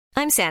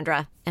I'm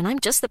Sandra, and I'm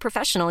just the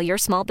professional your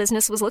small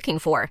business was looking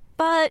for.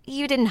 But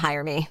you didn't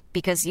hire me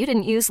because you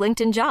didn't use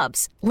LinkedIn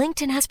Jobs.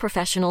 LinkedIn has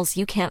professionals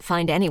you can't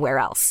find anywhere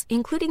else,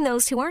 including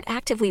those who aren't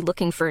actively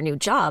looking for a new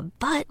job,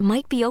 but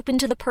might be open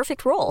to the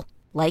perfect role,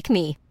 like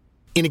me.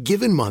 In a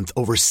given month,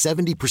 over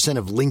 70%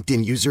 of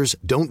LinkedIn users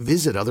don't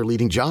visit other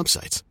leading job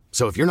sites.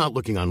 So if you're not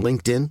looking on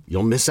LinkedIn,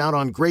 you'll miss out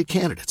on great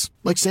candidates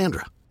like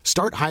Sandra.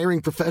 Start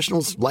hiring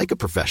professionals like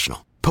a professional.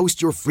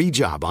 Post your free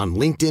job on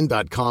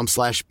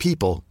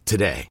linkedin.com/people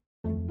today.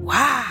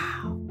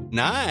 Wow.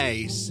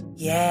 Nice.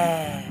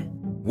 Yeah.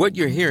 What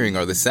you're hearing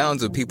are the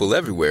sounds of people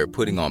everywhere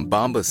putting on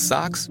Bombas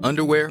socks,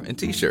 underwear, and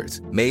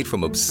T-shirts made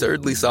from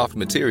absurdly soft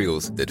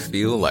materials that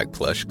feel like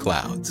plush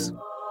clouds.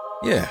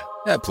 Yeah,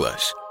 that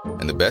plush.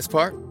 And the best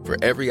part? For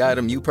every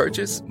item you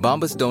purchase,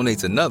 Bombas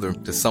donates another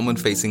to someone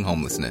facing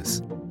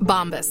homelessness.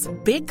 Bombas.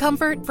 Big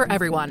comfort for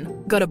everyone.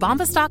 Go to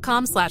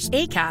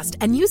bombas.com/ACAST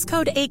and use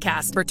code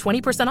ACAST for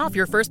 20% off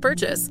your first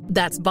purchase.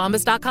 That's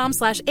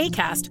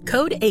bombas.com/ACAST.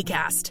 Code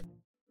ACAST.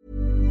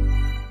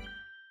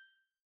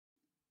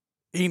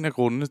 En af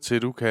grundene til,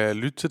 at du kan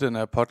lytte til den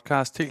her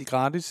podcast helt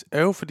gratis,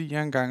 er jo fordi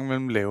jeg engang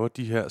imellem laver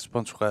de her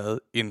sponsorerede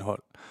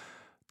indhold.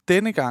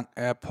 Denne gang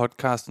er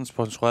podcasten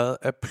sponsoreret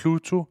af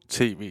Pluto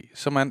TV,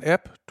 som er en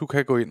app, du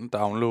kan gå ind og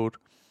downloade.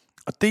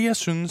 Og det, jeg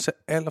synes er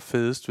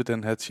allerfedest ved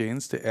den her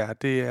tjeneste,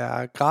 det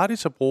er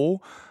gratis at bruge,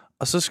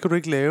 og så skal du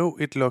ikke lave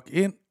et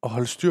login og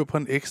holde styr på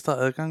en ekstra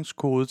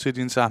adgangskode til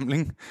din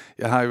samling.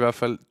 Jeg har i hvert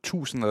fald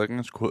 1000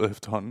 adgangskoder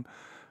efterhånden.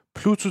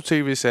 Pluto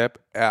TV's app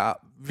er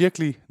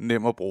virkelig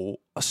nem at bruge,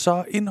 og så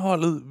er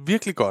indholdet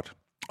virkelig godt.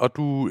 Og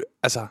du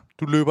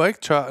løber ikke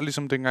tør,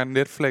 ligesom dengang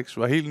Netflix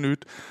var helt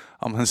nyt,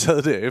 og man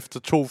sad der efter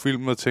 2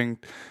 film og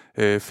tænkte,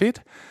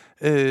 fedt,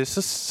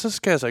 så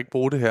skal jeg så ikke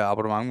bruge det her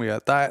abonnement mere.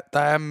 Der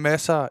er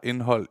masser af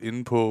indhold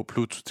inde på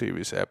Pluto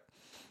TV's app.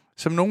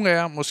 Som nogle af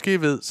jer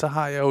måske ved, så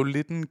har jeg jo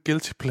lidt en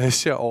guilty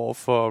pleasure over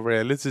for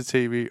reality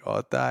tv,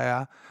 og der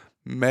er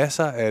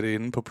masser af det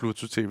inde på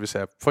Pluto TV's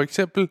app. For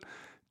eksempel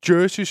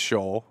Jersey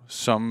Shore,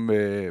 som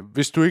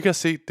hvis du ikke har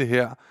set det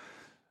her,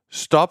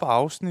 stop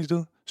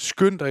afsnittet,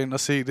 skynd dig ind og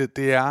se det.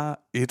 Det er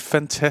et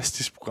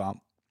fantastisk program.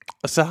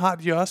 Og så har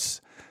de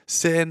også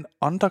serien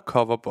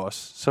Undercover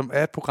Boss, som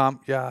er et program,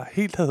 jeg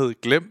helt havde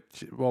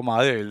glemt, hvor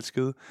meget jeg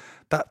elskede.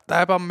 Der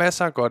er bare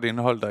masser af godt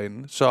indhold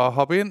derinde. Så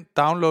hop ind,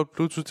 download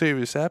Pluto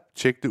TV's app,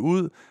 tjek det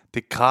ud.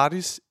 Det er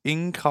gratis,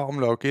 ingen krav om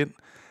login.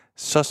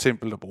 Så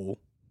simpelt at bruge.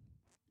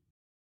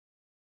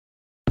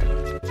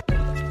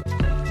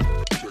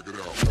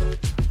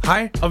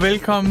 Hej og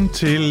velkommen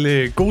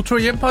til God Tur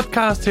Hjem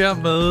podcast her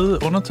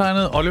med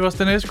undertegnet Oliver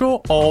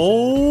Stanesco og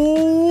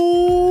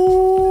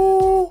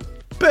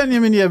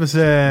Benjamin Jeppesen.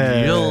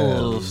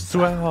 Yes, du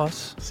er her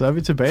også. Så er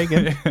vi tilbage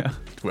igen. Ja,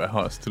 du er her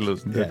også, det lyder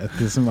sådan. Ja,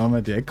 det er som om,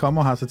 at jeg ikke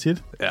kommer her så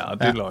tit. Ja, og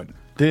det er løgn.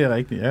 Det er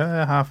rigtigt.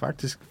 Jeg har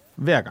faktisk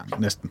hver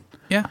gang næsten.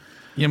 Ja,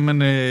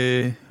 jamen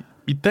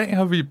i dag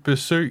har vi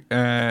besøg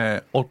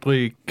af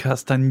Audrey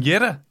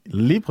Castañeda.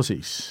 Lige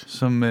præcis.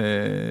 Som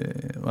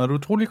var et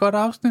utroligt godt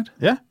afsnit.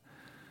 Ja.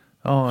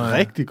 Og,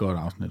 rigtig godt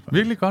afsnit. Faktisk.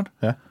 Virkelig godt.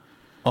 Ja.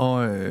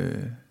 Og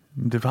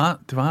det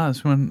var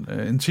simpelthen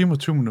en time og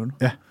 20 minutter.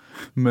 Ja.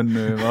 Men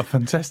var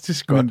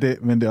fantastisk godt.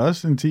 Men det er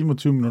også en time og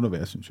 20 minutter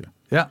værd, synes jeg.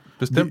 Ja,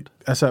 bestemt.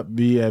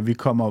 Vi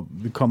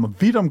kommer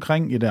vidt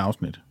omkring i det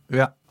afsnit.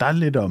 Ja. Der er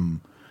lidt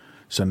om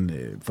sådan,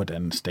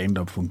 hvordan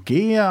stand-up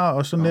fungerer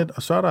og sådan lidt,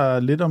 og så er der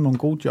lidt om nogle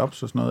gode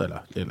jobs og sådan noget,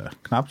 eller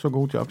knap så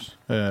gode jobs.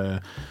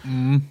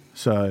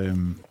 Så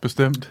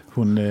bestemt.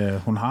 Hun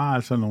har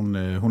altså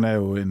nogle, hun er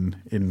jo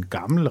en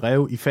gammel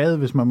ræv i faget,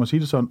 hvis man må sige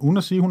det sådan, uden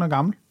at sige, hun er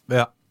gammel.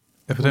 Ja,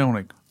 for det er hun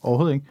ikke.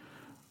 Overhovedet ikke.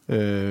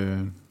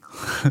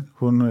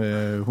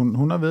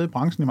 Hun har været i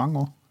branchen i mange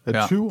år.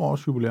 20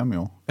 års jubilæum i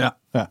år. Ja.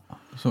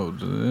 Så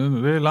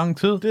det er lang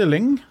tid. Det er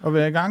længe at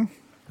være i gang.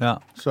 Ja,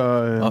 så,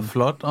 og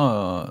flot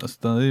og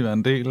stadig være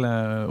en del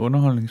af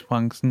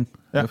underholdningsbranchen,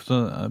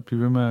 efter at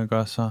blive ved med at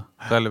gøre sig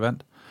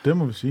relevant. Det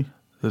må vi sige.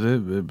 Så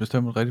det er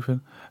bestemt rigtig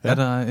fedt. Ja.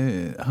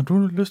 Har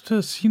du lyst til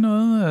at sige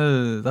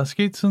noget, der er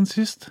sket siden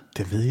sidst?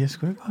 Det ved jeg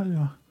sgu ikke,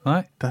 Oliver.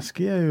 Nej. Der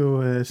sker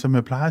jo, som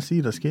jeg plejer at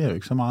sige, der sker jo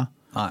ikke så meget.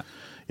 Nej.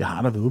 Jeg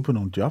har da været ude på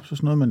nogle jobs og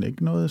sådan noget, men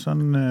ikke noget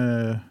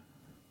sådan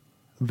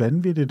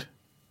vanvittigt.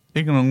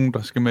 Ikke nogen,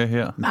 der skal med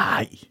her?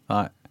 Nej.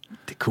 Nej.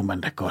 Det kunne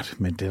man da godt,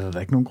 men det er der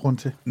ikke nogen grund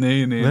til.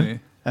 Nej.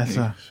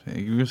 Altså,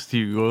 ikke hvis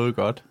de er gået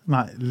godt.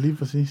 Nej, lige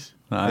præcis.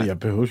 Nej. Jeg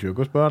behøver jo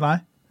ikke at spørge dig.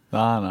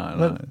 Nej.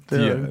 De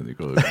er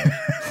gået godt.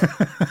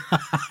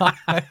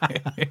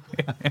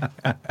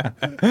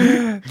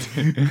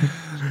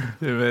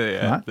 det ved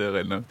jeg, nej. Det er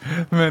rigtig nok.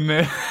 Men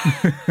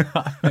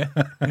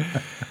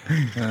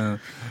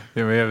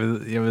jeg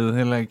ved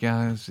heller ikke,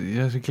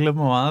 jeg glæder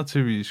mig meget til,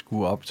 at vi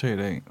skulle optage i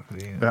dag.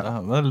 Fordi der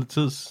har været lidt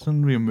tid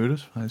siden vi har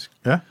mødtes, faktisk.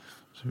 Ja.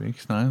 Så vi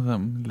ikke snakket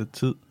sammen lidt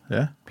tid.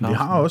 Ja, vi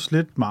har også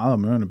lidt meget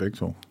om ørerne begge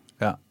to.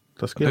 Ja,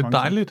 der sker det er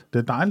dejligt. Det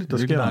er dejligt, der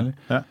sker dejligt.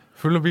 Ja. Jeg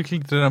føler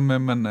virkelig det der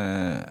med,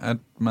 at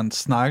man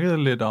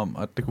snakkede lidt om,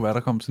 at det kunne være, der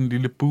kom sådan en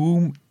lille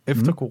boom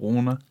efter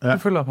corona. Ja.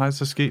 Det føler jeg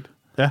faktisk er sket.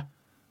 Ja.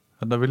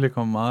 Og der vil jeg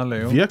komme meget at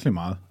lave. Virkelig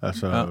meget.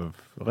 Altså,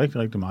 rigtig,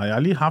 rigtig meget. Jeg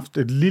har lige haft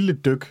et lille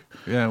dyk.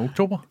 Ja,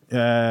 oktober.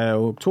 Ja,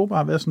 oktober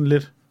har været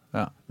sådan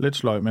lidt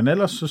sløj. Men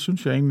ellers så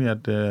synes jeg egentlig,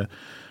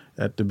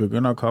 at det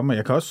begynder at komme.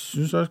 Jeg kan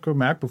også kunne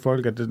mærke på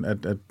folk, at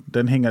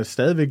den hænger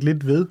stadigvæk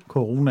lidt ved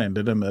coronaen,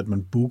 det der med, at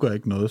man booker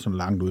ikke noget sådan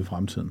langt ude i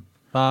fremtiden.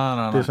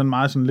 Nej. Det er sådan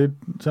meget sådan lidt,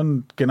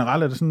 sådan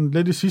generelt er det sådan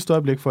lidt i sidste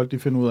øjeblik, folk de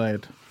finder ud af,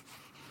 at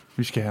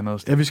vi skal have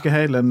noget. Ja, vi skal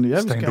have et eller andet. Ja,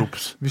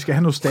 stand-ups. Vi skal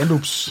have noget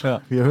stand-ups. Ja.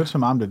 Vi har hørt så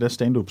meget om det der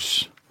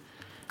stand-ups.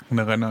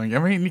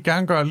 Jeg vil egentlig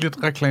gerne gøre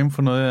lidt reklame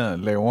for noget, jeg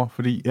laver,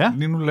 fordi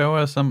lige nu laver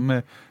jeg sammen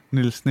med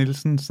Niels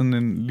Nielsen sådan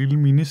en lille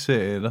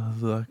miniserie, der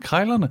hedder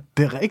Krejlerne.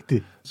 Det er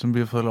rigtigt. Som vi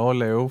har fået lov at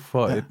lave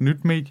for et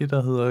nyt medie,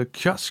 der hedder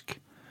Kiosk.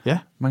 Ja.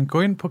 Man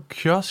går ind på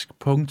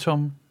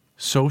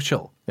kiosk.social.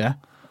 Ja,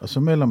 og så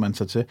melder man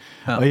sig til.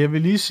 Ja. Og jeg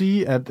vil lige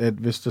sige, at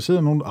hvis der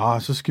sidder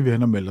nogen, så skal vi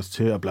hen og melde os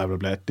til, og bla bla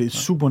bla. Det er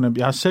super nemt.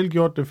 Jeg har selv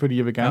gjort det, fordi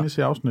jeg vil gerne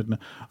se afsnittene,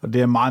 og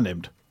det er meget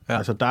nemt. Ja.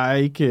 Altså, der er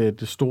ikke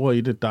det store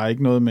i det. Der er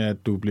ikke noget med,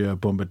 at du bliver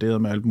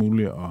bombarderet med alt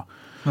muligt.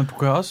 Men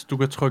du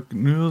kan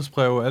trykke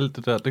nyhedsbreve og alt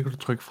det der, det kan du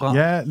trykke fra.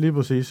 Ja, lige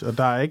præcis. Og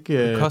der er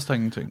ikke... Det koster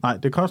ingenting. Nej,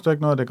 det koster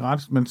ikke noget, det er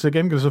gratis. Men til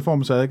gengæld så får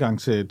man så adgang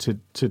til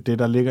det,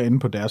 der ligger inde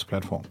på deres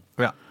platform.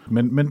 Ja.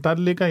 Men der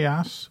ligger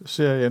jeres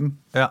serie inde.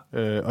 Ja.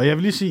 Og jeg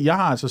vil lige sige, jeg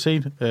har altså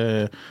set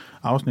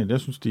afsnit. Jeg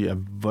synes, de er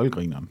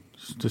voldgrineren.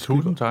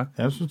 Tusind tak.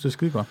 Ja, jeg synes, det er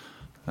skide godt.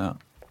 Ja.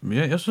 Men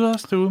jeg synes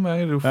også, det er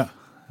udmærket.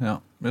 Ja.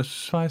 Jeg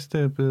synes faktisk,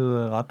 det er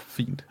blevet ret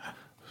fint.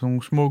 Sådan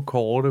nogle små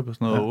korte på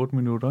sådan noget 8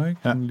 minutter,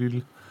 ikke? Ja. En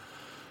lille...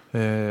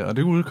 og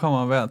det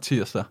udkommer hver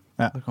tirsdag.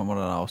 Ja. Der kommer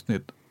der et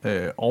afsnit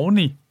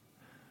oveni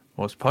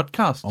vores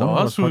podcast, der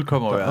også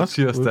udkommer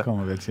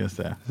hver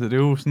tirsdag. Ja. Så det er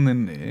jo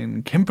sådan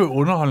en kæmpe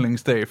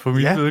underholdningsdag for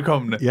mit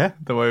vedkommende. Ja.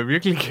 Der hvor jeg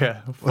virkelig kan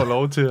få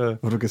lov til at...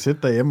 Hvor du kan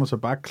sætte derhjemme og så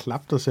bare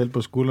klappe dig selv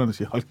på skulderen og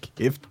sige, hold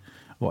kæft,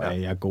 hvor er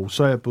jeg god.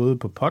 Så er jeg både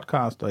på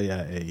podcast, og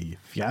jeg er i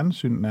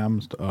fjernsyn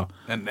nærmest. Og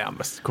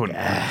nærmest kun.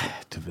 Ja,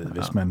 du ved,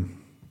 hvis man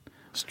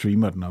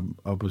streamer den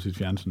op på sit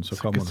fjernsyn, så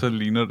kommer så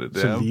ligner det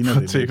der på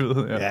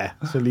tv'et. Ja,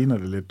 så ligner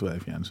det lidt, du er i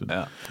fjernsyn.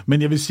 Ja.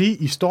 Men jeg vil sige,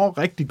 I står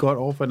rigtig godt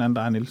over for hinanden,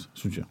 der er Niels,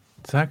 synes jeg.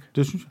 Tak.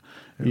 Det synes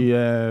jeg. I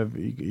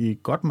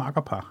er godt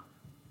makkerpar.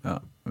 Ja,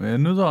 men jeg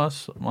nyder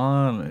også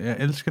meget, jeg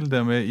elsker det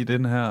der med i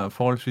den her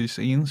forholdsvis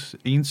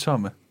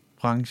ensomme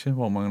branche,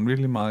 hvor man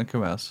virkelig meget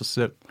kan være sig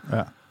selv.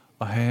 Ja.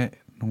 Og have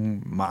nogle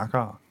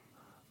makkere.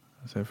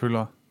 Altså jeg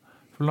føler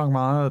nok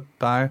meget, at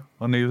dig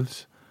og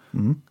Niels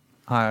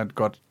har jeg et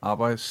godt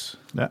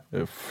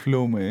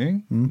arbejdsflow med,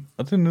 ikke? Mm.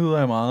 Og det nyder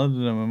jeg meget,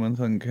 det der med, at man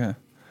sådan kan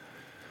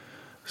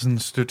sådan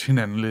støtte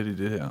hinanden lidt i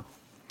det her.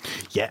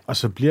 Ja, og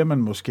så bliver man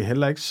måske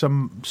heller ikke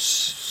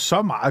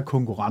så meget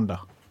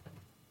konkurrenter.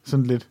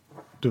 Sådan lidt,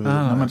 du ved.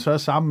 Når man så er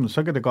sammen,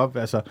 så kan det godt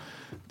være, så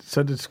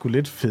er det sgu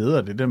lidt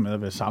federe, det der med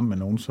at være sammen med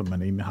nogen, som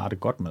man egentlig har det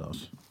godt med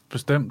os.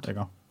 Bestemt.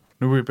 Ikke?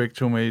 Nu er vi begge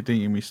to med i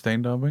DM i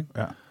stand-up, ikke?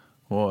 Ja.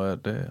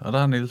 Og der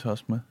er Niels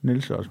også med.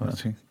 Niels også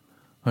med.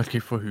 Hold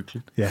kæft, for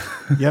hyggeligt.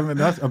 Ja,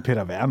 men også, og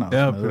Peter Werner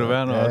også med. Peter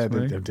Werner også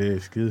med, det er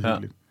skide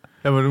hyggeligt.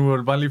 Ja, men nu var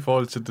det bare lige i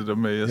forhold til det der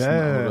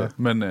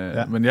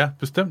med Men ja,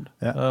 bestemt.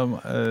 Ja.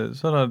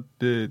 Så er der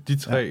de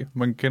tre,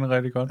 man kender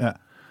rigtig godt. Ja.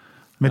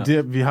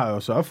 Men vi har jo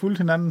så fulgt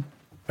hinanden.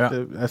 Ja.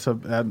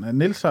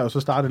 Niels har jo så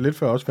startet lidt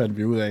før os, fandt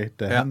vi ud af,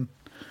 da han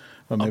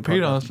var med. Og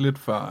Peter også lidt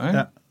før, ikke?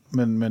 Ja,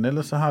 men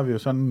ellers så har vi jo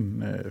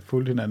sådan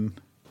fulgt hinanden.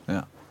 Ja.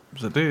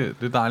 Så det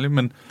er dejligt,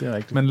 men, det er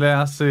rigtigt. Men lad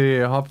os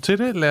hoppe til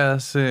det. Lad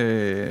os,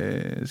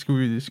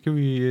 skal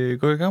vi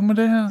gå i gang med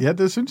det her? Ja,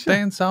 det synes jeg.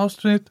 Dagens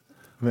afsnit.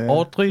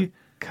 Audrey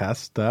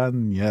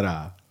Castañeda.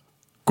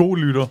 God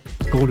lytter.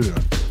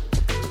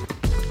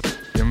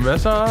 Jamen hvad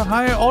så?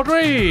 Hej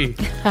Audrey.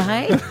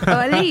 Hej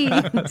Olli.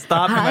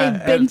 Hej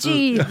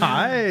Benji.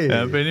 Hej.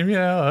 Ja, Benjamin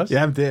er også.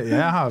 Jamen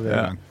jeg har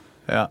været gang.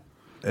 Ja.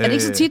 Er det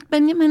ikke så tit,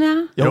 Benjamin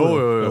er? Jo.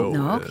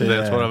 Nå, okay.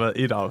 Jeg tror, der har været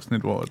et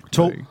afsnit, hvor...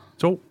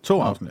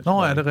 To afsnit. Nå,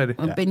 er det rigtigt?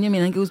 Og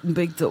Benjamin, han kan huske dem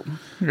begge to.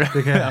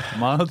 Det kan jeg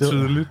meget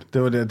tydeligt.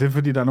 Det er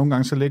fordi, der nogle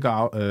gange så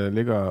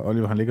ligger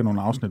Oliver, han ligger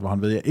nogle afsnit, hvor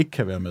han ved, at jeg ikke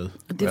kan være med.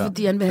 Det er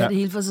fordi, han vil have det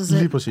hele for sig selv.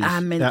 Lige præcis.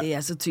 Men det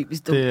er så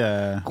typisk.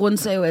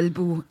 Grundsav,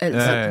 albu,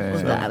 altid fra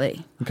start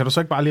af. Kan du så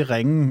ikke bare lige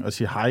ringe og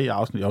sige hej i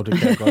afsnit? Jo, det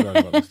kan jeg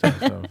godt.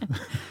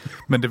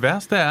 Men det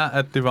værste er,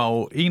 at det var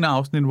jo en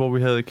afsnit, hvor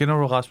vi havde, kender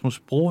du Rasmus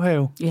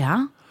Brohave? Ja.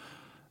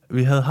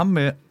 Vi havde ham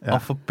med,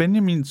 og for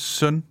Benjamins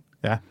søn,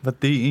 var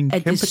det en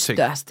kæmpe ting. Det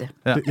største.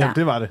 Ja,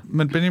 det var det.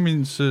 Men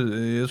Benjamins,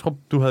 jeg tror,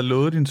 du havde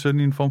lovet din søn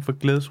i en form for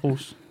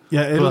glædesros.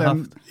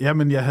 Ja,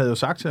 men jeg havde jo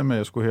sagt til ham, at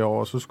jeg skulle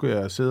herover, så skulle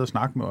jeg sidde og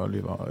snakke med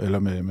Oliver, eller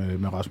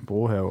med Rasmus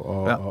Brohave,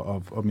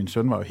 og min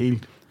søn var jo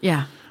helt...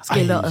 Ja,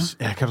 skældret.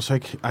 Kan du så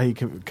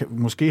ikke...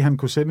 måske han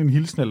kunne sende en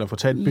hilsen, eller få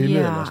taget et billede,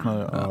 eller sådan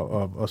noget.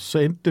 Og så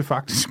endte det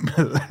faktisk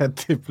med,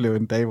 at det blev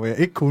en dag, hvor jeg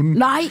ikke kunne.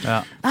 Nej!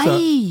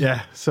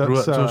 Så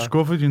du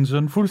skuffede din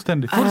søn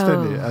fuldstændig.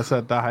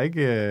 Altså, der har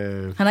ikke...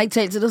 Han har ikke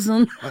talt til dig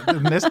siden.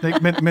 Næsten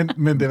ikke,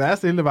 men det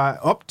værste hele var,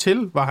 op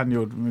til var han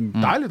jo en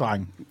dejlig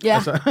dreng. Ja,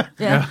 altså,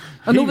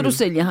 og nu vil du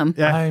sælge ham.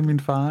 Ja. Ej, min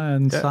far er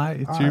en sej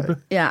type.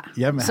 Ja,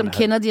 som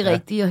kender de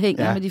rigtige og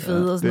hænger med de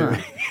fede og sådan noget.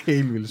 Det er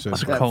helt vildt sødt. Og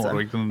så kommer du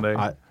ikke den dag.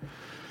 Nej,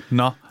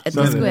 Nå, det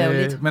skulle jeg jo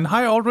lidt. Men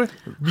hej Audrey,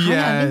 vi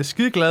er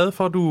skide glade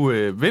for, at du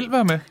vil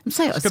være med.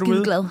 Så er jeg også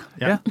skide glad.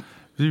 Ja,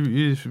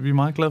 vi er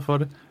meget glade for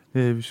det.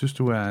 Vi synes,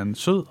 du er en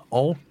sød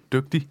og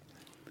dygtig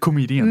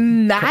comedian.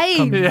 Nej,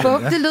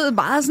 det lød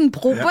meget sådan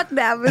probert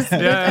nærmest.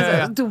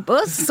 Altså, du er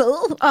både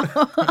sød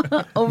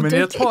og men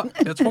dygtig.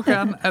 jeg tror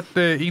gerne, at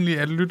egentlig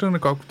at lytterne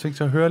godt kunne tænke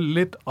sig at høre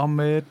lidt om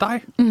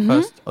dig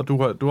først. Og du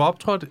har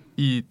optrådt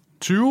i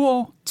 20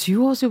 år.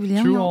 20 års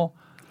jubilæum. 20 år.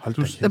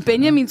 Og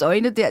Benjamins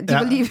øjne der, de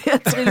var lige ved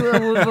at trille ud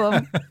af hovedet på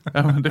ham.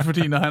 Jamen, det er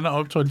fordi, når han har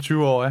optrådt i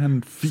 20 år, er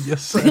han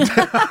 80. Jeg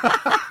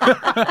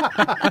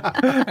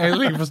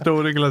kan ikke forstå,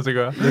 at det kan lade sig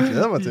gøre. Jeg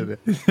glæder mig til det.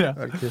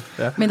 Okay.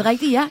 Ja. Men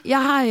rigtigt, ja.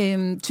 Jeg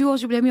har 20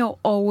 års jubilæum i år,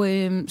 og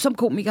som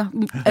komiker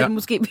er det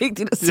måske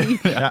vigtigt at sige.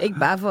 Ikke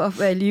bare for at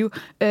være i live.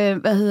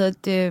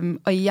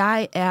 Og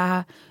jeg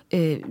er...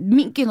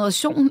 min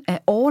generation af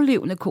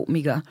overlevende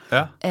komikere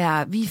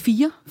er vi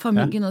 4 fra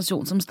min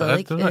generation, som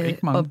stadig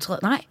optræder.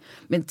 Nej,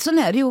 men sådan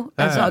er det jo.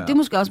 Altså, og det er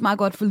måske også meget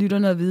godt for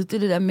lytterne at vide. Det er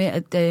det der med,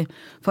 at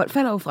folk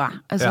falder jo fra,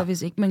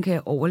 hvis ikke man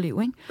kan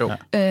overleve. Ikke? Jo.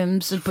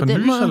 Så på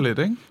den måde, lidt,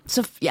 ikke?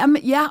 Så,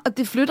 og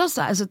det flytter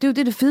sig. Altså, det er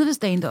jo det fede ved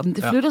stand-up'en.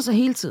 Det flytter sig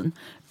hele tiden.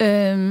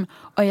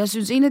 Og jeg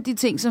synes, en af de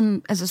ting,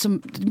 som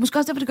måske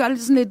også derfor, det gør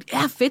det sådan lidt,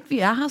 fedt, vi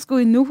er her sgu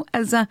endnu.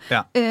 Altså,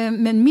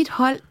 men mit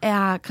hold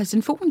er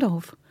Christian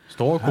Fuglendorf.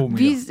 Store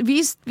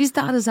komiker. Vi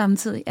startede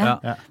samtidig,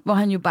 hvor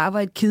han jo bare var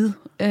et kid.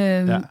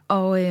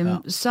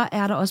 Så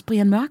er der også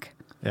Brian Mørk.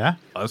 Ja.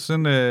 Også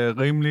en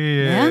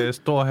rimelig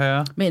stor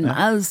herre. Med en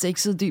meget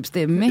sexet, dyb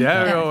stemme, ikke?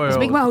 Jo. Hvis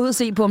man ikke var ude at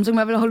se på ham, så kan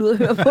man vel holde ud at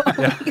høre på.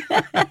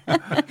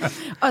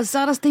 Og så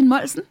er der Sten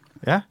Molsen,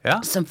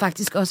 som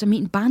faktisk også er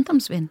min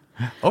barndomsven.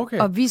 Okay.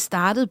 Og vi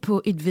startede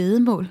på et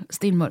væddemål,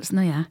 Sten Molsen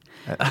og jeg.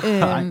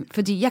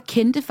 Fordi jeg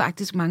kendte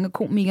faktisk mange af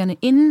komikerne,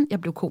 inden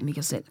jeg blev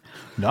komiker selv.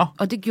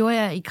 Og det gjorde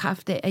jeg i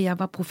kraft af, at jeg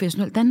var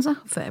professionel danser,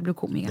 før jeg blev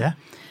komiker. Ja.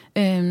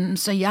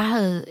 Så jeg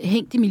havde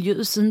hængt i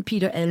miljøet siden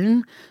Peter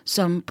Allen,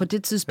 som på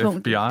det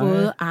tidspunkt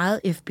både ejede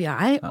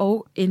FBI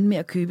og endte med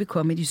at købe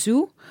Comedy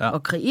Zoo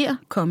og kreere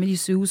Comedy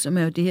Zoo, som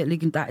er jo det her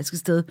legendariske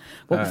sted,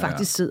 hvor vi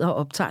faktisk sidder og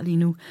optager lige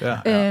nu.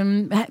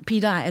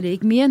 Peter ejer det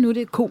ikke mere, nu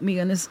det er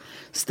komikernes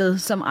sted,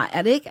 som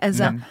ejer det, ikke?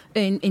 Altså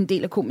en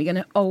del af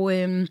komikerne. Og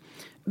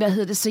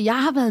så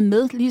jeg har været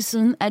med lige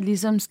siden, at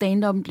ligesom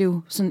stand-up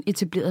blev sådan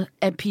etableret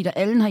af Peter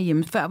Allen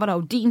herhjemme. Før var der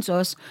jo Dins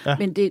også,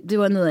 men det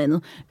var noget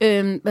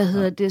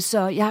andet.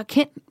 Så jeg har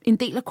kendt en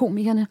del af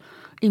komikerne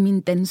i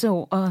mine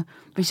danseår, og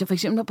hvis jeg for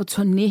eksempel var på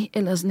turné,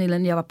 eller sådan eller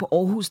andet, jeg var på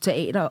Aarhus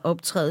Teater og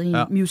optræde i en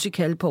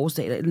musical på Aarhus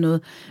Teater eller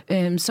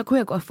noget, så kunne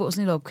jeg godt få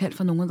sådan et opkald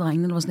fra nogle af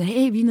drengene, der var sådan,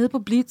 hey, vi er nede på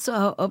Blitz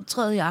og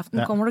optræde i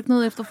aften, kommer der ikke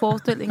noget efter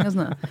forestilling og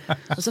sådan noget.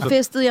 Og så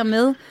festede jeg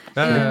med.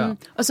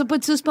 Og så på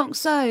et tidspunkt,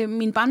 så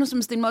min barndom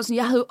som Sten Molsen,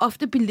 jeg havde jo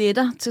ofte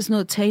billetter til sådan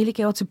noget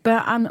talegaver til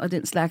børn og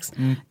den slags.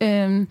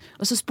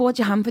 Og så spurgte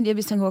jeg ham, fordi jeg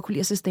vidste, han godt kunne lide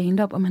at se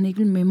stand-up, om han ikke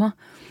ville med mig.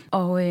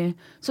 Og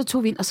så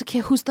tog vi ind, og så kan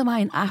jeg huske, der var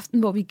en aften,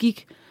 hvor vi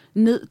gik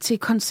ned til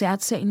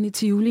koncertsalen i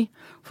Tivoli,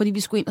 fordi vi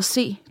skulle ind og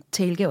se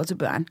talegaver til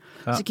børn.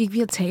 Så gik vi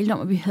og talte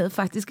om, at vi havde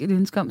faktisk et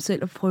ønske om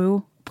selv at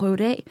prøve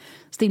det af.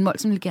 Sten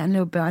Molsen ville gerne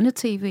lave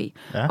børnetv,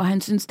 og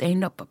han syntes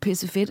stand-up var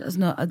pissefedt og sådan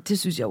noget, og det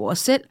synes jeg jo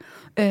også selv.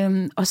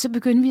 Og så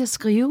begyndte vi at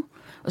skrive,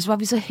 og så var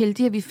vi så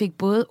heldige, at vi fik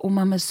både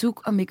Omar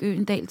Masuk og Mick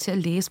Øgendahl til at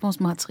læse vores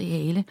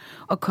materiale,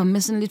 og komme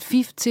med sådan lidt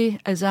fif til,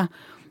 altså,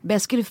 hvad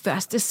skal det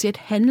første sæt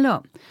handle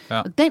om?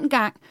 Og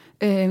dengang,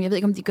 jeg ved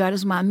ikke, om de gør det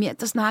så meget mere,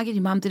 der snakkede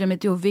de meget om det der med,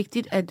 at det var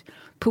vigtigt, at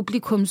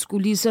publikum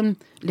skulle ligesom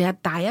lære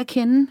dig at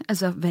kende,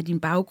 altså hvad din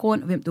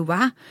baggrund, hvem du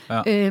var,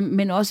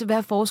 men også hvad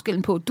er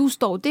forskellen på, du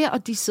står der,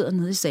 og de sidder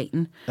nede i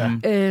salen.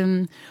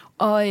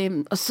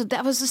 Og så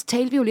derfor så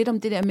talte vi jo lidt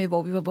om det der med,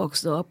 hvor vi var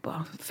vokset op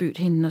og født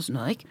hende og sådan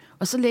noget, ikke?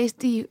 Og så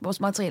læste de vores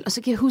materiale, og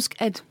så kan jeg huske,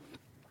 at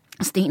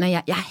Sten og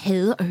jeg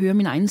havde at høre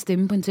min egen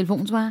stemme på en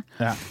telefonsvarer.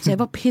 Så jeg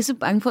var pisse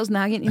bange for at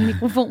snakke ind i en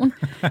mikrofon.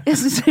 Jeg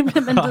synes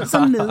simpelthen, man lød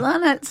så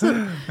nederen altid.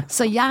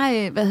 Så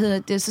jeg,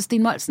 så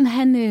Sten Molsen,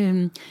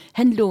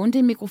 han lånte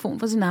en mikrofon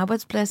fra sin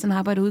arbejdsplads. Han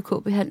arbejdede ude i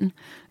KB-hallen.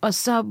 Og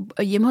så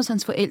hjemme hos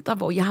hans forældre,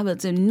 hvor jeg har været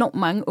til enormt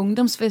mange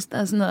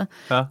ungdomsfester og sådan noget.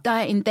 Der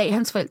er en dag,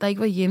 hans forældre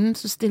ikke var hjemme,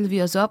 så stillede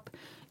vi os op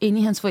inde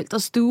i hans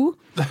forældres stue,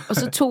 og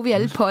så tog vi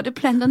alle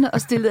potteplanterne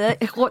og stillede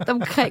rundt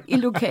omkring i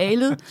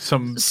lokalet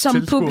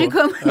som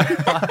publikum.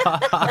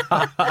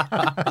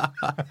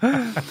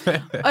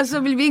 Og så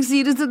ville vi ikke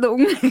sige det til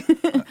nogen.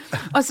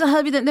 Og så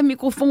havde vi den der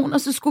mikrofon,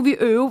 og så skulle vi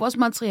øve vores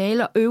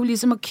materiale, og øve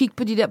ligesom at kigge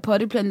på de der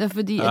potteplanter,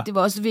 fordi at det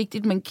var også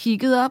vigtigt, at man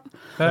kiggede op.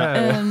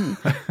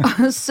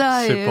 Og så,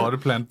 se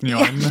potteplanten i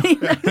øjnene.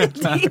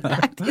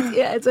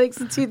 Det er altså ikke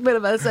så tit, men det har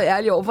været så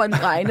ærligt over for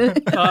en regne.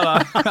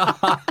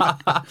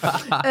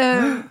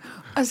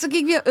 Og så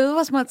gik vi og øvede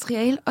vores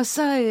materiale, og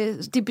så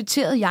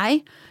debuterede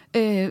jeg.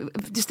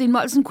 Sten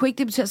Molsen kunne ikke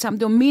debutere sammen.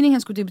 Det var meningen,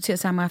 han skulle debutere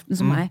samme aften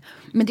som mig.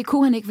 Men det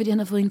kunne han ikke, fordi han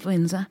havde fået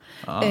influenza.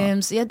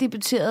 Så jeg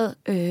debuterede,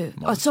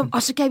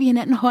 og så gav vi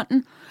hinanden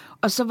hånden.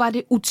 Og så var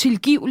det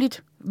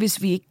utilgiveligt,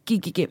 hvis vi ikke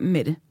gik igennem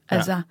med det.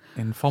 Altså,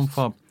 en form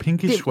for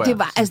pinky swear.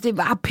 Det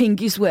var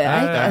pinky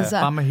swear, ikke? Altså,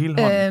 bare med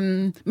hele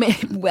hånden.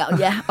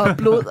 Og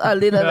blod og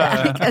lidt af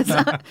hvert, ikke?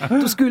 Altså,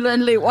 du skylder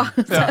en lever.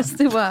 Ja.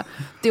 Altså,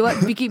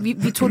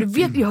 vi tog det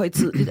virkelig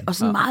højtideligt, og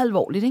sådan meget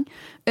alvorligt,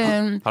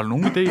 ikke? Har du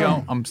nogen idé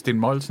om Sten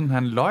Moldsen,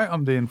 han løj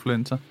om det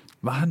influencer?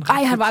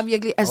 Nej, han var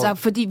virkelig,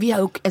 fordi vi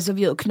havde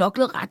jo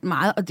knoklet ret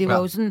meget, og det var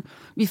jo sådan,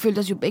 vi følte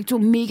os jo begge to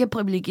mega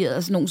privilegerede,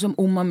 altså nogen som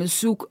Omar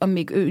Masuk og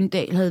Mick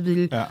Øgendahl havde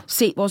ville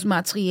se vores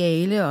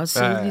materiale og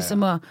sidde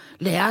ligesom at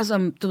lære os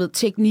om,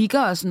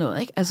 teknikker og sådan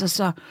noget, ikke? Altså,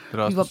 så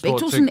vi var begge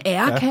to sådan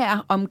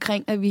ærekær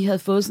omkring, at vi havde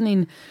fået sådan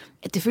en,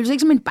 det føltes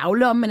ikke som en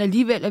baglomme, men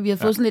alligevel, at vi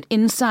havde fået sådan lidt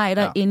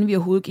insider, inden vi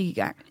overhovedet gik i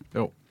gang.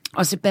 Jo.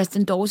 Og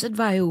Sebastian Dorset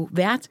var jo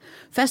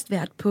fast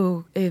vært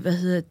på,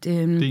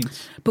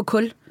 på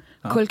Kul.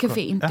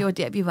 Kulcaféen, det var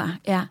der, vi var.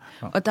 Ja.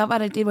 Og der var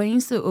det var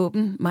eneste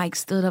open mic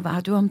sted, der var.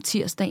 Det var om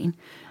tirsdagen.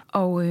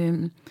 Og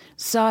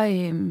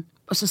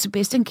så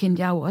Sebastian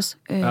kendte jeg jo også.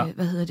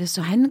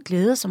 Så han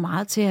glædede sig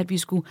meget til, at vi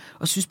skulle,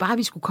 og synes bare, at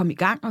vi skulle komme i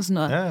gang og sådan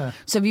noget. Ja.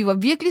 Så vi var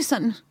virkelig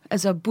sådan,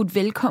 budt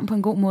velkommen på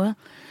en god måde.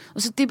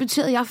 Og så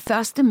debuterede jeg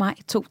 1. maj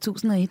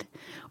 2001.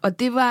 Og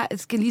det var,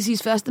 skal lige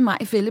siges, 1. maj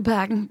i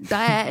Fælledparken. Der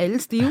er alle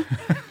stive.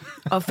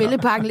 Og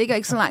Fælledparken ligger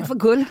ikke så langt fra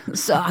Kul,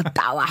 så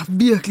der var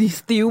virkelig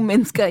stive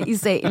mennesker i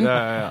salen.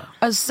 Ja.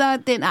 Og så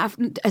den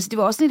aften, det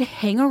var også sådan et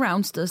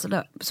hangaround sted,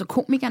 så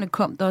komikerne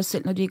kom der også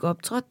selv, når de ikke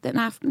optrådte den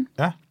aften.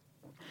 Ja.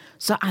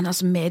 Så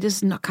Anders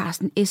Mattesen og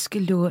Carsten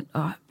Eskelund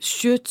og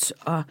Schøtz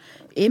og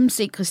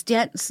MC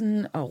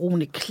Christiansen og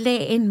Rune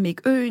Klagen,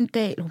 Mick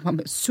Øgendahl,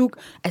 Omar Suk.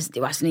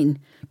 Det var sådan en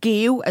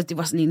geo, det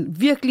var sådan en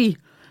virkelig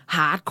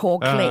hardcore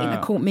klan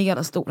af komikere,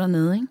 der stod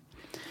dernede, ikke?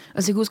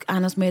 Og så jeg husker,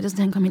 Anders Mattesen,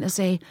 han kom ind og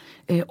sagde,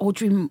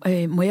 Audrey,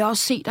 må jeg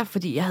også se dig?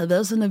 Fordi jeg havde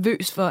været så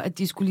nervøs for, at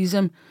de skulle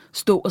ligesom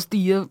stå og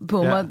stirre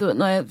på mig,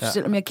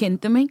 selvom jeg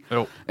kendte dem, ikke?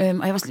 Og jeg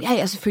var sådan,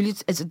 ja, selvfølgelig.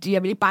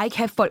 Jeg ville bare ikke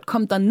have folk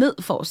komme derned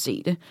for at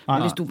se det.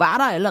 Men hvis du var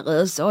der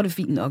allerede, så var det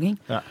fint nok, ikke?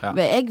 Ja.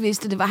 Hvad jeg ikke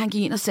vidste, det var, at han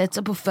gik ind og satte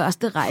sig på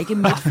første række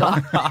midt for.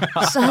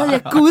 Så havde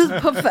jeg Gud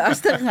på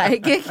første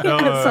række, ikke?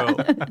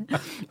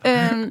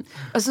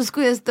 Og så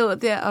skulle jeg stå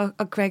der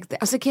og crack det.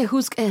 Og så kan jeg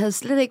huske, at jeg havde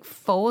slet ikke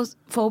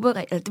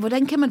forberedt.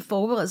 Hvordan kan man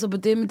forberede sig på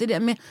det? Men det der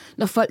med,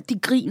 når folk de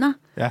griner,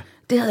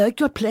 det havde jeg ikke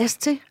gjort plads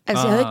til. Jeg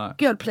havde ikke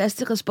gjort plads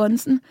til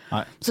responsen.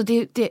 Nej. Så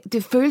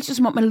det føles jo,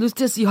 som om man har lyst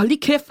til at sige, hold lige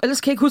kæft,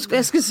 ellers kan jeg ikke huske, hvad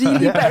jeg skal sige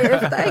lige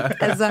bagefter. Ikke?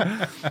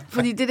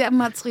 Fordi det der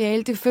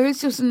materiale, det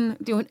føles jo sådan,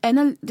 det er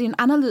en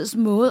anderledes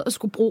måde at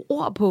skulle bruge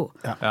ord på,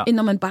 end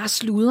når man bare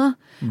sluder.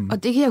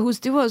 Og det kan jeg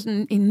huske, det var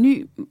sådan en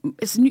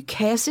ny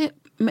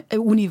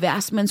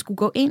kasse-univers, man skulle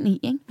gå ind i.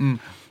 Ikke?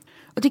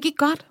 Og det gik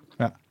godt.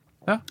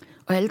 Ja.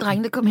 Og alle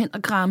drengene kom hen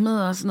og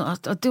krammede og sådan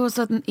noget. Og det var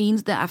så den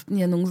eneste aften,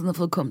 jeg nogensinde har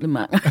fået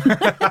komplimenter.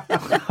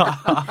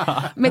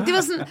 Men det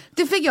var sådan,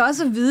 det fik jeg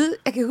også at vide.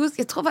 Jeg kan huske,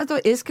 jeg tror faktisk,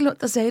 det var Eskelund,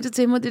 der sagde det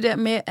til mig, det der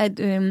med, at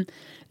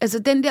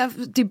den der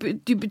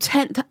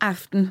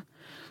debutantaften,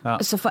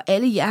 så for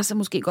alle jer, som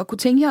måske godt kunne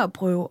tænke jer at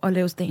prøve at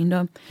lave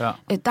stand-up,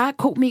 der er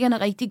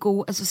komikerne rigtig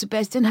gode.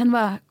 Sebastian, han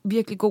var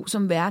virkelig god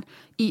som vært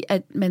i,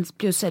 at man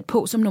blev sat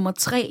på som nummer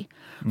 3,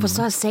 for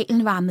så er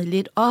salen varmet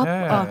lidt op,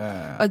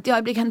 og det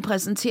øjeblik, han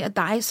præsenterer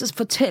dig, så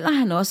fortæller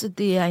han også, at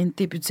det er en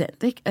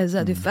debutant, ikke?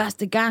 Det er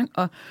første gang,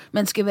 og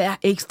man skal være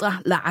ekstra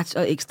large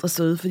og ekstra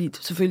sød, fordi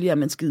selvfølgelig er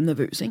man skide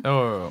nervøs, ikke?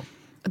 Jo.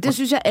 Og det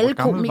synes jeg, alle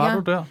komikere... Hvor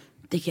var du der?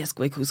 Det kan jeg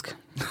sgu ikke huske.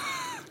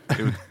 Det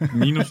er jo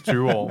minus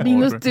 20 år.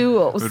 Minus 20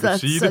 år. Vil du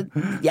sige det?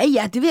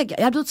 Ja, det vil jeg.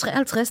 Jeg er blevet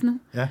 53 nu.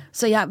 Ja.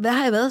 Så hvad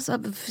har jeg været? Så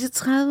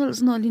 30 eller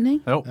sådan noget lignende,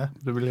 ikke? Jo,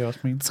 det vil jeg også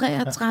mene.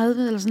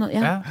 33 eller sådan noget,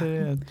 ja. Ja, det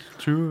er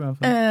 20 i hvert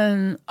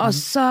fald. Og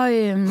så... så har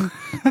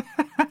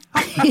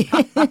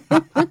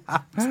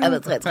jeg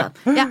været 33.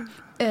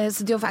 Ja.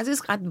 Så det var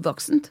faktisk ret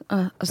voksent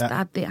at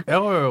starte der.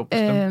 Jo,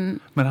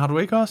 bestemt. Men har du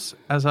ikke også...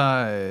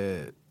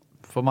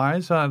 for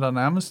mig så er der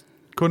nærmest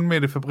kun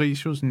Mette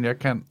Fabriciusen, jeg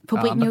kan.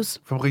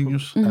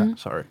 Fabricius,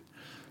 sorry.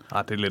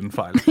 Det er lidt en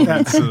fejl på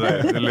min side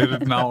af. Det er lidt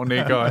et navn,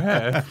 ikke at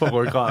have på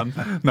ryggraden.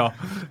 Nå,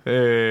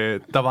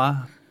 der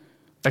var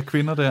af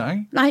kvinder der,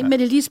 ikke? Nej,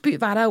 Mette Lisby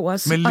var der jo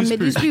også. Og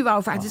Mette Lisby var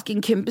jo faktisk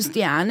en kæmpe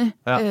stjerne.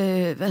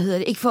 Ja.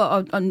 Ikke for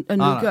at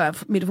nedgøre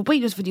Mette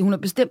Fabricius, fordi hun er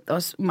bestemt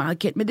også meget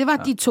kendt. Men det var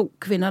de 2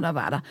 kvinder, der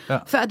var der. Ja.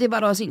 Før det var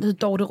der også en, der hed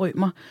Dorte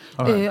Rømer.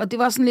 Okay. Og det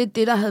var sådan lidt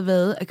det, der havde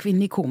været af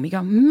kvindelige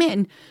komikere.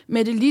 Men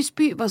Mette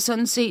Lisby var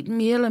sådan set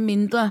mere eller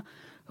mindre...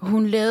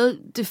 Hun lavede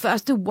det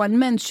første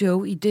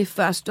one-man-show i det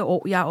første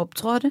år, jeg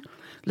optrådte.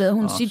 Lavede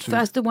hun sit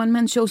første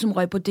one-man-show, som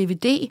røg på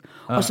DVD,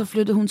 og så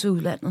flyttede hun til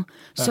udlandet.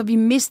 Ja. Så vi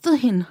mistede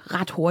hende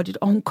ret hurtigt,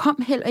 og hun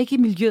kom heller ikke i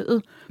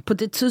miljøet på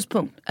det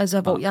tidspunkt,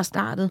 hvor jeg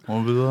startede. Hun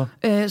var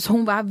videre. Så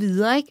hun var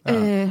videre,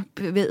 ikke?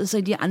 Bevægede sig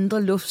i de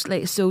andre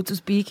luftslag, so to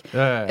speak.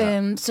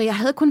 Ja. Så jeg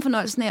havde kun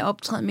fornøjelsen af at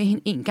optræde med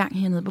hende en gang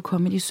hernede på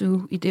Comedy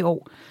Zoo i det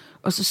år.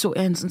 Og så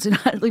jeg hende sådan set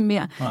aldrig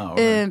mere.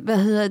 Okay.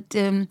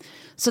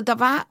 Så der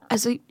var,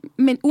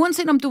 men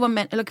uanset om du var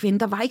mand eller kvinde,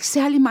 der var ikke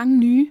særlig mange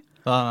nye.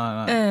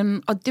 Nej.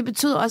 Og det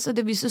betød også,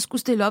 at vi så skulle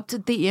stille op til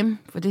DM,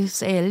 for det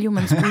sagde alle jo,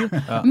 man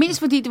skulle. Mest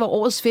fordi det var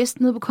årets fest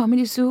nede på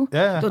Comedy Zoo.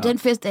 Ja. Det var den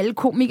fest, alle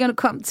komikerne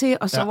kom til,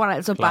 og så var der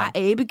altså bare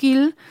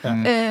abegilde.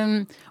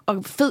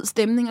 Og fed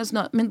stemning og sådan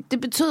noget. Men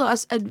det betød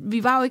også, at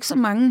vi var jo ikke så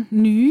mange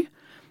nye,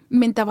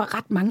 men der var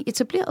ret mange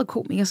etablerede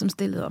komikere, som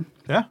stillede op.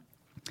 Ja.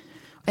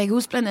 Og jeg kan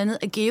huske blandt andet,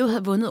 at Geo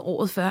havde vundet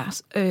året før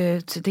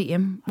til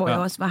DM, hvor jeg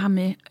også var her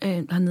med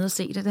hernede og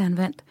se det, da han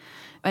vandt.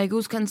 Og jeg kan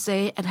huske, at han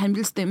sagde, at han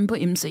ville stemme på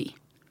MC.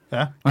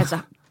 Ja. Altså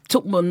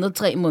 2 måneder,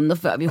 3 måneder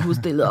før vi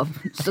stillede op.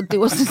 Så det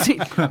var sådan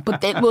set, på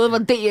den måde var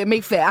DM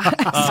ikke fair.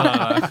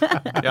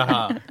 Jeg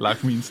har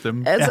lagt min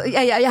stemme. Altså,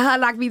 jeg har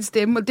lagt min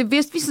stemme, og det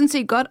vidste vi sådan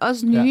set godt,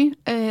 også nye.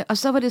 Og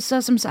så var det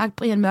så, som sagt,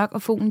 Brian Mørk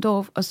og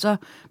Fugendorf, og så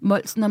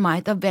Molsen og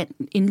mig, der vandt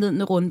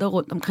indledende runder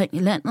rundt omkring i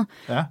landet.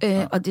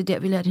 Og det er der,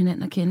 vi lærte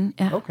hinanden at kende.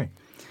 Ja. Okay.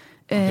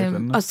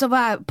 Og så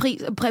var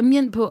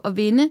præmien på at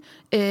vinde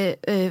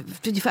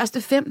de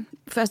første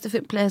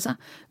fem pladser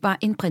var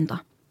en printer.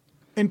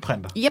 En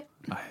printer? Yep.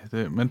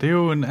 Men det er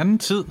jo en anden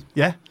tid,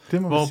 ja,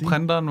 det må hvor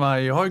printeren var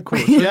i høj kurs.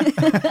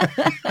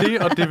 Det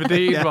og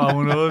DVD'en var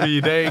jo noget, vi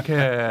i dag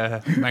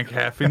man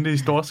kan finde det i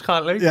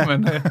storskrald, ikke? Ja.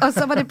 Men, og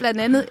så var det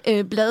blandt andet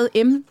bladet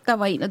M, der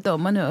var en af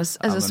dommerne også.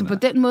 Altså, så på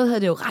den måde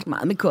havde det jo ret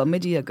meget med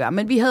comedy at gøre.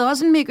 Men vi havde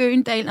også en Mikke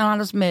Øgendal,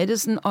 Anders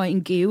Mattesen og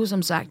en Geo,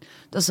 som sagt,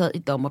 der sad i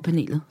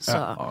dommerpanelet.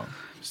 Så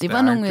det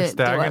var nogle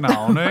stærke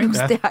navne, ikke?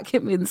 Nogle stærke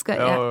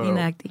mennesker,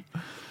 indagtigt.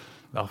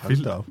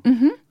 Vildt.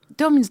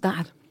 Det var min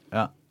start.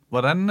 Ja.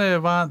 Hvordan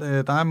var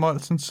dig og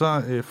Molsen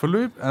så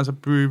forløb? Altså,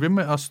 blev I ved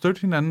med at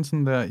støtte hinanden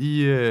sådan der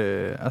i...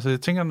 altså,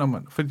 jeg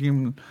tænker, fordi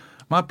mig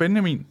og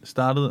Benjamin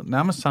startede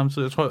nærmest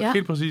samtidig. Jeg tror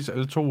helt præcis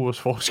alle 2 ugers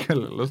forskel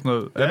eller sådan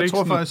noget. Jeg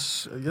tror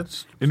faktisk...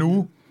 En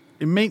uge?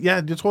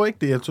 Jeg tror ikke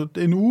det. Jeg tror,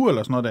 en uge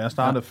eller sådan noget, da jeg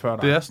startede før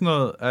dig. Det er sådan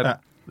noget, at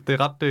det er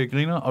ret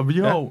griner. Og vi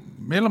har jo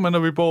mere eller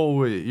mindre, vi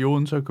bor i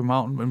Odense og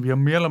København, men vi har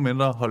mere eller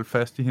mindre holdt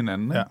fast i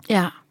hinanden. Ikke?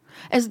 Ja.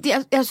 Altså,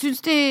 jeg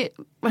synes,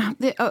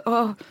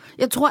 og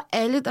jeg tror,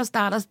 alle, der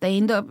starter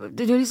stand-up,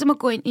 det er jo ligesom at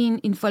gå ind i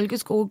en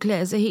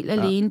folkeskoleklasse helt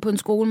alene på en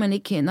skole, man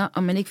ikke kender,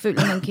 og man ikke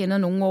føler, man kender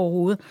nogen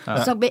overhovedet. Og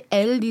så vil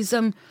alle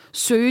ligesom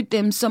søge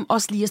dem, som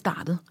også lige er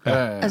startet.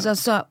 Altså,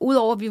 så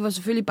udover, at vi var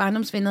selvfølgelig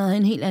barndomsvenner og havde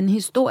en helt anden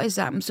historie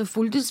sammen, så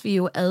fulgtes vi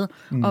jo ad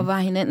og var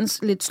hinandens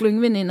lidt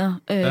slyngveninder,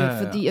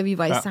 fordi at vi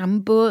var i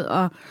samme båd.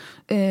 Og,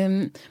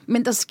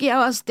 men der sker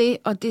også det,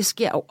 og det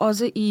sker jo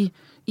også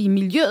i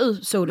miljøet,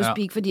 so to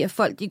speak, fordi at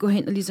folk, de går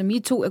hen, og ligesom I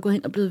to er gået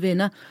hen og blevet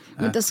venner.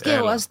 Men der sker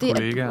jo også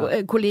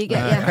det,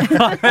 kollegaer,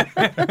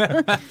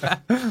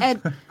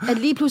 at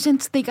lige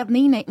pludselig stikker den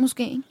ene af,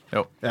 måske, ikke?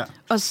 Jo. Ja.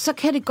 Og så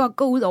kan det godt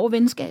gå ud over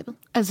venskabet.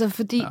 Altså,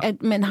 fordi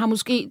at man har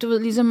måske, du ved,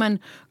 ligesom man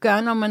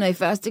gør, når man er i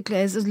første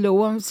klasse,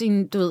 lover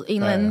sin, du ved,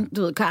 en eller anden,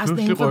 du ved, Karsten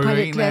inden for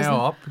parallelklassen. Pludselig rykker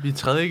en af op i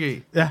 3.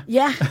 G.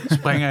 Ja.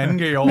 Springer 2.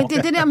 G over. Men det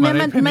er det der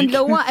med, at man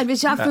lover, at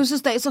hvis jeg har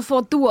fødselsdag, så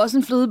får du også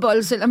en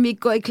flødebolle, selvom vi ikke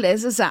går i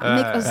klasse sammen,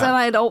 ikke? Og så er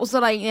der et år, så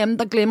er der en af dem,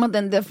 der glemmer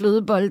den der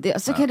flødebolle der.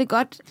 Og så kan det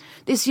godt,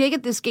 det siger ikke,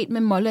 at det er sket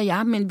med Molle og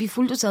jeg, men vi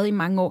fulgte os ad i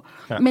mange år.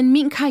 Ja. Men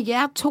min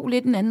karriere tog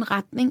lidt en anden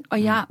retning,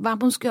 og jeg var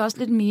måske også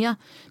lidt mere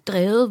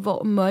drevet,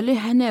 hvor Molle,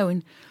 han er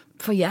jo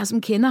for jer,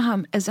 som kender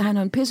ham, altså han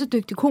er en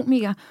pissedygtig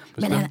komiker,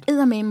 men han er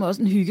eddermame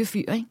også en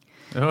hyggefyr, ikke?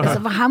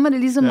 Altså for ham er det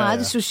lige så meget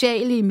det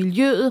sociale i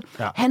miljøet.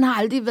 Ja. Han har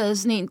aldrig været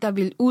sådan en, der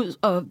vil ud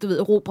og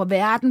erobre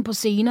verden på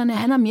scenerne.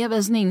 Han har mere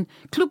været sådan en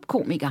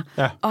klubkomiker.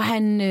 Ja. Og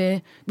han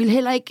vil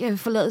heller ikke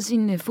forlade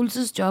sin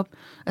fuldtidsjob,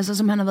 altså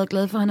som han har været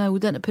glad for, han er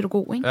uddannet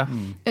pædagog, ikke?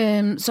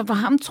 Ja. Så for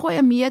ham tror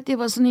jeg mere, det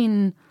var sådan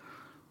en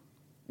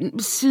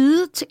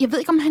side til, jeg ved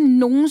ikke, om han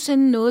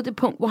nogensinde nåede det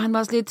punkt, hvor han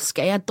var sådan lidt,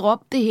 skal jeg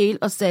droppe det hele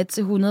og satse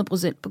til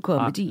 100% på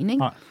komedien,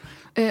 ikke?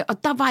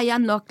 Og der var jeg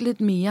nok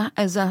lidt mere,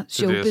 altså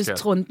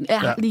showbiz-trunden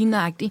er lige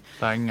nøjagtig.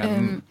 Der er ingen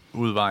anden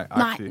udvej.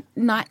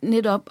 Nej,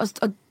 netop.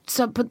 Og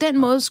så på den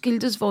måde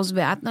skiltes vores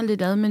verdener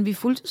lidt ad, men vi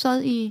fulgte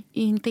så i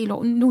en del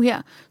år. Nu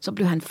her, så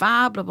blev han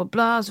far, bla bla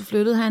bla, og så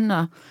flyttede han,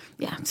 og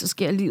ja, så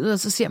sker livet, og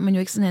så ser man jo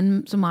ikke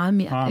sådan så meget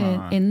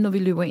mere, end når vi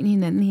løber ind i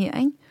hinanden her,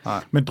 ikke?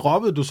 Nej. Men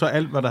droppede du så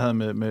alt, hvad der havde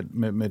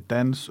med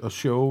dans og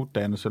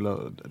showdans, eller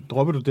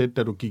droppede du det,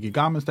 da du gik i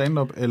gang med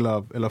stand-up,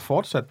 eller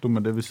fortsatte du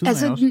med det ved siden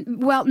af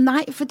også?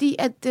 Nej, fordi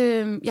at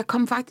jeg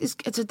kom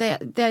faktisk, altså da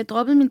jeg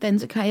droppede min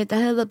dansekarriere, der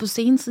havde jeg været på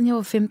scenen, siden jeg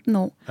var 15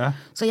 år. Ja.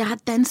 Så jeg har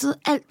danset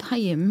alt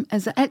herhjemme,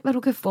 altså alt, hvad du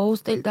kan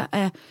forestille dig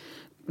af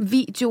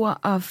videoer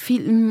og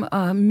film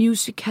og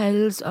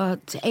musicals og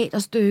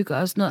teaterstykker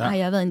og sådan noget, har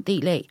jeg været en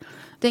del af.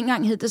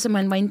 Dengang hed det, så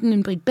man var enten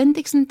en Britt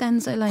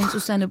Bendiksen-danser eller en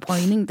Susanne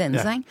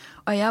Breuning-danser, ikke?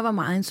 Og jeg var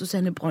meget en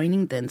Susanne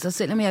Breuning-danser,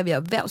 selvom jeg var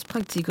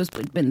erhvervspraktik hos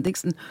Britt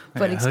Bendiksen,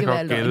 for det ikke skal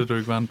være løgn. Jeg havde godt gættet, du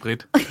ikke var en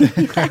Britt.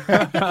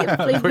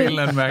 På en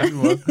eller anden mærkelig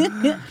måde.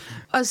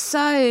 Og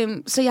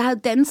så jeg havde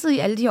danset i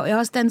alle de år. Jeg har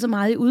også danset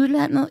meget i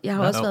udlandet. Jeg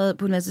har også været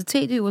på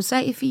universitetet i USA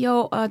i 4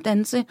 år og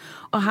danse,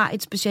 og har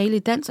et speciale i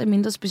dans og et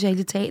mindre speciale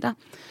i teater.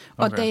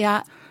 Og da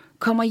jeg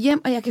kommer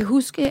hjem, og jeg kan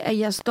huske, at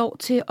jeg står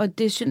til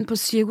audition på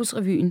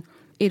Cirkusrevyen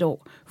et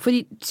år.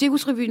 Fordi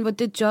Cirkusrevyen var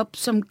det job,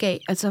 som gav,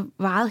 altså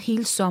varede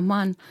hele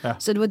sommeren. Ja.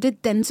 Så det var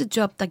det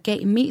dansejob, der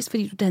gav mest,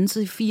 fordi du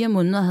dansede i 4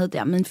 måneder og havde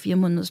dermed en 4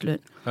 måneders løn.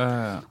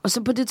 Ja. Og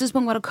så på det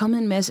tidspunkt var der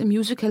kommet en masse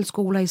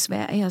musicalskoler i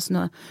Sverige og sådan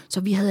noget.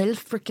 Så vi havde alle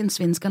frickin'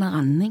 svenskerne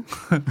rende,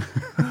 ikke?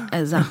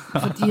 Altså,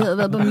 for de havde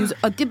været på musical.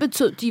 Og det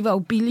betød, de var jo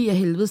billige af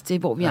helvedes til,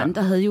 hvor vi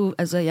andre havde jo,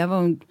 altså jeg var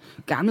jo en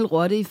gammel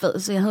rotte i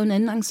fadet, så jeg havde en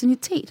anden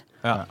anciennitet.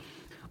 Ja.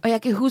 Og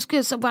jeg kan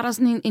huske, så var der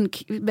sådan en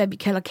hvad vi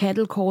kalder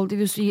cattle call, det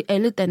vil sige,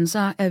 alle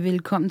dansere er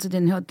velkommen til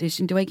den her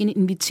audition. Det var ikke en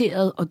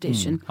inviteret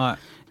audition.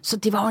 Så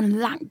det var jo en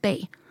lang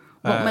dag,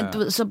 hvor man, du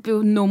ved, så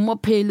blev nummer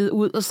pillet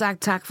ud og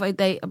sagt tak for i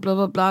dag, og bla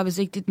bla bla, hvis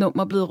ikke dit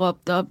nummer er blevet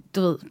råbt op,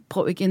 du ved,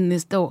 prøv igen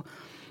næste år.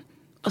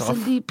 Og så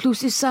lige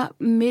pludselig så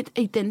midt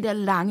i den der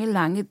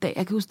lange dag,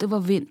 jeg kan huske, det var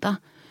vinter,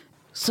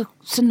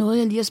 så nåede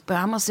jeg lige at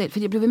spørge mig selv,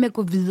 fordi jeg blev ved med at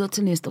gå videre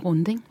til næste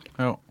runde, ikke?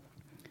 Jo.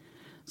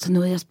 Så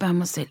nåede jeg at spørge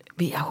mig selv,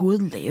 vil jeg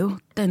overhovedet lave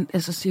den,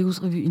 altså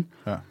Cirkusrevyen?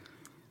 Ja.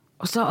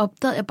 Og så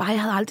opdagede jeg bare, at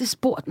jeg havde aldrig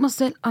spurgt mig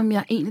selv, om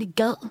jeg egentlig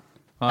gad.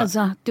 Nej.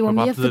 Altså, det var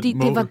mere, fordi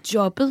det var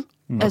jobbet.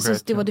 Okay,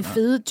 altså, det var det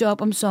fede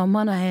job om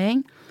sommeren at have,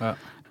 ikke? Ja.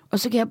 Og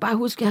så kan jeg bare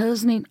huske, at jeg havde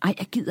sådan en,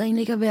 jeg gider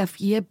egentlig ikke at være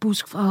 4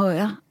 busk fra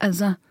højre.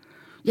 Altså,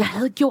 jeg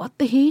havde gjort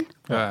det hele.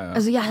 Ja.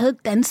 Altså, jeg havde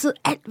danset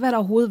alt, hvad der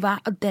overhovedet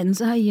var, at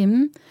danse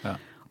herhjemme. Ja.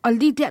 Og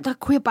lige der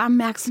kunne jeg bare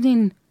mærke sådan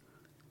en,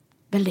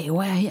 hvad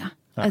laver jeg her?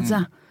 Ja.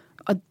 Altså,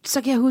 og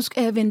så kan jeg huske,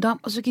 at jeg vendte om,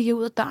 og så gik jeg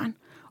ud af døren.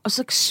 Og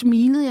så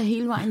smilede jeg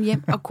hele vejen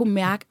hjem, og kunne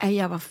mærke, at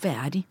jeg var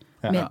færdig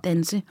med at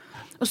danse.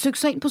 Og søgte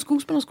så ind på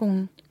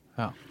skuespillerskolen.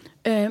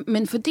 Ja.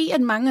 Men fordi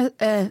at mange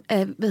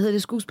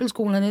af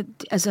skuespillerskolerne,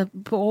 altså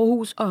på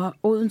Aarhus og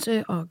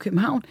Odense og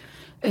København,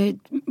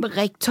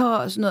 rektor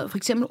og sådan noget, for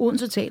eksempel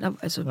Odense Teater,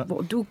 altså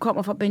hvor du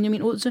kommer fra,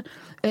 Benjamin Odense,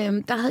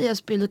 der havde jeg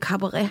spillet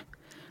cabaret.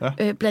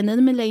 Ja. Blandt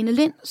andet med Lane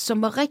Lind,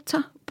 som var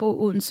rektor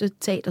på Odense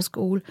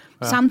Teaterskole,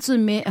 samtidig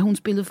med, at hun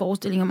spillede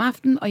forestilling om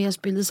aftenen, og jeg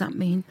spillede sammen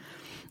med hende.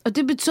 Og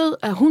det betød,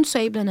 at hun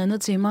sagde blandt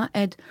andet til mig,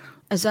 at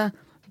altså,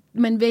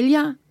 man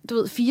vælger,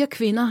 4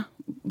 kvinder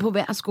på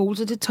hver skole,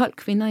 så det er 12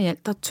 kvinder i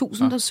alt. Der er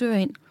 1000, der søger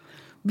ind.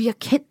 Vi har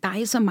kendt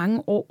dig så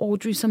mange år,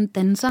 Audrey, som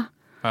danser.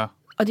 Ja.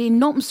 Og det er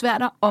enormt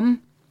svært at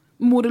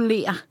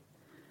ommodellere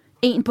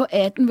en på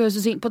 18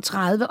 versus en på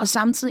 30, og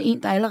samtidig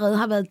en, der allerede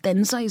har været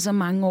danser i så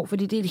mange år,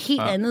 fordi det er et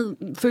helt andet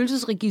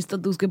følelsesregister,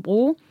 du skal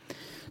bruge.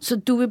 Så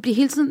du vil blive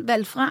hele tiden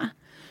valgt fra.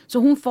 Så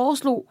hun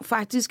foreslog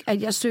faktisk,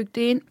 at jeg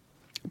søgte ind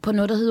på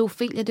noget, der hedder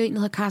Ophelia. Det er en, der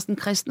hedder Carsten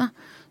Kristner,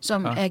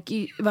 som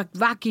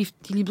var gift,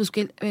 de lige blev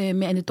skilt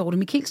med Anne Dorte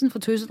Mikkelsen fra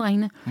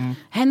Tøsedrengene.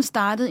 Han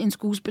startede en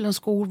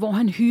skuespillerskole, hvor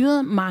han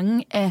hyrede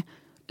mange af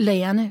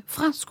lærerne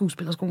fra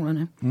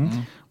skuespillerskolerne.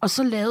 Og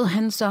så lavede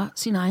han så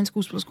sin egen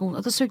skuespillerskole,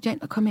 og der søgte jeg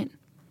ind og kom ind.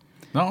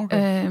 Nå,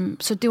 okay.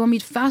 Så det var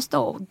mit første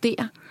år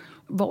der,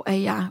 hvor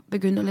jeg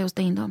begyndte at lave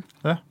stand-up.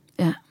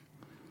 Ja.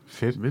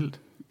 Fedt. Vildt.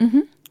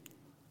 Mhm.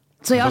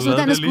 Så jeg er også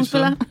uddannet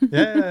skuespiller.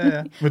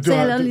 Ja. Men du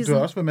har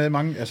også været med i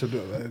mange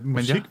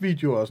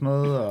musikvideoer og sådan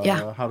noget,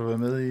 og har du været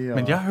med i. Og...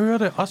 Men jeg hører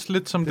det også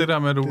lidt som det der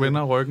med, at du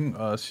vender ryggen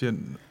og siger,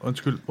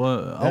 undskyld,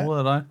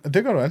 afbryder dig.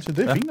 Det gør du altid,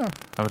 det er fint nok.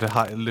 Ja, det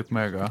har jeg lidt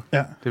med at gøre.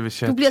 Ja. Det,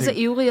 hvis jeg du bliver så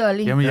ivrig,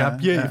 Olli. Jamen, jeg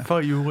bliver for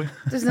ivrig.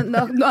 Det er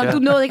sådan, du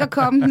nåede ikke at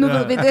komme, nu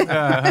ved vi det.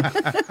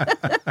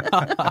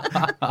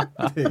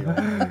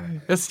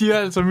 Jeg siger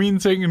altså mine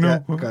ting nu. Ja,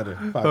 gør det.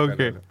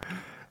 Okay.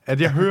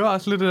 At jeg hører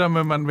også lidt det der med,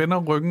 at man vender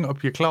ryggen og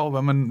bliver klar over,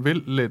 hvad man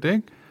vil lidt,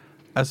 ikke?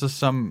 Altså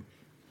som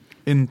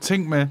en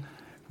ting med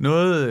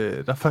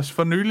noget, der først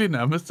for nylig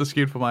nærmest er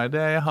sket for mig,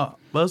 det er, at jeg har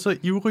været så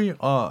ivrig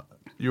og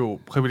jo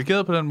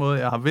privilegeret på den måde,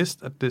 jeg har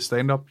vidst, at det er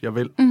stand-up, jeg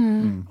vil,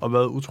 og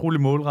været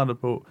utrolig målrettet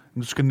på,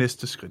 at du skal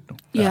næste skridt nu.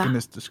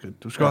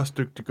 Du skal også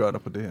dygtiggøre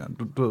dig på det her.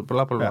 Du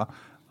bla bla bla. Ja.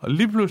 Og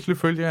lige pludselig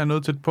følte jeg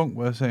nået til et punkt,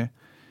 hvor jeg sagde,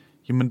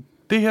 jamen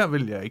det her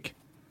vil jeg ikke.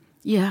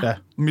 Ja.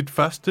 Mit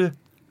første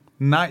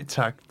nej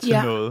tak til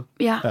noget.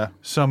 Ja.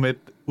 Som et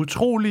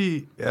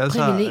utroligt...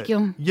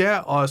 privilegium. Ja,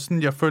 og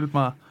sådan, jeg følte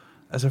mig...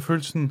 Altså, jeg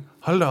følte sådan,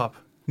 hold da op.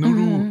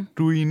 Nu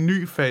du er i en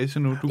ny fase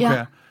nu. Du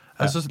kan...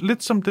 Altså,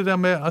 lidt som det der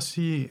med at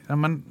sige,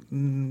 jamen,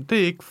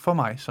 det er ikke for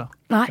mig, så.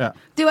 Nej,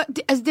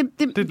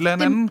 det lader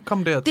en anden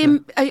komme dertil.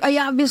 Og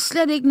jeg vil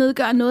slet ikke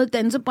nedgøre noget i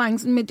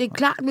dansebranchen, men det er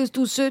klart, hvis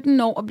du er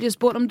 17 år og bliver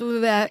spurgt, om du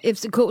vil være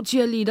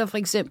FCK-cheerleader, for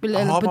eksempel,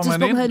 eller på et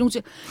tidspunkt havde nogen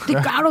til. Det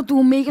gør du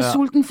er mega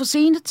sulten for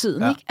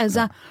senetiden, ikke?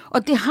 Altså,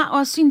 og det har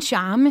også sin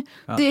charme.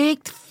 Det er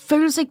ikke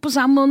føles ikke på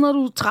samme måde, når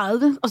du er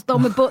 30 og står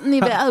med bunden i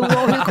vejret ud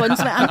over hele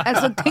Grønsværen.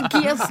 Altså, det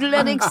giver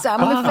slet ikke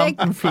samme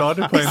effekt. Den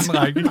flotte på anden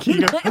række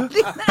kigger.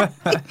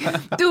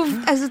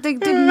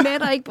 Det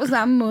mætter ikke på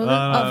samme måde.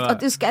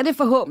 Og det skal det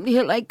forhåbentlig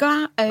heller ikke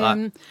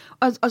gøre.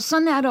 Og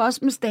sådan er det også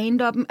med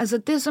stand-up'en. Altså,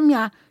 det som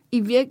jeg i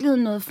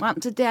virkeligheden nåede frem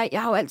til, det er,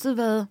 jeg har jo altid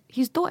været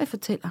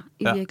historiefortæller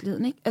i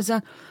virkeligheden. Ikke? Altså,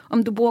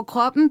 om du bruger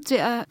kroppen til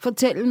at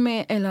fortælle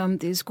med, eller om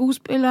det er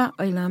skuespiller,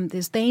 eller om det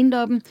er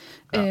stand-up'en,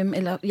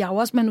 eller jeg er jo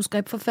også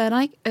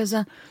manuskriptforfatter, ikke?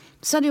 Altså,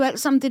 så er det jo alt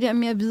sammen det der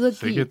med at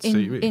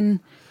videregive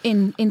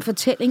en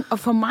fortælling. Og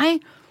for mig,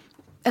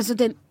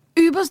 altså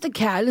ypperste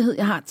kærlighed,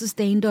 jeg har til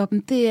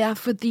stand-up'en, det er,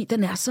 fordi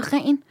den er så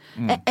ren.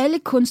 Af alle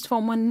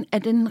kunstformerne er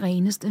den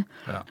reneste.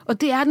 Ja.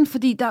 Og det er den,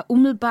 fordi der er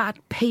umiddelbart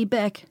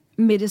payback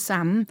med det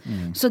samme.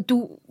 Så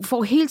du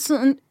får hele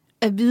tiden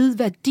at vide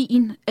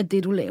værdien af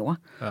det, du laver.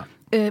 Ja.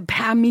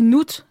 Per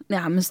minut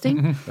nærmest,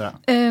 ikke?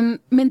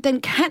 Men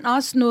den kan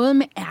også noget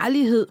med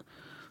ærlighed,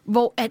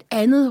 hvor at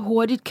andet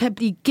hurtigt kan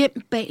blive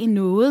gemt bag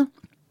noget.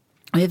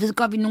 Og jeg ved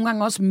godt, at vi nogle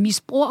gange også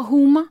misbruger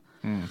humor,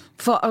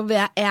 for at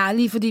være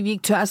ærlige, fordi vi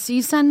ikke tør at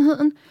sige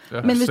sandheden.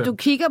 Ja, men hvis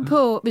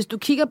du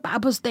kigger bare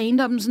på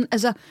stand-up'en, sådan,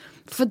 altså,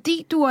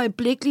 fordi du er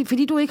øjeblikkelig,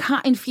 fordi du ikke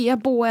har en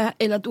fjerdeboer,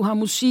 eller du har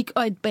musik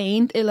og et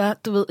band, eller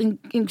du ved,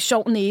 en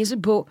sjov næse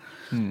på,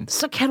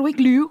 så kan du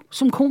ikke lyve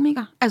som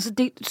komiker. Altså,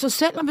 så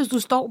selvom hvis du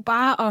står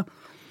bare og...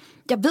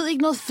 Jeg ved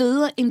ikke noget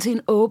federe end til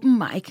en open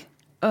mic,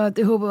 og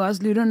det håber jeg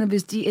også lytterne,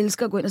 hvis de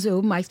elsker at gå ind og se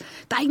open mics.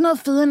 Der er ikke noget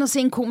federe end at se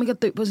en komiker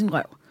dø på sin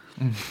røv.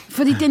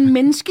 Fordi det er en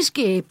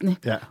menneskeskæbne.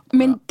 Ja.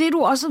 Men det,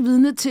 du også er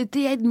vidne til,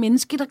 det er et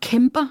menneske, der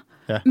kæmper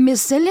med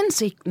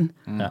selvindsigten.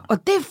 Ja.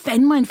 Og det er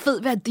fandme en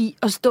fed værdi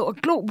at stå og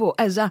glo på.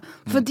 Altså,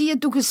 fordi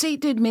at du kan se,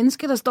 det er et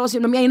menneske, der står og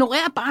siger, jeg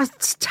ignorerer bare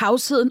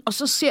tavsheden, og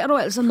så ser du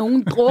altså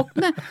nogen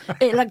drukne,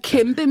 eller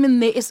kæmpe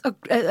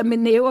med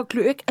næve og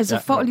klø, altså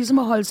for ligesom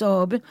at holde sig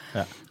oppe.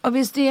 Ja. Og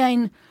hvis det er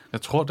en...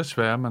 Jeg tror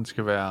desværre, man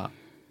skal være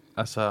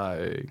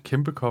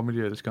kæmpe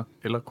comedy-elsker,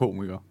 eller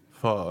komiker,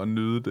 for at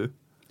nyde det.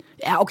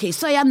 Ja, okay,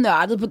 så er jeg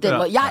nørdet på den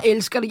måde. Jeg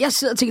elsker det. Jeg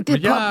sidder og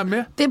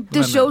tænker,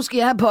 det show skal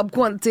jeg have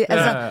popcorn til.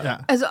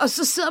 Altså, og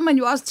så sidder man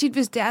jo også tit,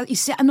 hvis det er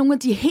især nogle af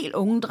de helt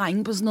unge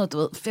drenge på sådan noget, du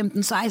ved,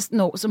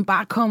 15-16 år, som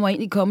bare kommer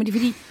ind i comedy,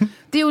 fordi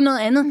det er jo noget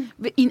andet.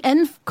 I en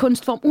anden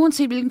kunstform,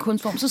 uanset hvilken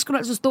kunstform, så skal du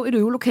altså stå i et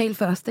øvelokale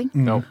først,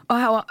 ikke? No.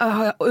 Og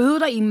have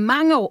øvet dig i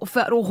mange år,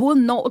 før du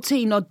overhovedet når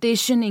til en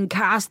audition, en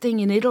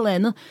casting, en et eller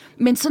andet.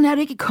 Men sådan er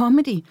det ikke i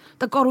comedy.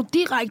 Der går du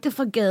direkte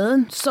fra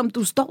gaden, som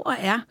du står og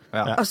er,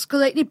 og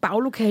skrider ind i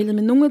baglokalet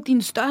med nogle af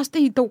dine største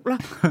idoler,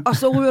 og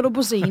så ryger du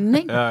på scenen,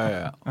 ikke?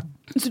 Ja.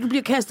 Så du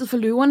bliver kastet for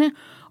løverne.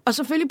 Og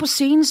selvfølgelig på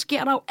scenen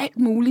sker der jo alt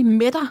muligt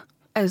med dig.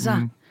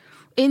 Altså...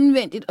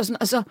 indvendigt, og, sådan,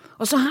 altså,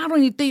 og så har du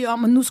en idé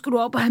om, at nu skal du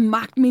op og have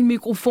magt med en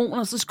mikrofon,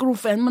 og så skal du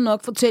fandme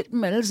nok fortælle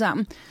dem alle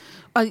sammen.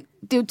 Og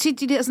det er jo tit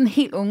de der sådan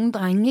helt unge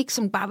drenge, ikke,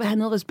 som bare vil have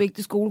noget respekt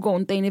i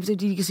skolegården dagen efter,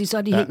 de kan sige, så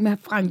er de helt med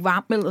Frank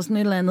Hvam eller sådan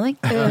et eller andet. Ikke?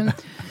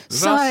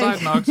 Så er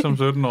det nok som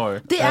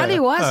 17-årig. Det er det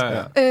jo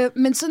også.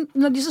 Men så,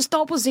 når de så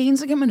står på scenen,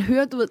 så kan man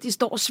høre, du ved, de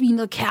står og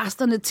sviner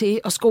kæresterne til,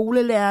 og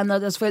skolelærerne,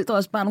 og deres forældre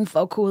også bare nogle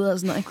fuckhoveder og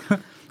sådan noget.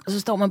 Ikke? Og så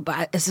står man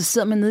bare, altså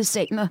sidder man nede i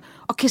salen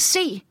og kan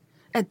se,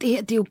 at det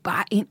her, det er jo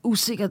bare en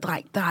usikker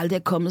dreng, der aldrig er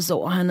kommet sig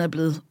over. Han er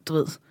blevet, du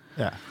ved,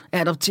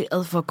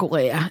 adopteret fra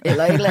Korea,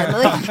 eller et eller andet,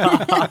 ikke?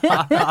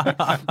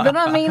 Ved du,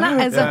 hvad jeg mener?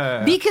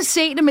 Altså, vi kan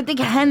se det, men det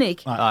kan han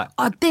ikke. Nej.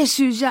 Og det,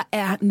 synes jeg,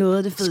 er noget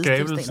af det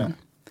fedeste.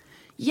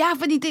 Ja,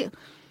 fordi det...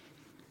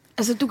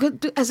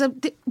 Altså,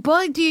 både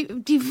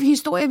de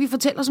historier, vi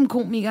fortæller som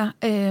komikere,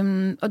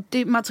 og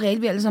det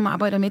materiale, vi alle sammen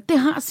arbejder med, det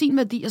har sin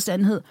værdi og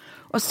sandhed.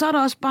 Og så er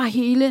der også bare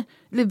hele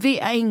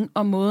leveringen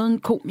og måden,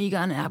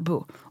 komikeren er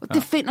på. Og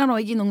det finder du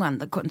ikke i nogen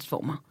andre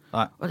kunstformer.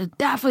 Nej. Og det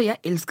er derfor, jeg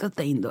elsker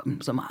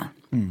stand-up'en så meget.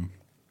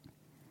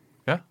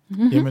 Ja.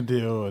 Jamen,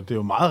 det er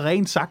jo meget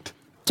rent sagt.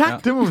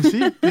 Tak. Det må man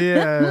sige. Det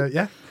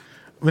er,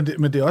 Men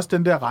det er også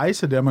den der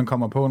rejse, der man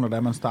kommer på, når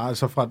der man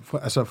starter.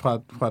 Altså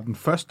fra den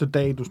første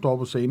dag, du står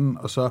på scenen,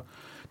 og så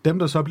dem,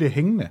 der så bliver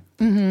hængende,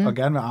 og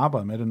gerne vil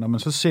arbejde med det. Når man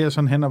så ser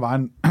sådan hen ad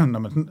vejen,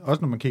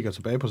 også når man kigger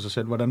tilbage på sig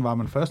selv, hvordan var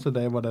man første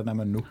dag, hvordan er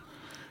man nu?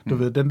 Du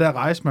ved, den der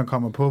rejse, man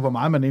kommer på, hvor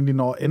meget man egentlig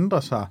når at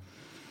ændre sig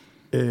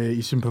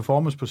i sin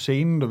performance på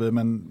scenen. Du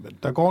ved,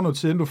 der går noget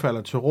tid, inden du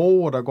falder til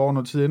ro, og der går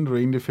noget tid, inden du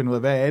egentlig finder ud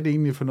af, hvad er det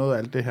egentlig for noget af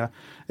alt det her.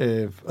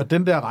 Og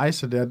den der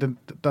rejse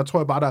der tror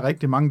jeg bare, der er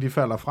rigtig mange, de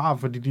falder fra,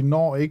 fordi de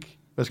når ikke,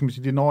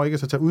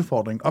 at tage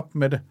udfordringen op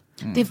med det.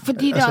 Det er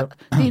fordi, det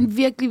er en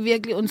virkelig,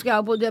 virkelig, undskyld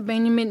afbrud der,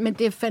 Benjamin, men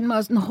det er fandme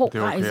også en hård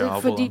rejse,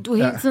 fordi du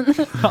hele tiden...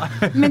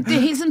 men det er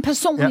hele tiden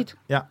personligt.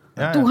 Ja.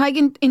 Du har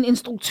ikke en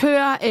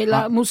instruktør,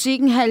 eller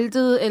musikken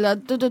haltet, eller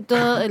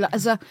eller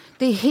altså,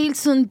 det er hele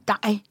tiden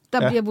dig,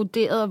 der bliver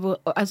vurderet,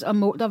 og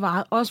mål der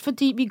varer. Også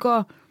fordi vi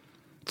går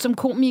som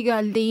komikere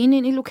alene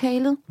ind i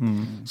lokalet,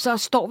 så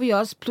står vi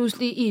også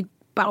pludselig i et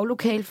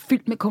baglokale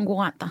fyldt med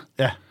konkurrenter.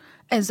 Ja.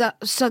 Altså,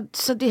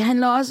 så det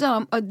handler også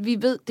om, at vi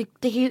ved,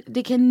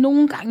 det kan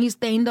nogle gange i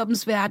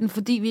stand-upens verden,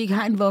 fordi vi ikke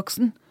har en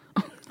voksen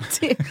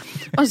til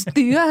at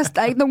styre os.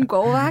 Der er ikke nogen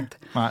gårdvagt.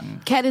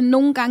 Kan det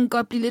nogle gange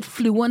godt blive lidt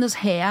flyvernes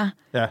herre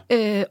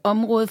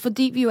område,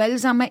 fordi vi jo alle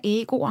sammen er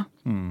egoer.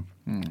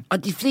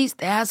 Og de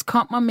fleste af os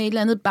kommer med et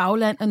eller andet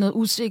bagland og noget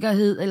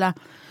usikkerhed, eller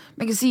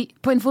man kan sige,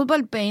 på en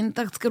fodboldbane,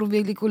 der skal du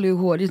virkelig kunne løbe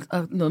hurtigt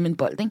og noget med en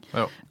bold, ikke?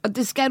 Jo. Og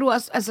det skal du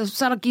også, altså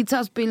så er der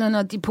guitarspillerne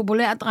og de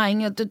populære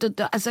drenge, og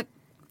altså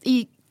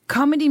i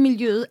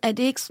comedy-miljøet er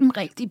det ikke sådan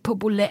rigtig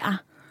populære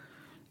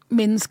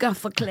mennesker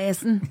fra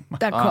klassen,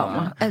 der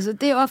kommer. Altså,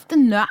 det er ofte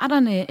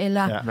nørderne,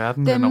 eller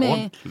verden dem med...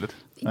 rundt lidt.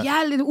 Ja,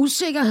 lidt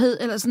usikkerhed,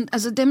 eller sådan.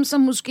 Altså dem,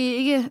 som måske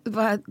ikke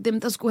var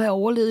dem, der skulle have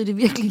overlevet i det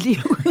virkelige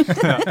liv.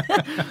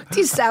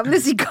 De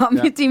samles i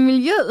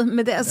comedy-miljøet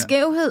med deres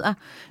skævheder.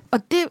 Og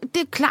det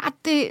er klart,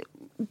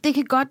 det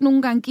kan godt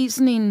nogle gange give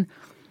sådan en...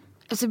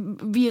 Altså,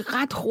 vi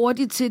er ret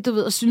hurtige til, du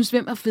ved, at synes,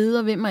 hvem er fed,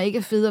 og hvem er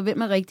ikke fed, og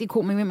hvem er rigtig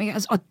komik, hvem ikke.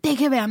 Altså, og det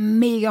kan være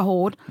mega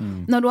hårdt.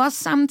 Når du også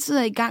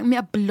samtidig er i gang med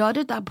at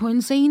blotte dig på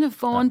en scene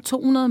foran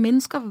 200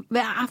 mennesker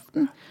hver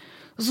aften,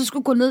 og så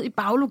skulle gå ned i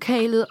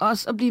baglokalet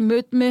også og blive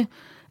mødt med,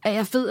 er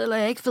jeg fed eller er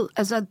jeg ikke fed?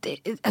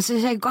 Altså,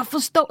 jeg kan godt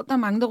forstå, at der er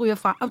mange, der ryger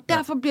fra. Og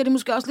derfor bliver det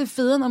måske også lidt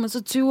federe, når man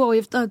så 20 år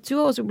efter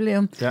 20-års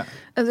jubilæum. Ja.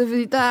 Altså,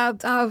 fordi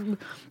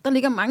der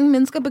ligger mange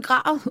mennesker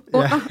begravet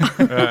under.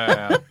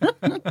 Ja.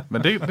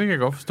 Men det kan jeg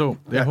godt forstå.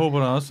 Jeg håber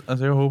da også,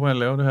 jeg håber, at jeg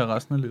laver det her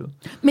resten af livet.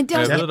 Men det er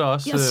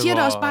også, jeg siger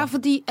det også bare,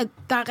 fordi at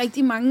der er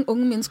rigtig mange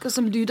unge mennesker,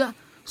 som lytter,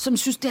 som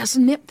synes, det er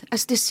så nemt.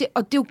 Altså,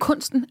 og det er jo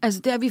kunsten. Altså,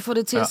 det er, at vi får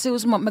det til at se ud,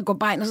 som om man går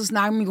bare ind og så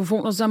snakker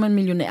mikrofon, og så er man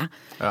millionær.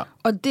 Ja.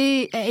 Og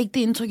det er ikke det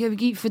indtryk, jeg vil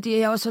give, fordi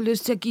jeg også har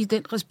lyst til at give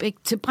den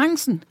respekt til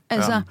branchen.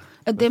 Altså,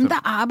 at dem,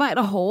 der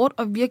arbejder hårdt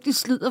og virkelig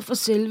slider for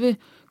selve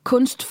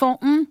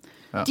kunstformen,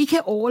 de kan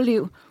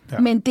overleve. Ja.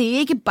 Men det er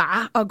ikke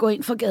bare at gå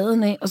ind for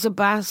gaden af, og så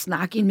bare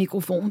snakke i en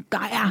mikrofon.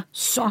 Der er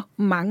så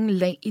mange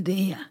lag i det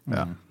her.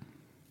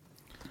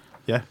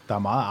 Ja, der er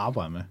meget at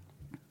arbejde med.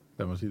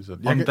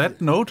 On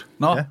that note?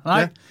 Nej.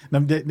 Ja.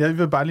 Jeg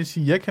vil bare lige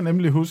sige, jeg kan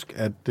nemlig huske,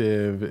 at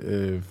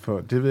for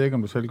det ved jeg ikke,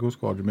 om du selv kan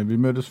huske det, men vi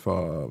mødtes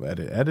for,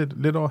 er det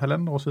lidt over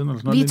 1,5 år siden? Eller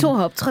sådan noget, vi to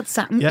har optrådt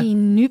sammen i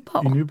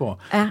Nyborg. I Nyborg.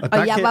 Ja,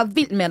 og jeg var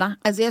vild med dig.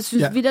 Altså, jeg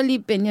synes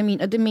vitterligt,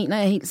 Benjamin, og det mener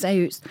jeg helt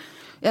seriøst.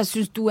 Jeg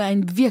synes, du er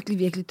en virkelig,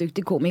 virkelig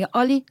dygtig komiker.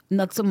 Olli,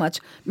 not so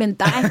much. Men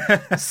dig...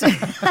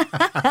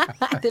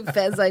 det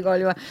passer ikke,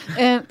 Oliver.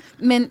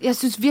 Men jeg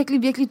synes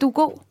virkelig, virkelig, du er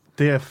god.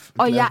 Det er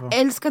og jeg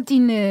elsker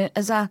dine...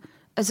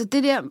 Altså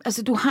det der,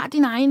 altså du har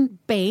din egen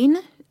bane,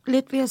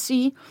 lidt vil jeg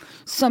sige,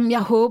 som jeg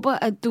håber,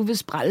 at du vil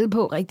sprælle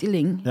på rigtig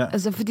længe. Ja.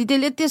 Altså, fordi det er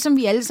lidt det, som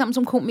vi alle sammen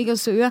som komikere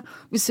søger.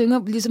 Vi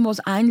synger ligesom vores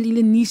egen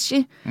lille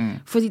niche,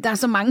 fordi der er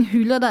så mange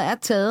hylder, der er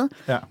taget.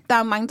 Ja. Der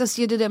er mange, der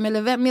siger det der med,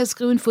 lad være med at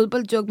skrive en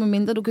fodboldjoke,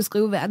 medmindre du kan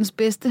skrive verdens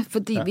bedste,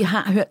 fordi vi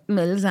har hørt dem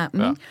alle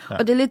sammen. Ja. Ja.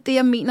 Og det er lidt det,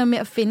 jeg mener med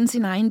at finde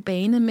sin egen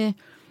bane med,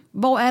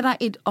 hvor er der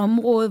et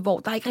område, hvor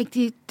der ikke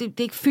rigtig, det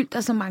er ikke fyldt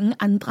af så mange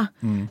andre.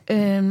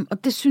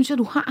 Og det synes jeg,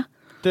 du har.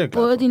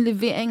 Både din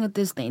levering og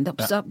det stand-up.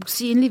 Ja. Så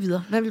sig endelig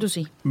videre. Hvad vil du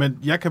sige? Men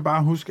jeg kan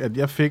bare huske, at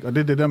jeg fik, og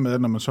det er det der med,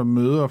 at når man så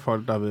møder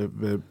folk, der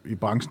er i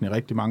branchen i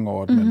rigtig mange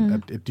år,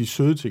 men at de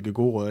søde til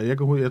gode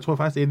råd. Jeg tror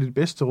faktisk, at et af de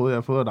bedste råd, jeg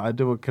har fået af dig,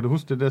 det var, kan du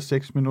huske det der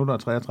 6 minutter og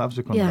 33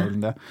 sekunder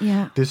reglen der?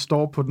 Ja. Det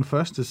står på den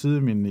første side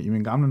i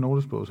min gamle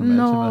notesbog, som jeg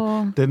altid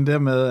med. Den der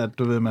med, at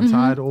du ved, man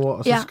tager et ord,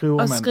 og så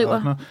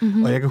skriver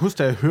man. Og jeg kan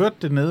huske, at jeg hørte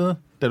det nede,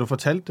 da du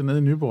fortalte det nede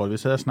i Nyborg, at vi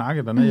sad og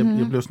snakkede dernede,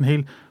 jeg blev sådan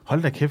helt,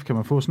 hold da kæft, kan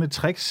man få sådan et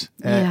tricks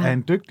af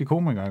en dygtig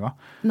komiker, ikke?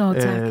 Nå,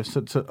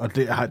 tak. Og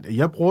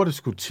jeg bruger det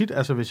sgu tit,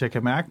 altså hvis jeg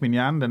kan mærke, at min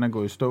hjerne den er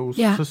gået i stå,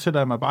 så sætter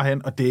jeg mig bare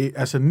hen, og det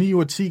altså 9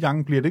 ud af 10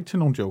 gange bliver det ikke til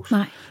nogle jokes.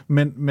 Nej.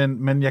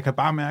 Men jeg kan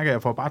bare mærke, at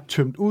jeg får bare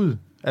tømt ud.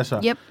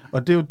 Altså,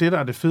 og det er jo det, der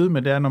er det fede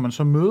med, det er, når man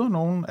så møder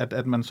nogen,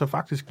 at man så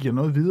faktisk giver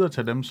noget videre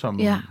til dem, som...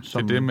 Det er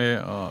det med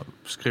at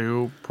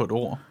skrive på et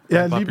ord.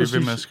 Ja, bare lige præcis.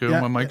 Ved med at skrive,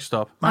 man må ikke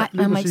stoppe. Nej,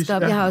 man må ikke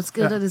stoppe. Jeg har også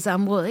givet dig det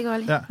samme råd, ikke,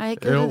 Olli? Har jeg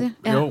ikke givet det?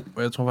 Ja. Jo,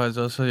 jeg tror faktisk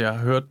også, at jeg har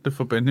hørt det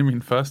fra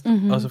Benjamin først,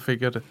 og så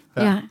fik jeg det.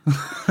 Ja.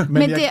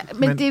 men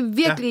det er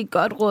virkelig et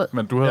godt råd.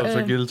 Men du har jo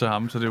så givet til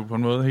ham, så det er jo på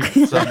en måde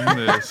helt samme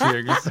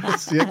cirkel.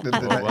 Cirklen,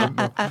 det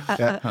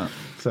der.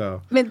 Så.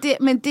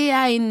 Men det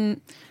er en...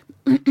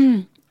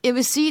 Jeg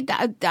vil sige,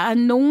 der er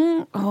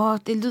nogen...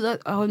 det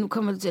lyder... nu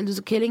kommer det til at lyde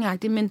så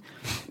kællingagtigt, men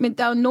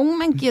der er jo nogen,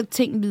 man giver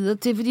ting videre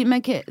til, fordi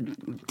man kan...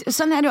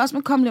 Sådan er det også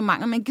med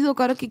komplimenter. Man gider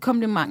godt at give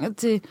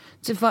komplimenter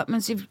til folk.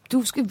 Man siger,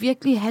 du skal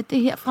virkelig have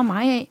det her fra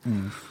mig af.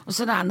 Og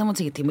så er der andre, der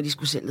tænker, det må de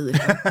sgu selv lede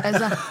efter.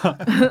 Altså,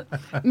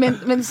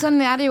 men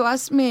sådan er det jo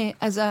også med...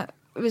 Altså,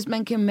 hvis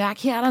man kan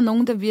mærke, her er der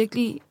nogen, der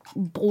virkelig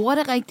bruger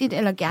det rigtigt,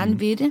 eller gerne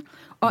vil det,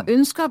 og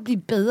ønsker at blive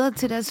bedre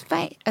til deres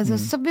fag,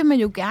 altså, så vil man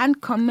jo gerne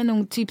komme med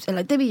nogle tips,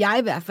 eller det vil jeg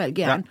i hvert fald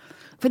gerne. Ja.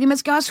 Fordi man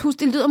skal også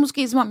huske, det lyder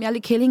måske som om jeg er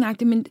lidt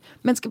kællingagtig, men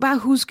man skal bare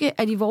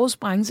huske, at i vores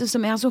branche,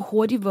 som er så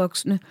hurtigt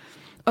voksende,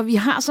 og vi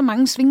har så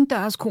mange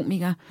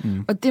svingdørskomikere,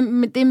 og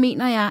det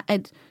mener jeg,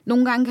 at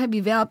nogle gange kan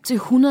vi være op til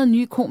 100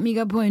 nye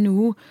komikere på en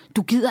uge.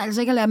 Du gider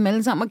altså ikke at lade dem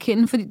alle sammen at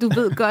kende, fordi du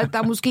ved godt, at der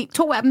er måske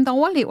 2 af dem, der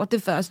overlever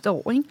det første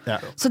år. Ikke? Ja.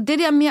 Så det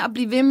der med at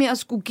blive ved med at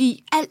skulle give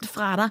alt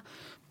fra dig,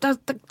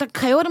 der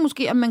kræver det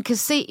måske, at man kan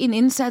se en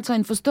indsats og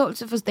en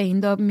forståelse for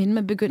stand-up'en, inden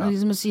man begynder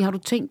ligesom at sige, har du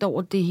tænkt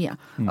over det her?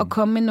 Og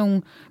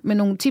komme med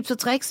nogle tips og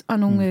tricks og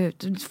nogle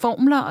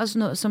formler og sådan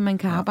noget, som man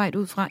kan arbejde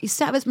ud fra.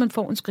 Især hvis man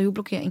får en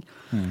skriveblokering.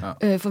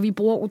 For vi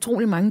bruger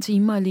utrolig mange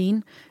timer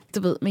alene,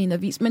 du ved, med en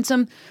avis. Men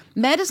som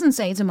Madison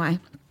sagde til mig,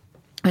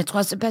 og jeg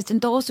tror, Sebastian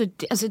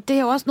Dorset, det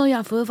er jo også noget, jeg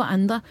har fået fra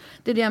andre.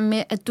 Det der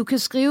med, at du kan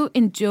skrive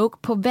en joke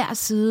på hver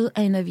side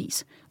af en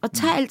avis. Og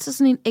tag altid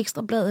sådan en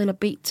ekstrablad eller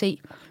BT,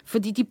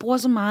 fordi de bruger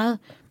så meget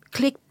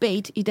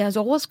clickbait i deres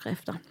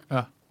overskrifter.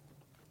 Ja.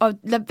 Og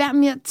lad være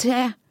med at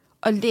tage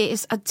og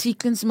læs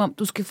artiklen, som om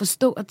du skal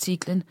forstå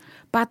artiklen.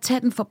 Bare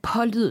tag den for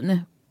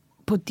pålydende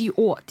på de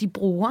ord, de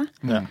bruger.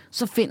 Ja.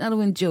 Så finder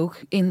du en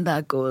joke, inden der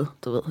er gået,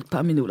 du ved, et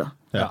par minutter.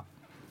 Ja.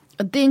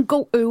 Og det er en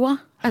god øver.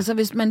 Altså,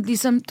 hvis man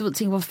ligesom, du ved,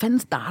 tænker, hvor fanden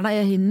starter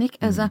jeg henne, ikke?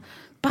 Altså,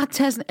 bare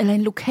tage sådan, eller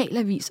en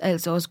lokalavis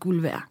altså også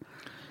skulle være.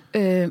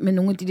 Med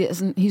nogle af de der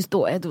sådan,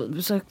 historier, du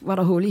ved, så var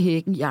der hul i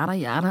hækken,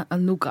 hjerter, og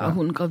nu går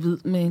hun gravid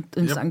med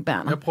en Sankt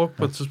Bernard. Jeg brugte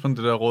på et tidspunkt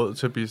det der råd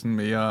til at blive sådan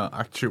mere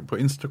aktiv på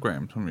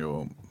Instagram, som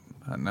jo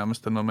er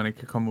nærmest noget, man ikke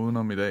kan komme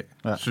udenom i dag,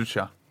 synes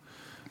jeg.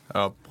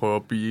 Og prøve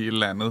at blive et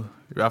eller andet,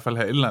 i hvert fald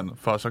have et eller andet,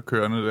 for så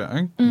kørende der,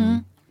 ikke? Mm.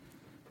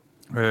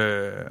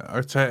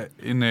 Og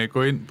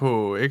gå ind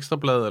på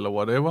Ekstrabladet eller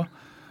whatever,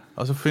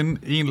 og så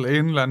finde en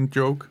eller anden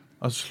joke,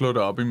 og så slå det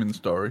op i min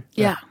story.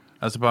 Ja.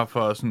 Altså bare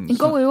for sådan... En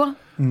god øver.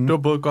 Det var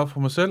både godt for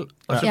mig selv,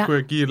 og så kunne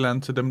jeg give et eller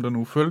andet til dem, der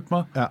nu følte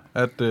mig,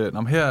 at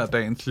her er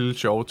dagens lille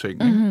sjove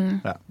ting. Mm-hmm.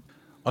 Ja.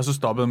 Og så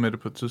stoppede jeg med det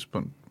på et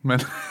tidspunkt. Men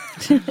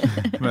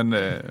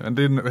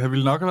det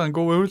ville nok have været en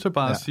god øvelse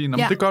bare at sige,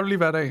 det gør du lige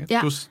hver dag.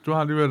 Ja. Du har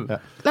alligevel... Ja.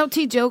 Lav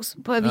 10 jokes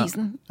på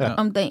avisen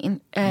om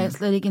dagen er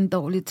slet ikke en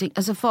dårlig ting.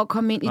 Altså for at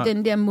komme ind i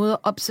den der måde at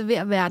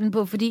observere verden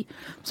på, fordi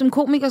som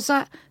komiker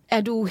så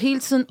er du hele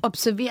tiden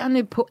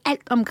observerende på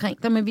alt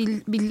omkring dig, men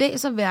vi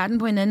læser verden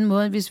på en anden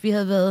måde, hvis vi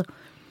havde været,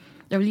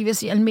 jeg vil lige vil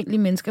sige almindelige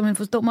mennesker, men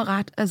forstå mig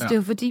ret. Altså det er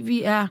jo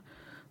fordi,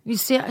 vi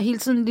ser hele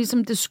tiden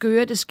ligesom det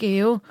skøre, det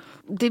skæve.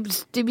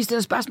 Det vi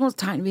stiller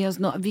spørgsmålstegn ved os,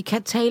 når vi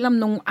kan tale om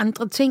nogle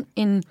andre ting,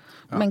 end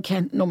man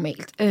kan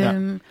normalt.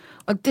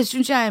 Og det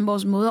synes jeg er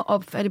vores måde at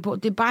opfatte på.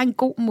 Det er bare en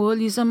god måde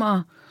ligesom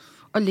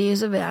at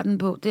læse verden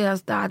på. Det er at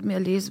starte med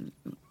at læse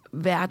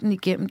verden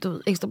igennem, du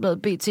ved,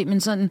 Ekstrabladet, BT, men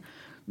sådan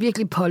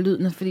virkelig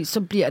pålydende, fordi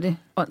så bliver det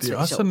åndssvagt. Det er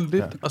også sådan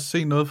lidt at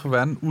se noget for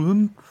verden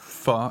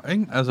udenfor,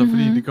 ikke? Altså,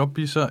 fordi det kan godt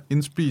blive så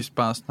indspist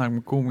bare at snakke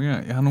med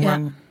komikere. Jeg har nogle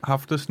gange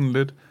haft det sådan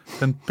lidt,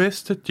 den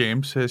bedste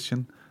jam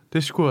session,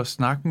 det skulle at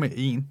snakke med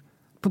en,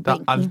 der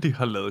aldrig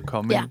har lavet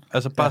komme ind.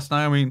 Altså bare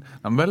snakke om en,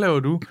 hvad laver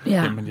du?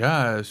 Jamen,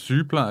 jeg er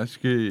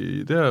sygeplejerske,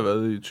 det har jeg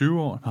været i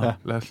 20 år.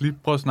 Lad os lige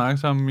prøve at snakke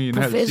sammen i en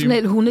halv time.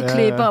 Professionel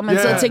hundeklipper, og man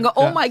så tænker,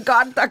 my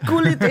god, der er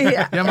guld i det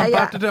her. Jamen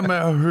bare det der med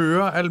at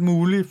høre alt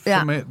muligt. Det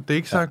er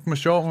ikke sagt med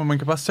sjov, men man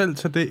kan bare selv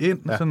tage det ind.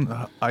 Sådan, du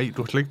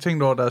har slet ikke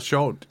tænkt over, der er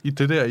sjovt i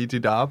det der, i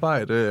dit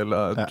arbejde,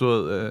 eller du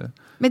ved...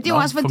 Men det er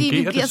jo også, fordi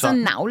vi bliver så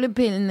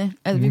navlepillende.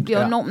 Altså, vi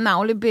bliver enormt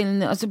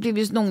navlepillende, og så bliver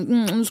vi sådan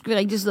nogle, nu skal vi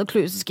rigtig sidde og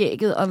kløse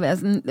skægget og være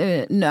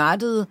sådan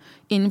nørdede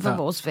inden for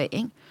vores fag,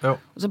 ikke? Jo.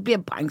 Og så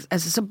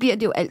bliver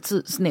det jo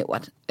altid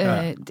snævert. Det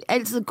er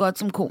altid godt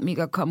som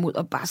komiker at komme ud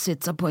og bare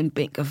sætte sig på en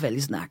bænk og falde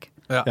i snak.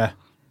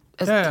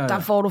 Altså, der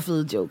får du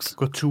fede jokes.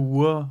 Gå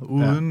ture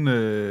uden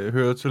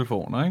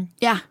høretelefoner, ikke?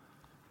 Ja.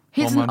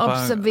 Helt sådan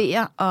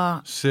observere og...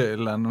 Ser et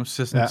eller andet,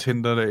 ser sådan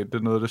Tinder-dag, det er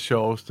noget af det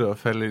sjoveste at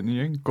falde ind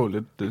i, ikke? Gå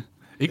lidt...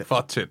 Ikke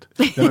for tæt.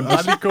 Men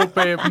bare lige gå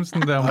bag dem,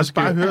 sådan der, måske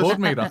bare høre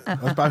 8 meter.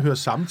 Også bare høre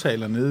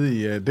samtaler nede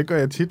i... Det gør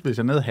jeg tit, hvis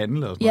jeg er nede og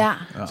handler og sådan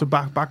noget. Så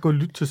bare gå og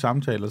lytte til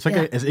samtaler. Så kan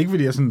jeg, altså ikke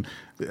fordi jeg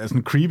er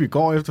sådan creepy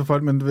går efter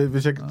folk, men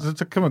hvis jeg,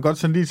 så kan man godt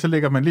sådan lige... Så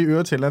lægger man lige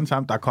øre til et eller andet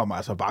sammen. Der kommer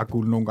altså bare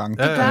guld nogle gange.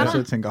 Det gør så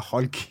jeg tænker,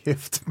 hold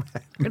kæft,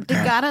 mand. Det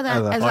gør der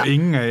da. Altså. Og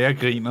ingen af jer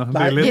griner.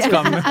 Det er lidt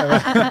skræmmende.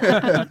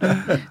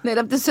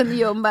 Netop det sådan,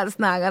 I åbenbart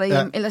snakker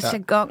derhjemme. Eller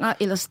jargoner,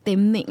 eller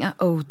stemninger.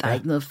 Der er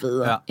ikke noget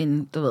federe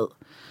end, du ved...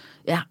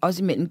 Ja,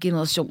 også imellem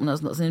generationer og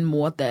sådan noget. Sådan en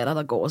mor og datter,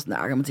 der går og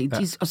snakker med ting.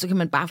 Og så kan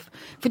man bare...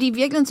 Fordi i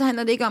virkeligheden så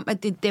handler det ikke om,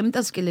 at det er dem,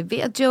 der skal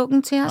levere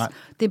joken til os. Nej.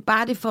 Det er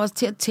bare det for os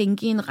til at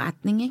tænke i en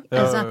retning, ikke?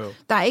 Jo.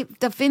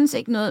 Der findes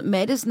ikke noget...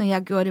 Madison og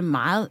jeg gjorde det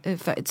meget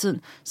før i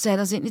tiden.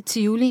 Satte os ind i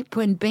Tivoli på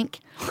en bænk.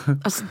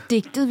 Og så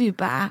digtede vi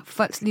bare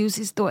folks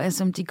livshistorie,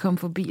 som de kom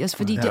forbi os.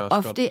 Fordi det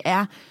ofte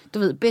er, du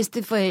ved,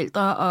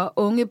 bedsteforældre og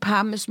unge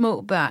par med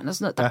små børn og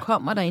sådan noget, der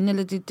kommer derinde,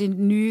 eller det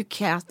nye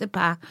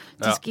kærestepar,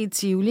 de skal i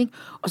Tivoli.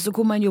 Og så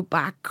kunne man jo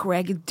bare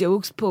cracke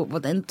jokes på,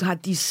 hvordan har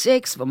de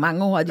sex, hvor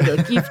mange år har de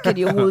været gift, kan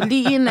de overhovedet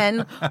lide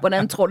hinanden,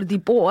 hvordan tror du, de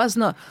bor og sådan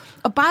noget.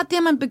 Og bare det,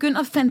 at man begynder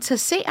at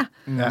fantasere,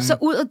 så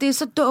ud af det,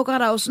 så dukker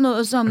der jo sådan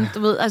noget som,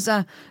 du ved,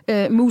 altså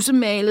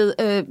musemalet,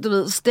 du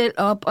ved, stel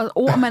op, og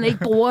ord, man ikke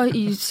bruger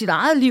i sit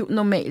eget liv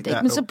normalt, ikke?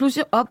 Men så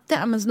pludselig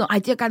opdager man sådan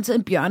noget, de har garanteret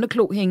en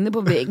bjørneklo hængende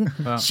på væggen.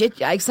 Shit,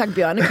 jeg har ikke sagt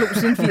bjørneklo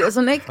siden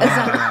 80'erne, ikke?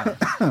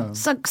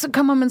 Altså, så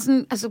kommer man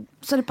sådan, altså,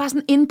 så er det bare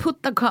sådan en input,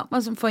 der kommer,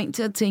 som får en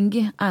til at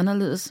tænke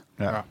anderledes.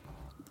 Ja.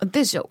 Og det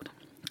er sjovt.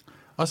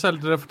 Også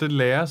alt det der, for det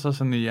lærer sig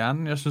sådan i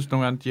hjernen. Jeg synes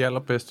nogle af de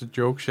allerbedste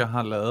jokes, jeg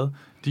har lavet,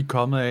 de er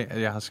kommet af,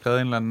 at jeg har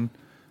skrevet en eller anden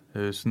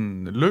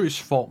sådan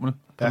løs formel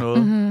på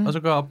noget, og så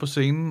går jeg op på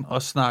scenen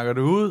og snakker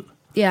det ud,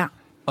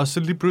 og så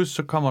lige pludselig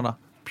så kommer der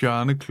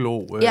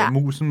bjørneklo,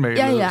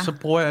 musenmalet, så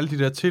bruger jeg alle de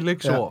der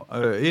tillægsord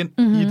ind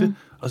i det,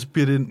 og så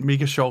bliver det en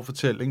mega sjov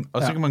fortælling,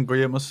 og så kan man gå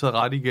hjem og sidde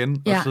ret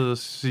igen, og så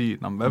sige,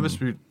 hvad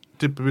hvis vi,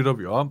 det bytter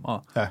vi om,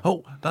 og der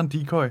er en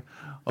decoy,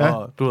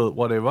 og du ved,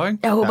 whatever, ikke?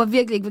 Jeg håber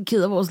virkelig ikke, vi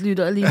keder vores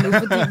lyttere lige nu,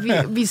 fordi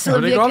vi sidder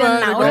virkelig og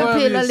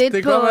navlepiller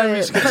lidt på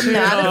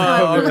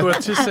nørdet. Og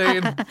gå til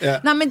sagen.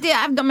 Nå, men det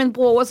er, når man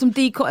bruger ord som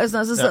decoy,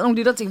 så sidder nogle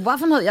lyttere og tænker,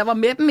 hvorfor noget? Jeg var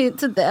med dem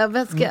indtil der,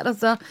 hvad sker der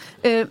så?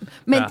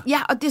 Men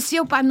og det siger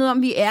jo bare noget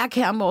om, vi er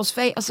kære med vores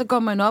fag, og så går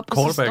man op, og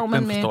så står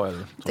man med...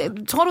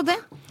 Tror du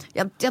det?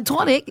 Jeg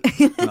tror det ikke.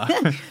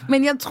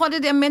 Men jeg tror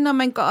det der med, når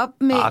man går op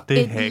med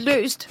et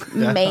løst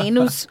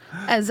manus,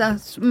 altså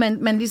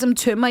man ligesom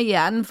tømmer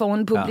hjernen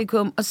foran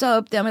publikum, og så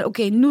opdager man,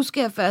 okay, nu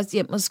skal jeg først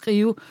hjem og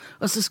skrive,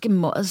 og så skal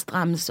mådet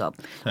strammes op.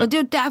 Og det er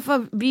jo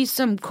derfor, vi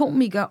som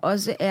komikere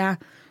også er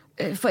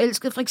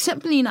forelsket, for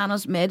eksempel i en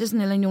Anders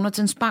Matthesen eller en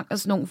Jonathan Spang og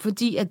sådan nogen,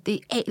 fordi at det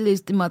er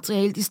A-liste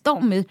materiale, de står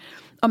med,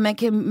 og man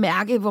kan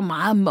mærke, hvor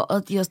meget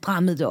mådet de har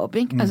strammet det op.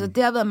 Ikke? Altså,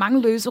 det har været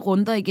mange løse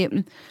runder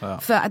igennem,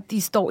 før at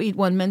de står i et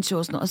one-man-show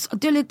og sådan noget.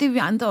 Og det er lidt det, vi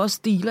andre også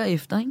stiler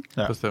efter. Ikke?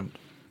 Ja, bestemt.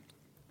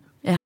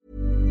 Ja.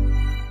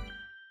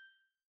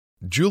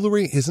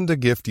 Jewelry isn't a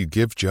gift you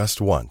give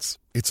just once.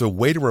 It's a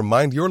way to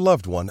remind your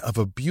loved one of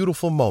a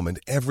beautiful moment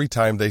every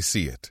time they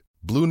see it.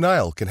 Blue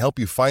Nile can help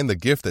you find the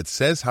gift that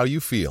says how you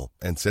feel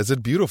and says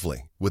it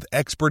beautifully with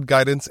expert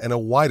guidance and a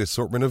wide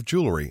assortment of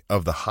jewelry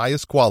of the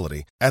highest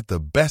quality at the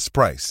best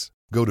price.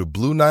 Go to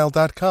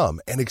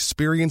BlueNile.com and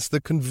experience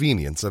the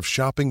convenience of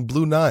shopping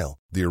Blue Nile,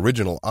 the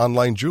original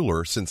online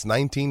jeweler since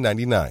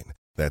 1999.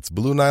 That's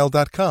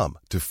BlueNile.com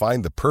to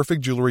find the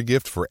perfect jewelry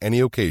gift for any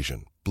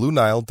occasion.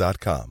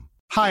 BlueNile.com.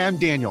 Hi, I'm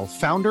Daniel,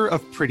 founder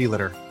of Pretty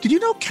Litter. Did you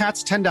know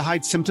cats tend to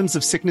hide symptoms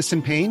of sickness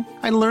and pain?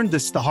 I learned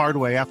this the hard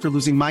way after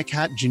losing my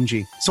cat,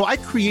 Gingy. So I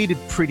created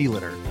Pretty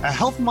Litter, a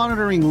health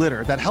monitoring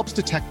litter that helps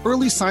detect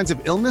early signs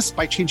of illness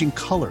by changing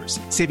colors,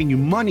 saving you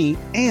money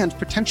and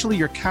potentially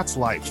your cat's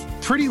life.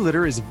 Pretty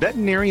Litter is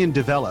veterinarian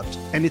developed,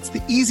 and it's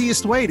the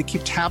easiest way to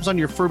keep tabs on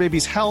your fur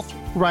baby's health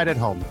right at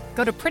home.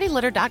 Go to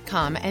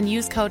prettylitter.com and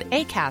use code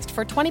ACAST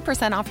for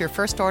 20% off your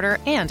first order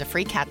and a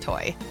free cat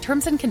toy.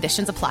 Terms and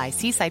conditions apply.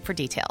 See site for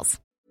details.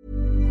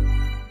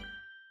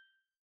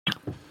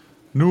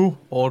 Nu,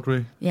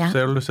 Audrey,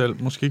 sagde du det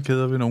selv. Måske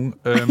keder vi nogen,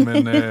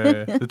 men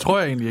det tror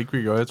jeg egentlig ikke,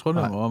 vi gør. Jeg tror,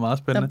 det var meget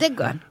spændende. Nå, det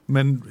er godt.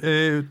 Men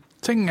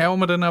tingen er jo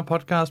med den her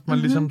podcast, man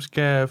ligesom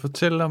skal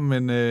fortælle om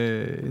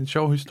en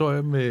sjov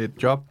historie med et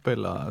job,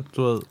 eller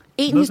du ved...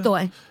 En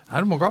historie? Nej,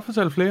 du må godt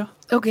fortælle flere.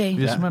 Okay.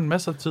 Vi har simpelthen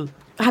masser af tid.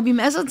 Har vi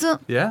masser af tid?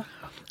 Ja.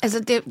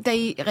 Altså, da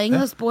I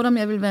ringede og spurgte, om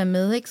jeg ville være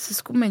med, ikke, så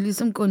skulle man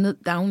ligesom gå ned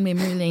down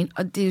memory lane.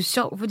 Og det er jo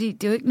sjovt, fordi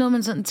det er jo ikke noget,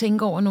 man sådan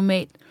tænker over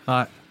normalt.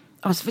 Nej.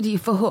 Også fordi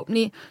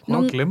forhåbentlig...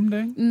 Prøv at glemme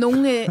det, ikke?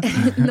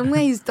 Nogle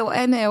af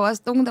historierne er jo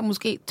også nogle, der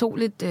måske tog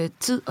lidt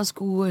tid at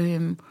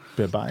skulle...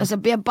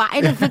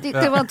 bearbejde, fordi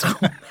det var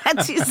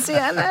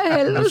traumatiserende af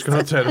helvede. Du skal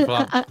nok tage det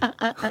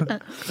frem.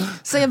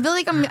 Så jeg ved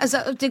ikke, om... Altså,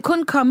 det er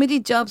kun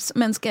comedy jobs,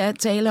 man skal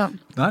tale om.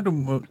 Nej,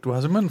 du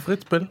har simpelthen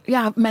frit spil.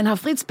 Ja, man har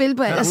frit spil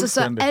på altså,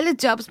 så alle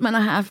jobs, man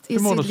har haft i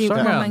sit liv,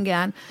 må man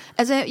gerne.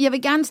 Altså, jeg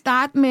vil gerne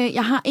starte med...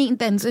 Jeg har en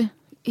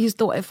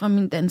dansehistorie fra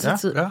min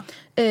dansetid. Ja.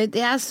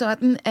 Det er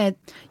sådan, at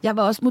jeg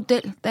var også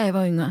model, da jeg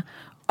var yngre.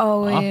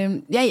 Og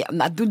nej,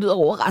 du lyder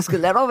overrasket.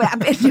 Lad dog være,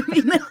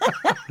 Benjamin.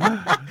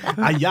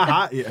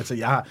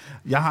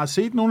 Jeg har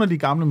set nogle af de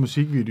gamle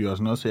musikvideoer og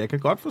sådan noget, så jeg kan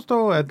godt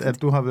forstå,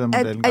 at du har været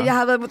model. At jeg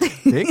har været model.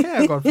 Det kan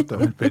jeg godt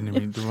forstå.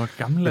 Benjamin, du var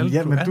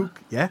gammel.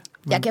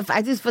 Jeg kan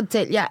faktisk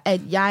fortælle jer,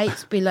 at jeg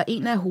spiller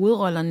en af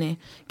hovedrollerne.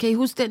 Kan I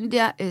huske den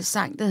der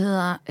sang, der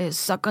hedder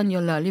Suck on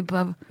Your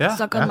Lollipop?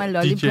 Suck on My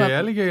Lollipop. DJ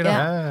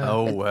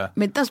Alligator. Ja.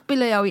 Men der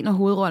spiller jeg jo en af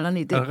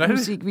hovedrollerne i den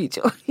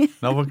musikvideo.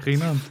 Nå, hvor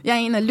grineren. Jeg er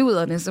en af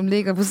luderne, som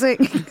ligger på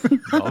sengen.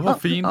 Nå, hvor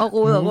fint. Og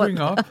roder rundt.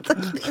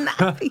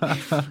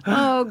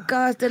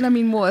 God, den er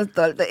min mor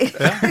stolt af.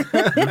 Ja,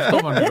 det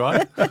tror man godt.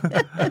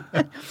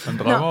 Man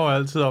drømmer jo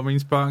altid om, at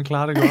ens børn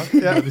klarer det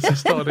godt, hvis jeg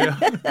står der.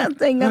 Jeg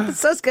tænker,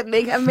 så skal den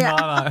ikke have mere.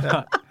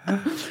 Nej.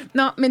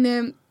 Nå,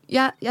 men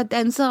jeg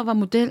dansede og var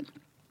model.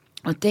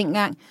 Og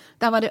dengang,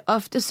 der var det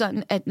ofte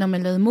sådan, at når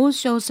man lavede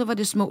modeshows, så var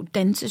det små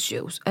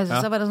danseshows. Altså,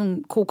 så var der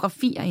sådan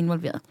koreografier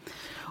involveret.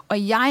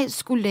 Og jeg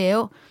skulle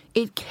lave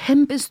et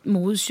kæmpe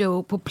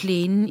modeshow på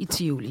plænen i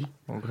Tivoli.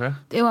 Okay.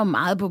 Det var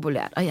meget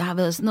populært, og jeg har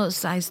været sådan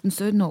noget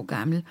 16-17 år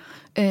gammel.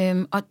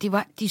 Og det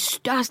var de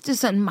største,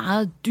 sådan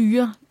meget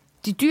dyre,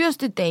 de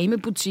dyreste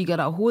damebutikker,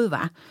 der overhovedet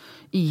var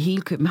i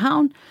hele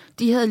København.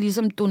 De havde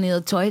ligesom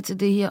doneret tøj til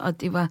det her,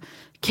 og det var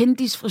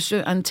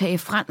kendisfrisøren Tage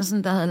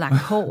Fransen, der havde lagt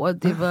hår,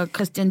 og det var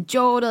Christian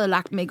Dior, der havde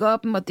lagt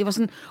make-up'en, og det var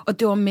sådan, og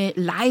det var med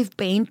live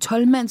band,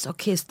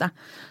 12-mandsorkester,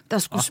 der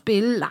skulle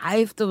spille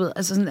live, du ved,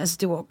 altså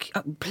det var,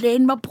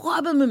 plænen var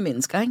proppet med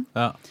mennesker, ikke?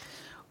 Ja.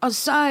 Og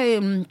så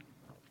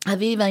havde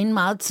vi været inde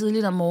meget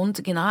tidligt om morgenen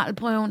til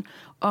generalprøven,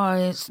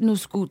 og nu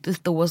skulle det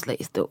store slag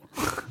stå.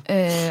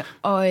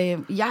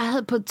 Jeg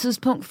havde på et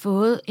tidspunkt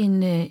fået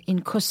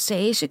en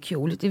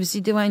corsagekjole. Det vil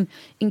sige, det var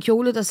en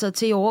kjole, der sad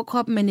til i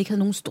overkroppen, men ikke havde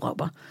nogen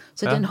stropper.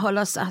 Så den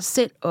holder sig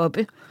selv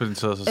oppe. For den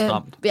sidder så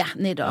stramt. Ja,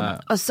 netop. Ja.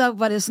 Og så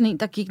var det sådan en,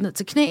 der gik ned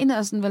til knæene,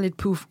 og sådan var lidt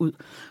puff ud.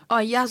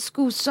 Og jeg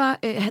skulle så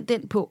have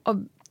den på, og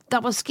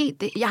der var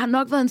sket det. Jeg har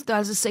nok været en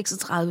størrelse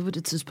 36 på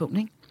det tidspunkt,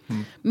 ikke?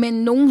 Men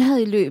nogen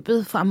havde i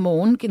løbet fra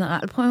morgen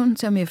generalprøven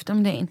til om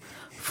eftermiddagen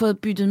fået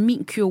byttet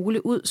min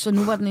kjole ud, så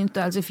nu var den en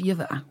størrelse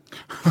 44.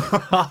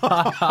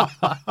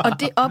 Og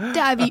det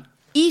opdager vi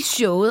i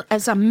showet,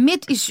 altså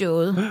midt i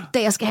showet,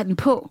 da jeg skal have den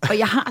på, og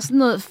jeg har sådan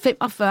noget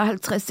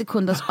 45-50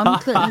 sekunders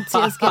omklædning til,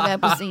 at jeg skal være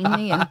på scenen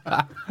igen.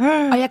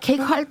 Og jeg kan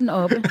ikke holde den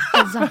oppe.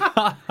 Altså.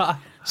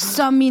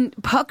 Så min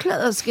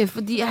påklæderske,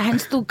 fordi han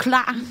stod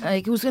klar, og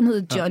jeg kan huske, han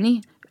hed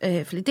Johnny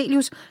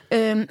Fledelius,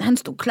 han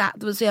stod klar,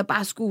 du ved, så jeg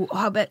bare skulle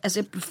hoppe,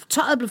 altså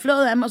tøjet blev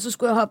flået af mig, og så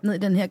skulle jeg hoppe ned i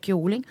den her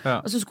kjole, ikke? Ja.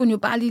 Og så skulle han jo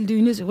bare lige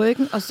lynes i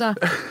ryggen, og så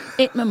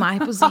ind med mig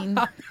på scenen.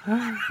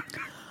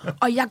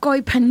 Og jeg går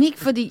i panik,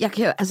 fordi jeg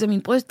kan, altså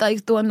min bryst er ikke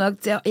stor nok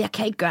til, og jeg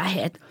kan ikke gøre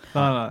hat.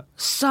 Nej.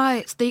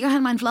 Så stikker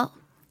han mig en flad.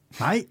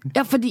 Nej.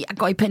 Ja, fordi jeg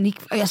går i panik,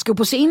 og jeg skal jo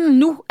på scenen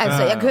nu.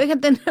 Altså, jeg kan jo ikke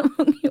have den her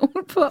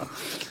kjole på.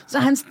 Så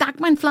han stak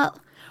mig en flad.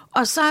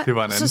 Og så, det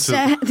var en anden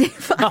sagde han, det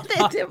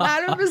var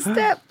det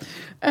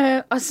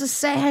bestemt. Og så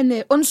sagde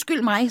han,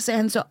 undskyld mig, sagde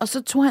han så. Og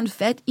så tog han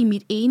fat i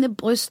mit ene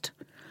bryst,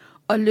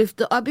 og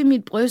løftede op i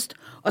mit bryst,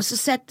 og så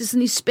satte det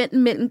sådan i spænd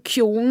mellem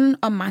kjolen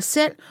og mig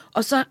selv,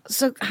 og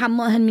så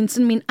hamrede han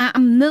min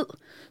arm ned,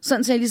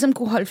 sådan så jeg ligesom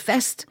kunne holde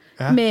fast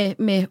med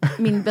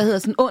min,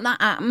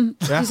 underarmen,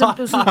 ligesom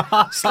blev sådan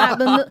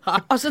slappet ned,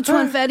 og så tog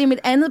han fat i mit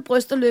andet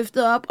bryst og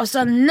løftede op, og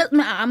så ned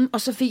med armen,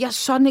 og så fik jeg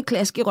sådan et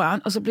klask i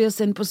røven, og så blev jeg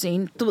sendt på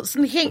scenen. Du ved,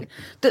 sådan helt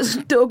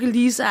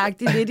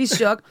Dukke-Lise-agtigt, lidt i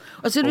chok.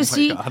 Og så vil det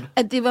sige,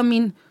 at det var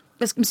min,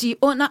 hvad skal man sige,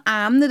 under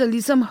armene, der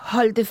ligesom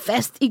holdt det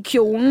fast i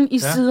kjolen i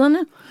siderne.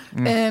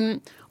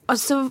 Og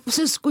så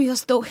skulle jeg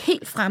stå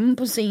helt fremme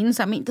på scenen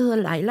sammen med en, der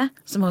hedder Leila,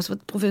 som også var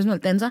professionel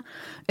danser.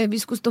 Vi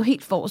skulle stå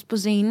helt forrest på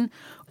scenen.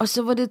 Og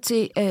så var det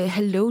til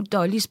Hello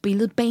Dolly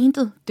spillede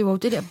bandet. Det var jo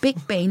det der big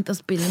band, der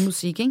spillede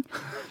musik, ikke?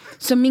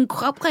 Så min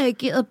krop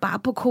reagerede bare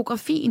på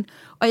koreografien.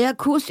 Og jeg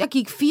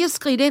gik 4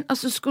 skridt ind, og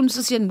så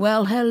siger den,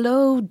 well,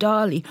 hello,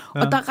 Dolly. Ja.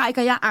 Og der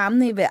rækker jeg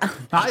armene i vejr.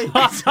 Nej.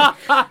 Altså,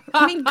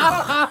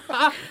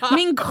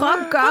 min krop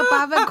gør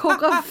bare, hvad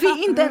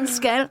koreografien den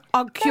skal,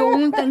 og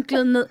kjolen, den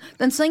gled ned.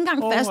 Den sad ikke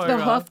engang fast ved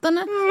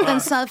hofterne, den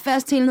sad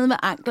fast helt ned ved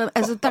anklen.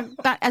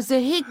 Altså,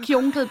 helt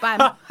kjolen gled bare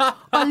med.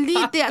 Og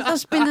lige der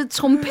spillede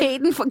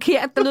trompeten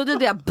forkert. Der lød det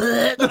der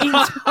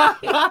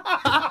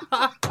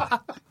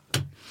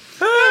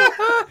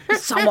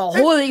som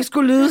overhovedet ikke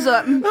skulle lyde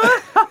sådan.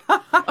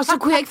 Og så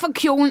kunne jeg ikke få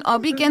kjolen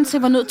op igen, så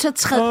jeg var nødt til at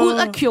træde ud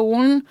af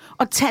kjolen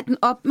og tage den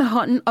op med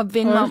hånden og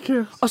vende om,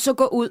 og så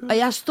gå ud. Og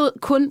jeg stod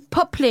kun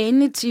på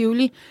plænen i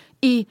Tivoli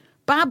i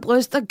bare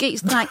bryst og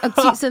g-streng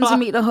og 10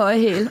 cm høje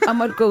hæle og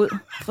måtte gå ud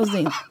for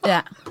scenen.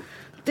 Ja.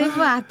 Det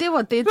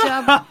var det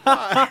job.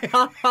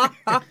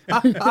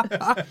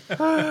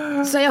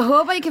 Så jeg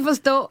håber, I kan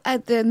forstå,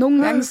 at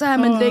nogle gange så er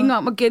man længe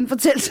om at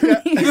genfortælle sådan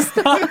en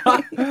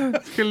historie.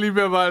 Skal lige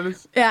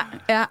bearbejdes. Ja.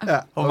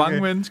 Hvor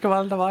mange mennesker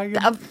var der var ikke?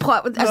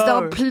 Der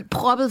var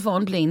proppet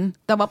foran plænen.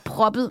 Der var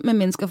proppet med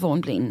mennesker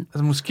foran plænen.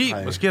 Altså måske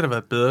har der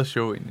været et bedre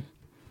show egentlig.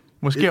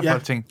 Måske har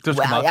folk tænkt, det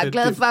var meget jeg er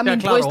glad for, at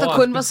mine bryster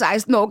kun var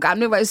 16 år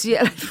gamle, hvor jeg siger,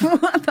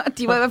 at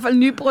de var i hvert fald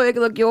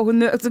nybrygget og gjorde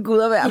honør til Gud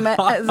at være mand.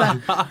 Altså.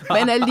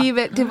 Men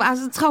alligevel, det var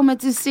så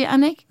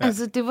traumatiserende, ikke?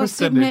 Altså, det var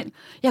simpelthen...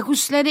 Jeg kunne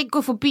slet ikke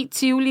gå forbi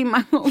Tivoli i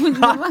mange år.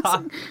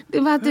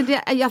 Det var det der,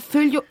 at jeg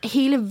følte jo, at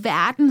hele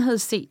verden havde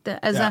set det.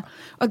 Altså,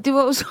 og det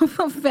var jo så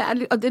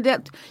forfærdeligt. Og det der...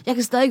 Jeg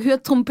kan stadig høre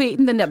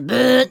trompeten, den der...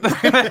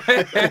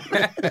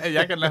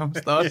 Jeg kan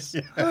nærmest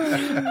også.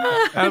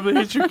 Jeg er blevet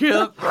helt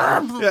chokeret.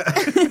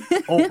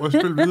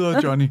 Spil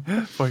videre, Johnny.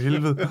 For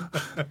helvede.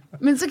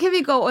 Men så kan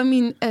vi gå over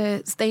min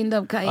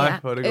stand-up-karriere. Ej,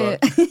 hvor er det godt.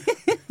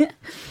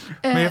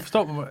 Men jeg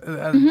forstår,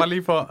 bare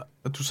lige for,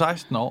 at du er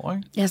 16 år,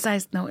 ikke? Jeg er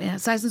 16 år, ja.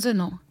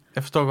 16-17 år.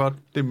 Jeg forstår godt,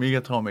 det er mega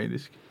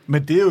traumatisk.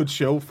 Men det er jo et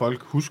show,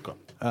 folk husker.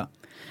 Ja.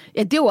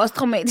 Ja, det er jo også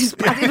traumatisk,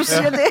 bare det, du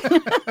siger det.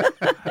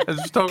 Jeg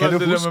forstår godt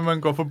det der med, at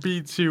man går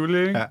forbi Tivoli,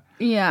 ikke?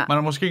 Ja. Man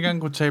har måske ikke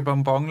engang kunne tage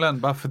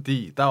Bonbonland, bare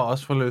fordi der er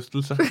også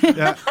forlystelse.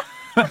 Ja.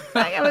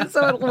 Jeg så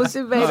et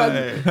russebag,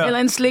 eller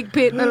en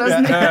slikpind, eller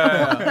sådan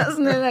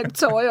sådan en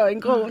tår i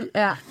øjenkrogen.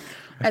 Ja,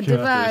 det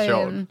var...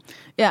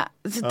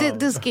 så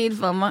det skete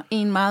for mig i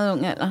en meget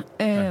ung alder.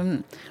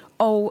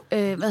 Og,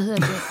 hvad hedder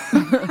det?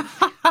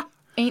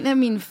 En af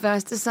mine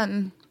første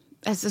sådan...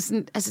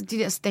 Altså de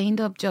der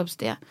stand-up jobs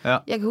der. Ja.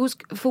 Jeg kan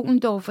huske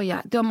Fuglendorf og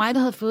jeg. Det var mig, der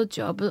havde fået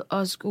jobbet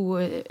og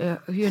skulle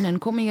hyre en anden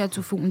komiker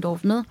til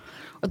Fuglendorf med.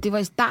 Og det var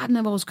i starten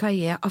af vores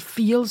karriere, og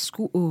Fields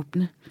skulle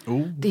åbne.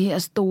 Det her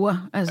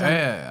store, altså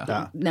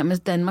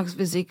nærmest Danmarks,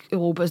 hvis ikke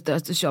Europas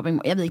største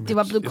shopping. Jeg ved ikke, det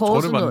var blevet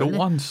kort. Jeg tror, det var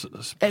Nordens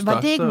største.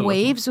 Var det ikke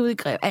Waves ude i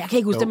Greve? Jeg kan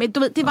ikke huske det, men du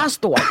ved, det var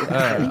stort.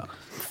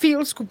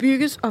 Fields skulle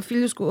bygges, og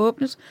Fields skulle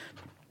åbnes.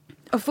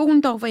 Og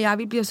Fuglendorf og jeg,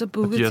 vi bliver så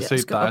booket til at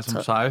skal optræde. De har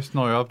set dig som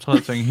 16-årig optræde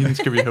og tænkte, hende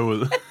skal vi have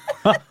ud.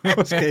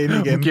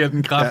 Hun giver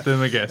den kraft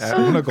med gas.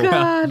 Ja, hun er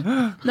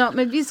god. Nå,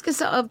 men vi skal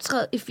så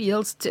optræde i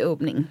Fields til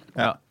åbningen.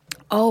 Ja.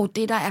 Og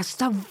det, der er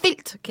så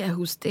vildt, kan jeg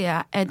huske, det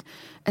er, at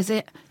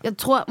altså, jeg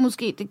tror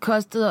måske, det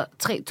kostede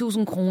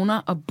 3.000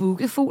 kroner at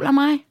booke Fugl og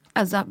mig.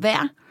 Altså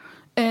hver.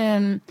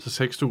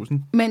 Så 6.000?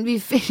 Men vi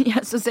fik,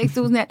 så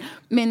 6.000 alt.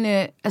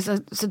 Men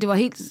så det var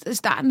helt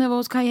starten af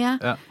vores karriere.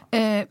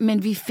 Ja.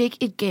 Men vi fik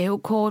et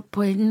gavekort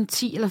på enten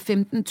 10 eller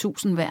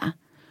 15.000 hver.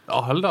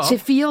 Hold da op. Til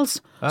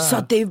Fields. Ja.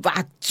 Så det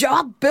var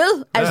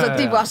jobbet. Altså,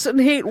 det var sådan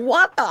helt,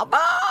 what the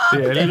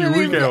fuck? Det er alle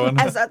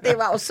julegaverne. Altså, det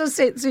var jo så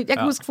sindssygt. Jeg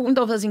kan huske,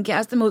 Fuglendorf havde sin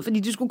kæreste med, fordi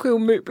de skulle købe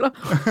møbler.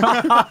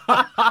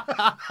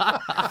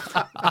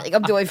 Jeg ved ikke,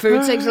 om det var i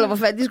Føtex, eller hvor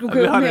fanden de skulle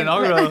købe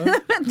møbler.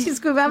 De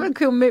skulle i hvert fald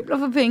købe møbler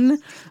for pengene.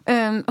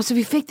 Og så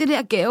vi fik det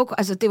der gavekort.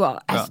 Altså, det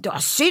var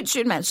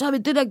sindssygt, mand. Så har vi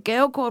det der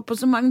gavekort på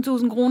så mange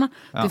tusind kroner.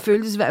 Ja. Det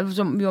føltes i hvert fald,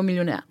 som vi var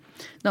millionær.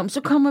 Nå, men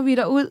så kommer vi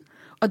derud.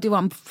 Og det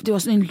var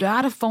sådan en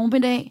lørdag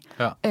formiddag,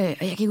 og jeg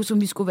kan ikke huske,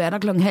 om vi skulle være der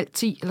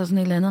 9:30 eller sådan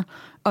et eller andet.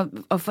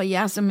 Og for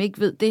jer, som ikke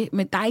ved det,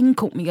 men der er ingen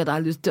komiker, der har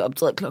lyst til at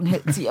optræde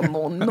 9:30 om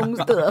morgenen nogen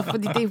steder,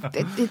 fordi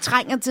det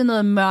trænger til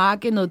noget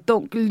mørke, noget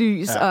dunkel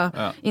lys og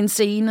en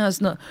scene og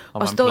sådan noget. Og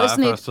man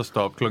plejer først at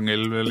stoppe 11:00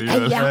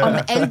 alligevel. Ja, og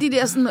med alle de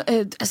der sådan,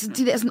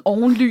 de der sådan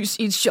ovenlys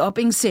i et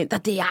shoppingcenter,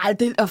 det er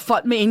aldrig, og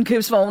folk med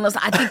indkøbsvogne og så,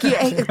 det giver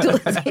ikke,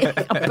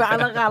 og børn,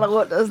 der retter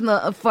rundt og sådan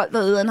noget, og folk,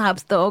 der æder en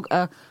hapsdog,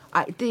 og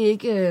det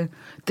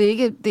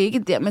er ikke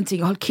der, man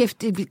tænker, hold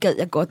kæft, det gad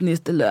jeg godt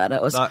næste lørdag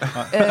også.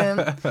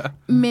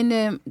 Men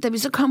da vi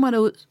så kommer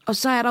derud, og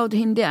så er der jo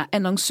hende der,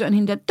 annoncøren,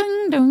 hende der,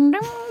 dung, dung,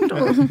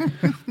 dung, dung.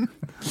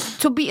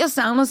 Tobias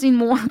savner sin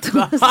mor.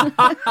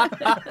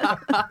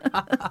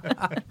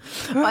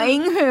 Og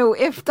ingen høv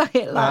efter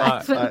heller.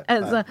 Nej.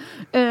 Altså,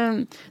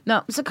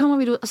 så kommer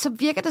vi ud, og så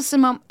virker det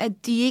som om, at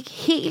de ikke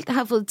helt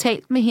har fået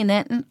talt med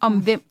hinanden om,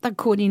 hvem der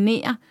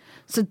koordinerer.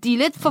 Så de er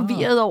lidt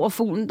forvirret over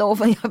Fuglendorf,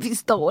 for vi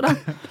står der.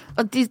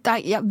 Og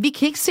vi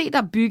kan ikke se, der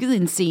er bygget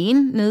en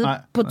scene nede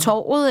på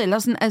torvet. Eller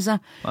sådan, altså.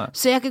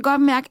 Så jeg kan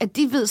godt mærke, at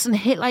de ved sådan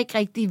heller ikke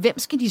rigtigt, hvem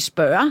skal de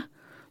spørge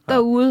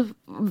derude?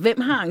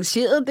 Hvem har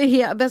arrangeret det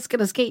her? Hvad skal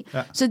der ske?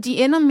 Ja. Så de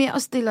ender med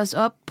at stille os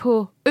op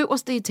på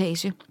øverste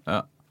etage. Ja.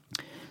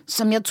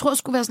 Som jeg tror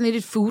skulle være sådan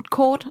lidt et food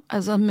court,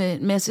 altså med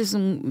en masse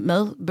sådan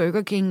mad,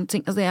 Burger King,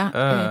 ting og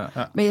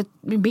sager. Men jeg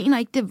mener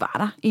ikke, det var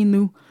der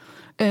endnu.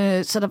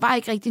 Så der var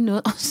ikke rigtig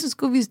noget. Og så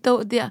skulle vi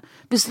stå der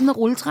ved sådan en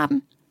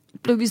rulletrappen.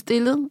 Blev vi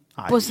stillet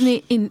på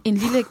sådan en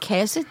lille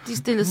kasse, de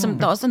stillede, som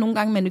der også er nogle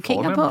gange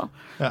mannequiner på.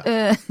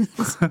 Ja.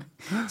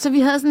 Så vi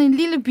havde sådan en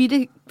lille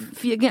bitte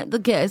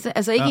firkantet kasse,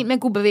 altså ikke en, man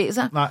kunne bevæge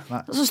sig. Nej.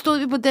 Og så stod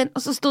vi på den,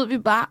 og så stod vi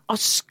bare og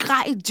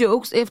skreg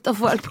jokes efter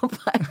folk på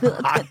vej ned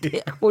ad den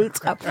der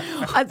rulletrap.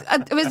 Og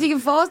hvis I kan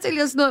forestille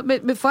jer sådan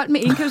noget med folk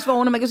med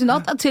indkøbsvogne, man kan sige,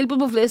 der er tilbud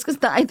på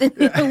flæskesteg i den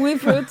her uge i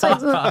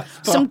Føtex,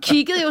 som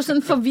kiggede jo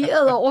sådan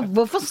forvirret over,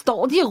 hvorfor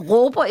står de og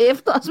råber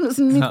efter os med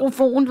sådan en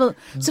mikrofon, ved.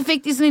 Så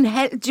fik de sådan en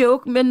halv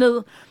joke med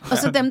ned, og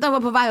så dem, der var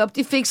på vej op,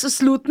 de fik så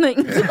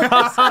slutningen.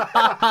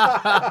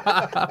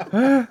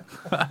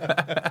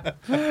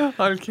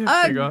 Hold kæft,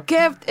 det er godt.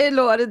 Kæft, et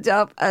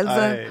lortejob,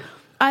 altså.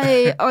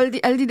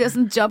 Alle de der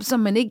sådan jobs, som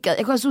man ikke gad.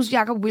 Jeg kan også huske,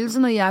 Jacob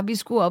Wilson og jeg, vi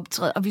skulle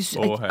optræde,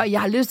 og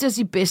jeg har lyst til at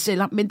sige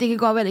bestseller, men det kan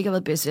godt være, at det ikke har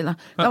været bestseller.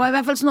 Der var i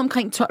hvert fald sådan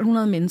omkring 1.200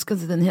 mennesker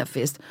til den her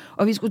fest,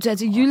 og vi skulle tage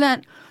til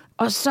Jylland,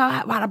 og så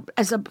var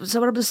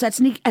der blevet sat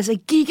sådan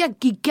et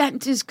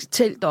gigantisk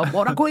telt op,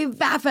 hvor der kunne i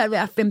hvert fald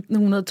være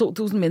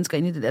 1.500-2.000 mennesker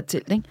inde i det der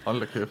telt, ikke? Hold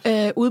da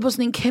kæft. Ude på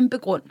sådan en kæmpe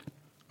grund.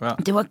 Ja.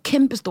 Det var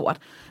kæmpestort.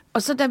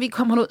 Og så da vi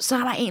kommer ud, så er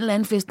der en eller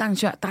anden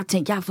festarrangør, der har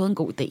tænkt, jeg har fået en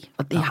god idé.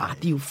 Og det har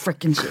de jo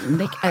freaking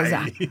sjældent, ikke? Altså.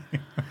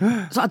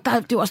 Så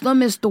det var også noget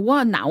med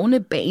store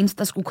navnebands,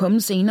 der skulle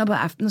komme senere på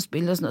aftenen og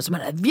spille og sådan noget. Så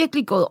man havde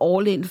virkelig gået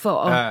all in for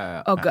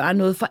at gøre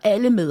noget for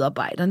alle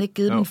medarbejderne.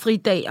 Givet dem en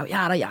fridag, og så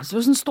det var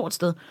sådan et stort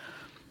sted.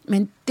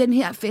 Men den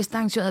her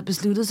festarrangør havde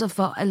besluttet sig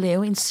for at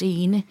lave en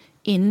scene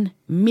inde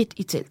midt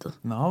i teltet.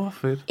 Nå, hvor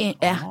fedt.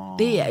 Ja,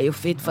 det er jo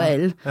fedt for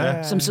alle,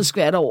 som så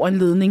skvatter over en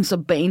ledning, så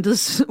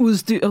bandets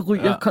udstyr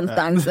ryger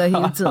konstancer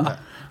hele tiden.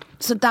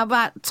 Så der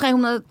var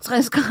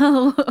 360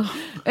 grader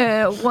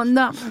rundt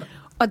om.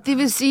 Og det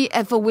vil sige,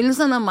 at for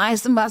Wilson og mig,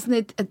 som var sådan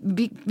et, at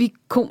vi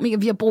komikere,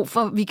 vi har brug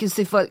for, at vi kan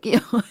se folk i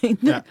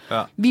øjnene.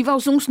 Ja. Vi var jo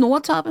sådan nogle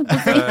snortoppe.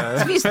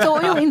 Vi stod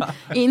jo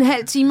i en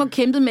halv time og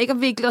kæmpede med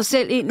at vikle os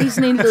selv ind i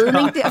sådan en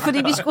ledning der,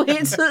 fordi vi skulle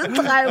hele tiden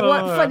dreje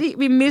rundt, fordi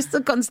vi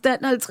mistede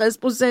konstant 50%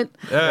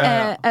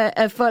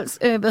 af folks,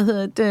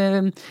 ansigter.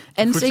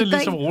 Fuldstændig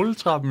ligesom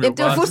rulletrappen. Ja,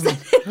 det var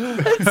fuldstændig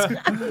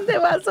det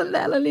var så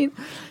latterligt.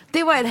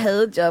 Det var et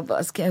hadejob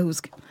også, kan jeg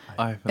huske.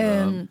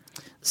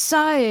 Så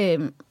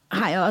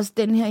har jeg også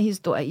den her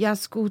historie. Jeg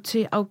skulle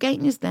til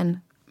Afghanistan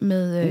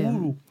med...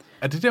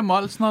 Er det der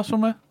Molsen også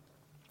med?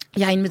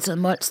 Jeg har inviteret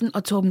Molsen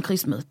og Torben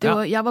Chris med.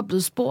 Jeg var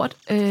blevet spurgt.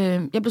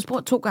 Jeg blev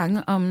spurgt 2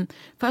 gange om...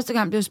 Første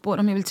gang blev jeg spurgt,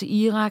 om jeg ville til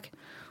Irak,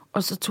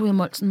 og så tog jeg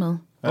Molsen med.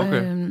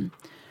 Okay.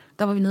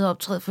 Der var vi nede og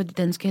optræde for de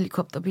danske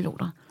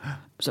helikopterpiloter,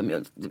 som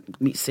jo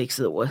mest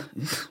sexede ord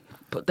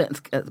på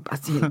dansk, altså bare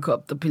de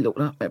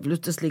helikopterpiloter. Jeg har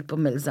lyst til at slikke på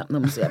dem alle sammen, når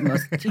man ser dem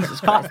også. Jesus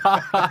Christ.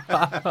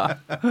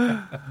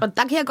 Og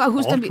der kan jeg godt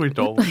huske, at vi...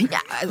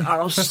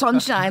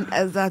 sunshine,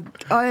 altså...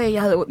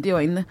 jeg havde ondt i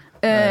øjnene.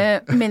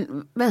 Men,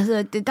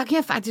 der kan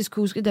jeg faktisk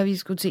huske, da vi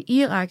skulle til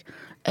Irak,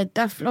 at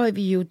der fløj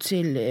vi jo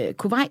til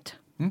Kuwait.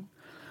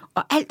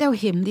 Og alt er jo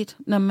hemmeligt,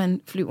 når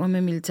man flyver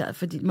med militæret,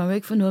 fordi man må jo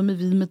ikke få noget med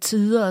vide med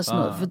tider og sådan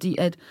noget, fordi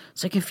at,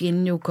 så kan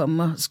fjenden jo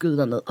komme og skyde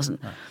dig ned og sådan.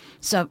 Ja.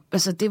 Så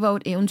altså, det var jo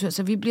et eventyr.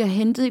 Så vi bliver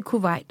hentet i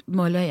Kuwait,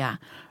 Molly og jeg.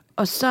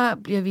 Og så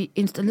bliver vi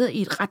installeret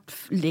i et ret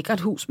lækkert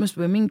hus med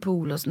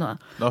swimmingpool og sådan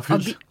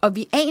noget. Og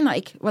vi aner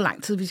ikke, hvor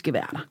lang tid vi skal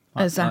være der.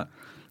 Altså,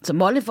 så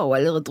Molly får jo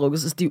allerede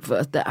drukket sig stiv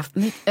første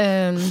aften.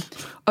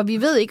 Og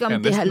vi ved ikke,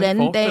 om det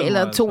er 1,5 dag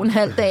eller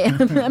 2,5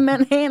 dage.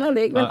 Man aner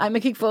det ikke. Men, man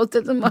kan ikke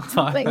forestille sig mig.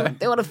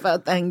 Det var det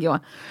første, han gjorde.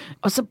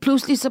 Og så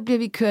pludselig så bliver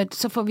vi kørt,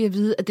 så får vi at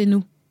vide, at det er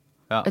nu.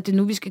 Ja. At det er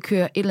nu, vi skal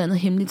køre et eller andet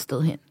hemmeligt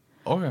sted hen.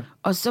 Okay.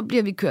 Og så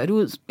bliver vi kørt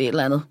ud et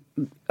eller andet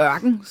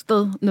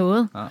ørkensted,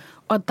 noget. Ja.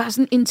 Og der er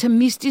sådan en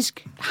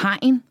intermistisk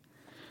hegn,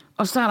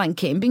 og så er der en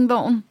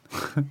campingvogn,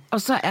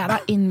 og så er der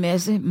en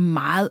masse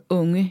meget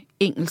unge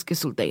engelske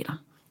soldater.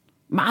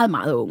 Meget,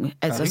 meget unge.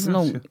 Altså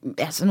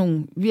sådan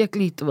nogle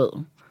virkelig, du ved,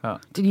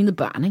 det lignede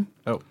børn, ikke?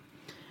 Jo.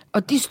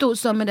 Og de stod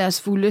så med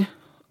deres fulde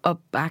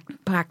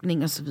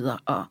oppakning og så videre,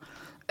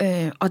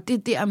 og det er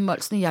der,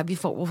 Molsen og jeg, vi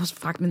får vores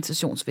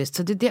fragmentationsvest.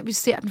 Så det er der, vi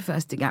ser den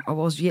første gang, og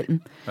vores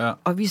hjelm. Ja.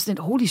 Og vi er sådan,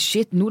 holy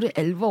shit, nu er det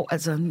alvor.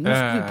 Altså, nu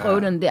skal vi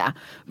prøve den der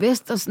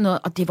vest og sådan noget.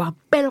 Og det var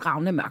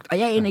bælragende mørkt. Og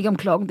jeg aner ikke om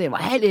klokken, det var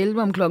 10:30,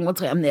 om klokken var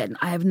 3 om natten.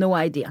 I have no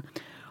idea.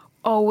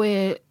 Og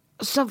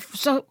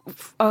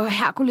og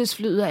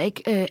Hercules-flyet er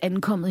ikke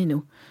ankommet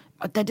endnu.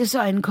 Og da det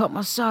så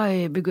ankommer,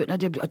 så begynder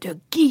det at blive, og det er jo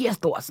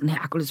gigastort, sådan en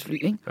Hercules-fly,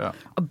 ikke? Ja.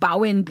 Og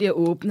bagenden bliver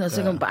åbnet, og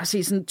så kan man bare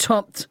se sådan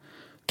tomt,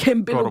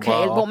 kæmpe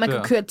lokal, hvor man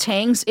kan køre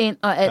tanks ind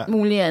og alt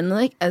muligt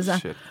andet, ikke? Altså,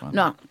 shit,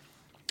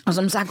 og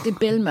som sagt, det er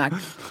bælmørkt.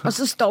 Og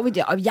så står vi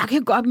der, og jeg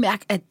kan godt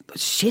mærke, at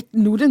shit,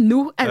 nu er det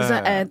nu,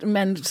 altså, at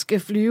man skal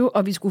flyve,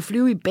 og vi skulle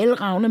flyve i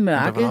bælragende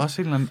mørke. Men der var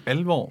også en eller anden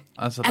alvor.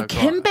 Altså, der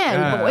kæmpe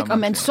alvor, ikke? Og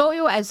man så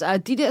jo, altså,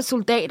 at de der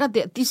soldater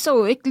der, de så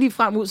jo ikke lige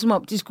frem ud, som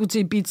om de skulle til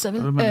Ibiza. Så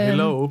vil man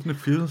hellere åbne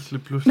fields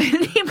lige pludselig.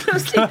 Lige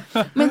pludselig.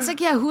 Men så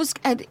kan jeg huske,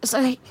 at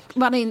så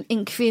var der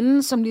en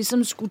kvinde, som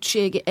ligesom skulle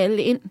tjekke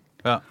alle ind.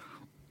 Ja.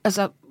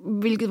 Altså,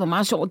 hvilket var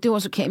meget sjovt. Det var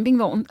så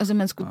campingvogn.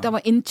 Altså, der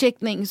var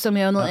indtjekning, som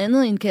er noget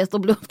andet end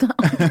Kastrup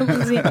Lufthavn, kan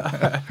man sige.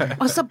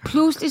 Og så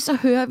pludselig, så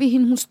hører vi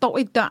hende, hun står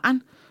i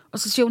døren, og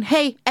så siger hun,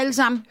 hey, alle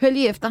sammen, hør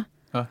lige efter.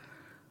 Ja.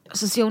 Og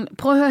så siger hun,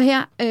 prøv at høre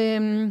her,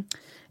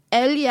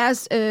 alle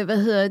jeres,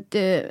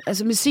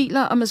 altså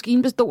missiler og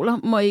maskinpistoler,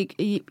 må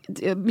ikke,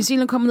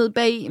 missilerne kommer ned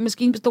bag,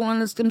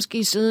 maskinpistolerne, dem skal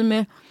I sidde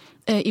med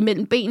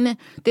imellem benene.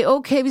 Det er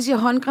okay, hvis I har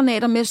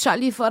håndgranater med, sørg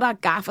lige for, at der er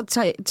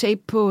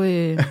gaffertape på...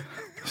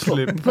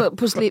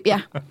 På slip,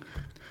 ja.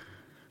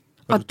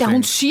 Og da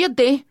hun siger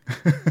det...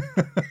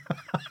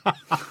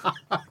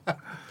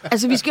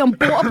 altså, vi skal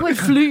ombord på et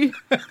fly,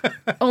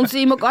 og hun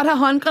siger, I må godt have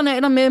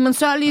håndgranater med, men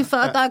sørg lige for,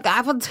 at der er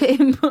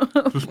gaffertape på...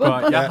 Du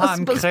spørger, jeg har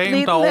en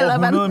creme, der over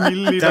 100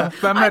 milliliter.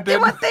 Hvad med den?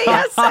 Det var det,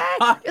 jeg sagde.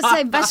 Jeg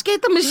sagde, hvad skete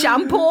der med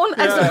shampooen?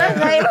 Altså, hvad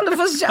er reglerne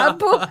for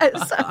shampoo?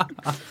 Altså.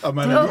 Og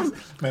man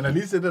har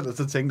lige set det, og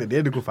så tænkte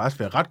at det kunne faktisk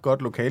være ret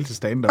godt lokalt til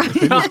stand-up. Hvis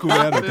det skulle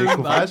være det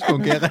kunne faktisk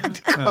fungere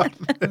rigtig godt.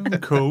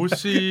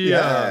 Cozy.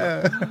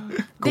 Ja.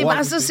 Det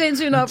var så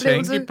sindssygt en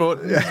oplevelse. Jeg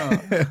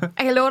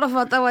kan love dig for,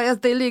 at der var jeg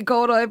stille i et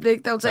kort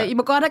øjeblik, der sagde, I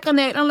må godt have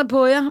granaterne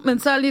på jer, men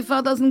så lige for,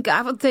 at der er sådan en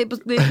gaffertape på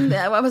slippen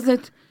der. Jeg var bare sådan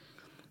lidt,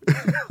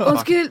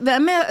 undskyld, hvad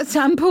med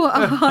shampoo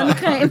og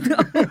håndcreme?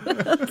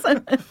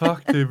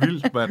 Fuck, det er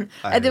vildt, mand.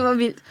 Ja, det var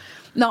vildt.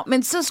 Nå,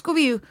 men så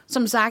skulle vi jo,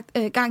 som sagt,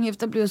 gang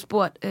efter blev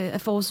spurgt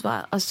af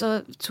forsvaret, og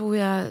så tog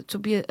jeg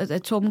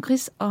Torben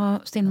Chris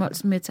og Sten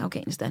Molsen med til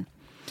Afghanistan.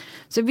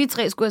 Så vi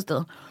 3 skulle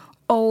afsted.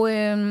 Og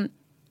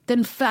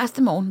den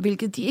første morgen,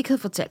 hvilket de ikke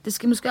havde fortalt, det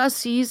skal måske også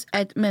siges,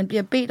 at man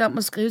bliver bedt om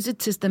at skrive sit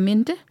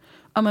testamente,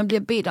 og man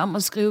bliver bedt om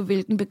at skrive,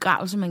 hvilken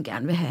begravelse man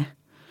gerne vil have.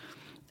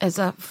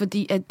 Altså,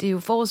 fordi at det er jo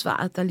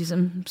forsvaret, der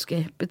ligesom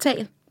skal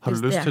betale. Har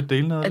du lyst til at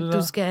dele noget af det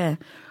der? Du skal...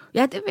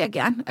 Ja, det vil jeg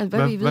gerne.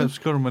 Altså, hvad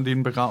skriver du med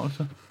din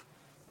begravelse?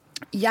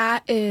 Jeg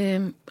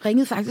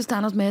ringede faktisk til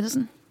Anders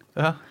Matthesen.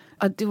 Ja.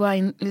 Og det var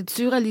en lidt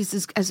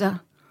surrealistisk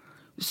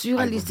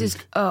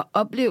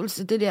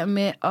oplevelse, det der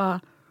med at...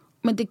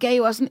 Men det gav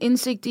jo også en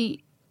indsigt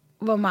i,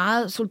 hvor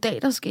meget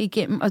soldater skal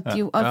igennem, og de er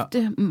jo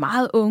ofte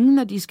meget unge,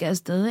 når de skal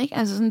afsted, ikke?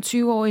 Altså sådan en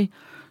 20-årig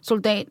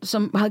soldat,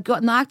 som har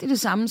gjort nøjagtigt det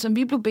samme, som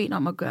vi blev bedt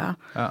om at gøre.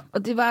 Ja.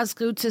 Og det var at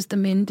skrive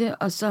testamente,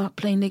 og så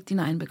planlægge din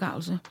egen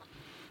begravelse.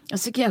 Og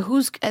så kan jeg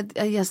huske,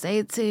 at jeg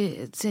sagde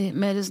til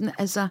Madsen,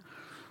 altså,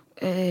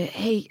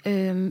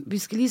 vi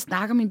skal lige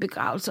snakke om min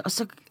begravelse, og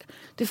så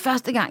det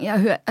første gang, jeg har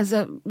hørt,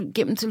 altså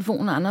gennem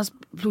telefonen, Anders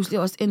pludselig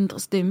også ændre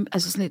stemme,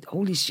 altså sådan lidt,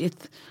 holy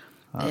shit.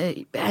 Ja.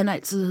 Han har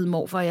altid hed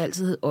morfar, og jeg har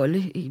altid hed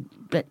Olle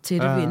blandt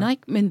tætte venner,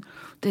 ikke? Men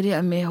det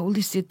der med, holy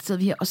shit, sad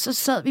vi her. Og så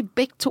sad vi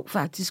begge to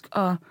faktisk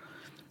og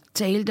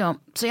talte om.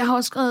 Så jeg har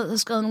også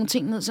skrevet nogle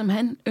ting ned, som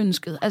han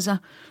ønskede. Altså,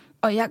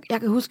 og jeg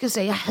kan huske, at jeg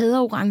sagde, at jeg hader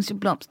orange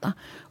blomster.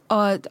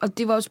 Og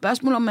det var jo et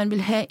spørgsmål, om man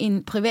ville have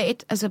en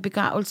privat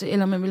begravelse,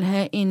 eller man ville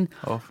have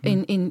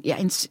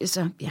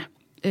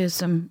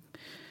som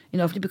en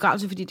offentlig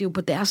begravelse, fordi det er jo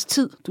på deres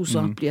tid, du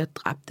så bliver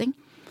dræbt, ikke?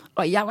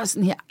 Og jeg var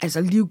sådan her,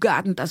 altså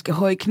Livgarden, der skal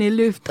høje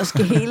knæløft, der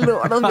skal hele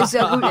lortet, hvis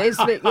jeg ryger i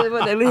svinget på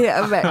den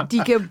her mand. De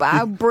kan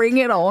bare bring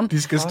it on.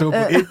 De skal stå på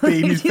et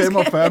ben i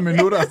 45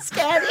 minutter.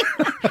 Skal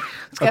de?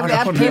 Skal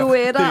være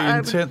pirouetter. Det er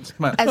intenst,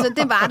 mand. Altså,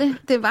 det var det.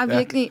 Det var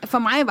virkelig, for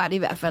mig var det i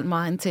hvert fald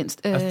meget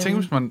intenst. Altså, tænk,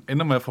 hvis man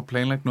ender med at få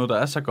planlagt noget, der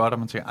er så godt, at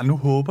man tænker, nu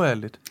håber jeg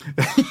lidt.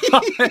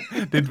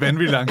 Det er et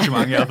vanvittigt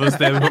arrangement, jeg har fået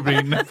stablet på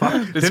benene.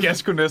 Det skal jeg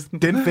sgu næsten.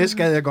 Den fest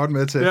gad jeg godt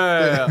med til.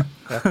 Ja.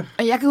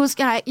 Og jeg kan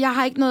huske, jeg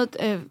har ikke noget...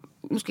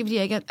 måske fordi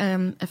jeg ikke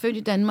er født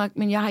i Danmark,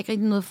 men jeg har ikke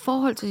rigtig noget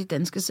forhold til de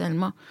danske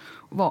salmer,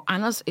 hvor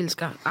Anders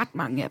elsker ret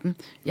mange af dem.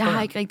 Jeg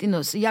har ikke rigtig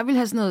noget, så jeg vil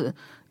have sådan noget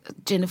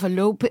Jennifer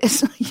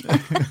Lopez.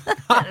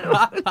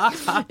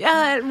 Jeg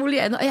havde alt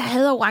muligt andet, og jeg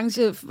havde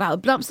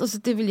orangefarvede blomster, så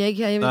det ville jeg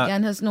ikke have. Jeg ville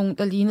gerne have sådan nogle,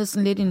 der lignede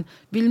sådan lidt en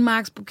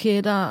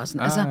vildmarksbuketter og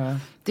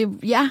sådan.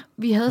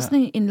 Vi havde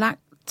sådan en lang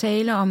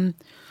tale om,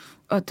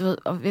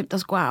 og hvem der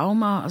skulle arve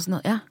mig og sådan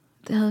noget. Ja,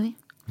 det havde vi.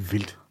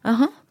 Vildt.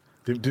 Aha.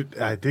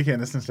 Det kan jeg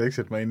næsten slet ikke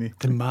sætte mig ind i.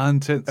 Det er meget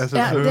intens. Altså,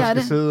 ja, det er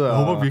det. Jeg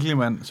håber virkelig,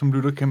 man som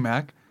lytter kan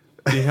mærke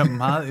det her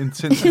meget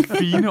intense,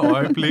 fine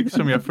øjeblik,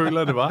 som jeg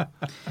føler, det var.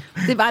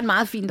 Det var et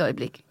meget fint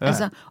øjeblik. Ja.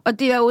 Altså, og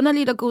det er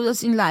underligt at gå ud af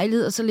sin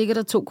lejlighed, og så ligger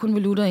der 2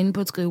 konvolutter inde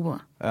på et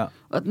skrivebord. Ja.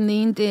 Og den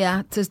ene, det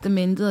er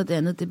testamentet, og det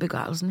andet, det er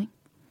begravelsen, ikke?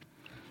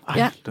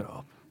 Ja.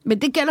 Op.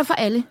 Men det gælder for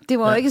alle. Det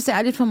var jo ikke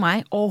særligt for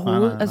mig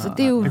overhovedet. Nej. Altså,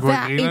 det er jo det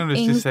hver en eneste...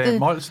 Hvis de sagde,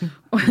 Molsen,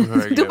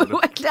 du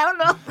behøver ikke lave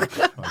noget.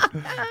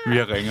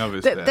 Vi ringer,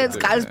 hvis den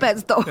skraldespand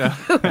står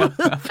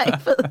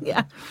bagved,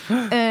 ja.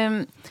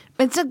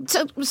 Men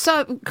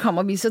så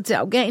kommer vi så til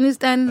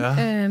Afghanistan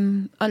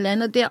og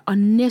lander der, og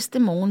næste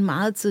morgen,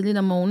 meget tidligt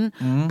om morgenen,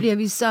 bliver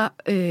vi så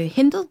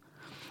hentet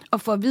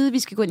og får at vide, at vi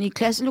skal gå ind i et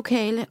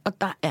klasselokale,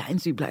 og der er en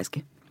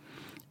sygeplejerske.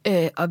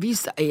 Og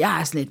jeg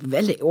er sådan lidt,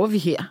 hvad laver vi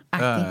her?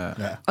 Ja.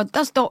 Og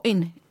der står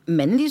en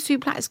mandlig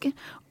sygeplejerske,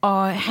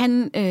 og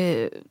han,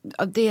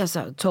 og det er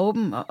så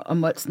Torben og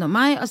Molsen og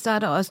mig, og så er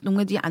der også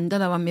nogle af de andre,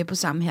 der var med på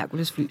samme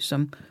Hercules-fly,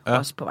 som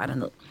også på vej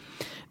derned.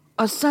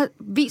 Og så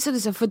viser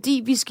det sig,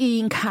 fordi vi skal i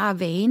en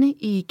karavane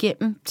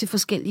igennem til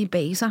forskellige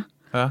baser,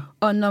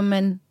 og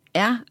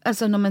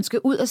når man skal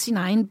ud af sin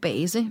egen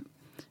base,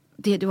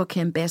 det var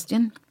Camp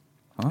Bastion,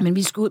 men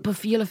vi skulle ud på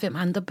 4 eller 5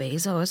 andre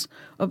baser også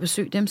og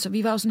besøge dem, så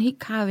vi var jo sådan en helt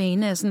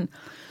karavane af sådan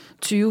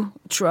 20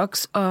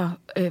 trucks og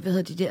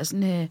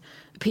sådan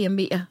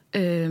PMV'er,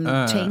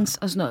 tanks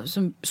og sådan noget,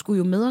 som skulle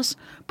jo med os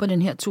på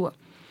den her tur.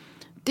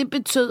 Det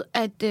betød,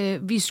 at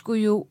vi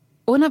skulle jo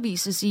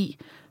undervises i,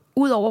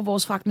 ud over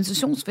vores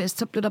fragmentationsfest,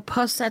 så blev der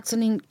påsat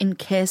sådan en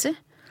kasse,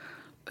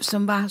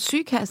 som var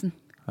sygekassen,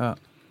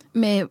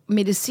 med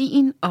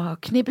medicin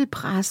og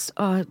knibbelpres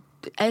og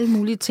alle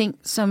mulige ting,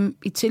 som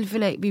i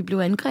tilfælde af, vi blev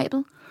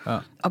angrebet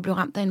og blev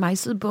ramt af en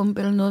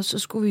majsidebombe eller noget, så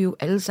skulle vi jo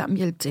alle sammen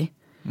hjælpe til.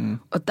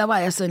 Og der var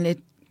jeg sådan lidt,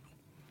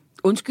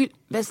 undskyld,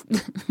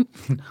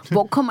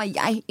 hvor kommer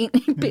jeg ind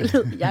i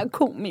billedet? Jeg er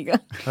komiker.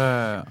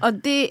 Og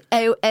det er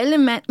jo alle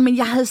mand, men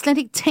jeg havde slet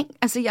ikke tænkt,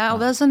 altså jeg har jo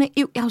været så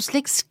naiv, jeg har jo slet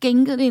ikke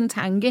skænket det en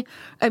tanke,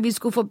 at vi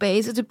skulle få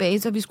base til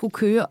base, og vi skulle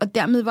køre, og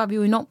dermed var vi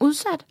jo enormt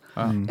udsat.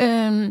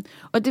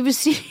 Og det vil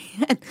sige,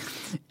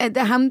 at da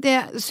ham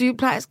der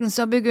sygeplejersken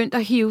så begyndte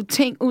at hive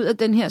ting ud af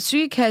den her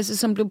sygekasse,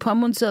 som blev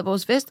påmonteret af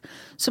vores vest,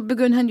 så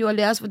begyndte han jo at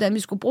lære os, hvordan vi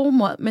skulle bruge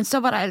mod, men så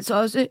var der altså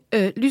også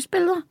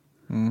lysbilleder.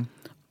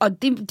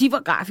 Og de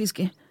var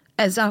grafiske.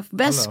 Altså,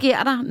 hvad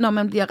sker der, når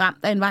man bliver ramt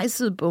af en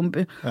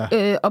vejsidebombe,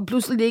 og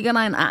pludselig ligger der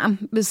en arm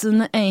ved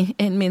siden af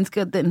en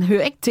menneske, og den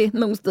hører ikke til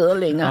nogen steder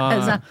længere.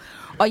 Altså,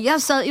 og jeg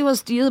sad jo og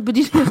stirrede på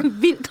de der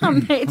vildt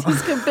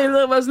dramatiske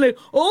billeder, og var sådan lidt,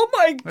 oh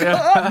my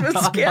god,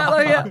 hvad sker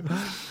der her?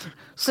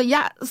 Så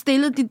jeg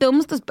stillede de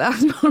dummeste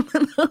spørgsmål,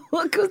 man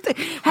overhovedet kunne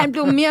se. Han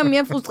blev mere og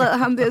mere frustreret,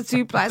 ham der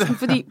sygeplejersken,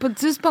 fordi på et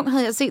tidspunkt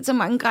havde jeg set så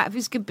mange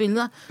grafiske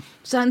billeder.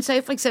 Så han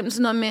sagde for eksempel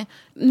sådan noget med,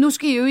 nu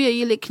skal I øve jer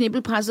i at lægge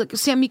knibbelpresset.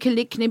 Se om I kan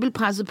lægge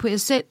knibbelpresset på jer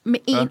selv med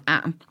én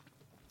arm.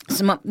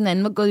 Som om den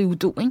anden var gået i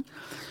udo, ikke?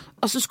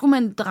 Og så skulle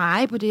man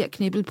dreje på det her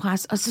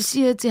knibbelpres, og så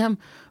siger jeg til ham,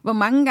 hvor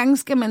mange gange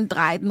skal man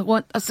dreje den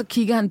rundt? Og så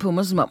kigger han på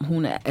mig, som om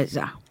hun er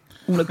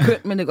køn,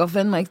 men det går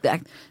fandme ikke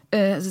stærkt.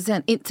 Så siger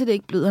han, indtil det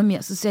ikke bløder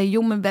mere, så siger jeg,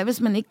 jo, men hvad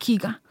hvis man ikke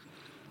kigger?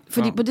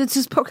 Fordi på det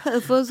tidspunkt havde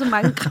jeg fået så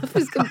mange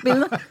grafiske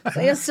billeder, så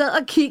jeg sad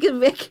og kiggede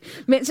væk,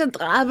 mens jeg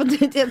drejede på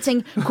det der og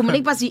tænkte, kunne man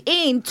ikke bare sige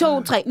 1,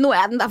 2, 3, nu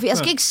er den der, for jeg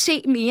skal ikke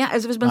se mere.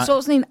 Altså hvis man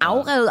så sådan en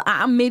afrevet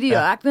arm midt i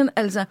ørkenen,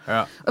 altså.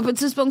 Og på et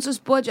tidspunkt så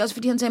spurgte jeg også,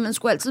 fordi han sagde, at man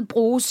skulle altid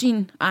bruge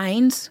sin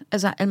egens,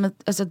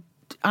 altså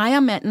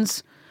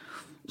ejermandens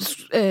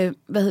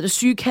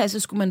sygekasse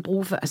skulle man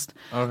bruge først.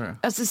 Okay.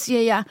 Og så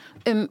siger jeg,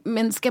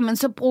 men skal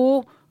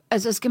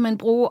man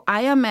bruge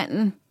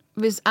ejermanden,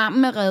 hvis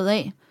armen er revet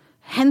af,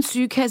 hans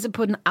sygekasse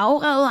på den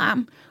afrevede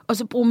arm, og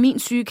så bruge min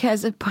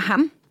sygekasse på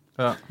ham?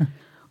 Ja.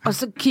 Og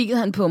så kiggede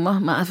han på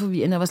mig meget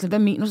forvirrende, og var sådan, hvad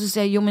mener du? Så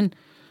sagde jeg, jo, men,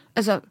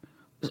 altså,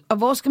 og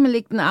hvor skal man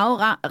lægge den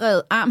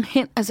afrevede arm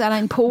hen? Altså, er der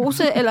en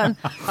pose? Eller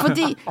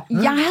fordi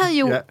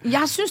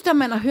jeg synes, at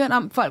man har hørt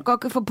om, at folk godt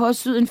kan få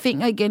påsyet en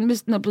finger igen,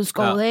 hvis den er blevet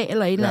skåret af,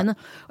 eller et eller andet.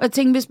 Og jeg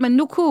tænkte, hvis man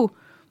nu kunne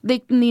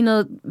lægge den i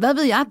noget, hvad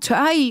ved jeg,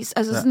 tørris,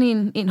 altså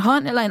sådan en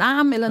hånd eller en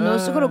arm eller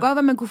noget, så kunne det godt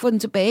være, man kunne få den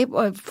tilbage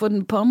og få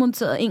den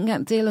påmonteret en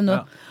gang til eller noget.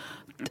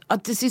 Ja.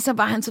 Og til sidst så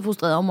var han så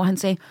frustreret om, hvor han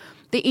sagde,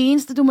 det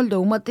eneste, du må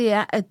love mig, det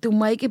er, at du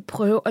må ikke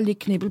prøve at lægge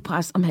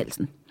knibbelpres om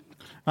halsen.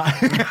 Jeg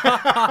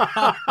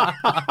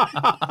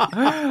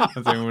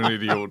tænker, hun er en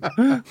idiot.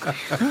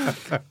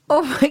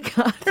 Oh my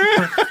god.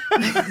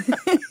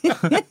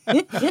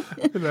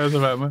 Det er så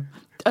være med.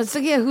 Og så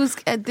kan jeg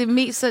huske, at det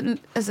mest sådan,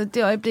 altså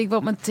det øjeblik, hvor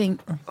man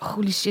tænkte,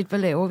 holy shit, hvad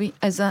laver vi?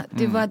 Altså,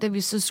 det var, da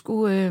vi så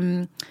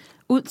skulle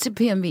ud til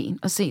PMW'en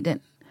og se den.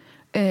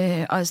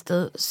 Og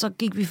afsted, så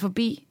gik vi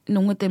forbi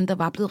nogle af dem, der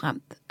var blevet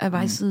ramt af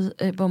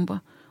vejsidebomber,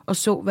 og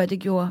så, hvad det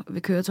gjorde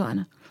ved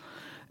køretøjerne.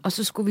 Og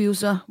så skulle vi jo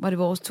så, var det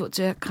vores tur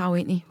til at krave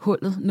ind i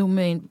hullet, nu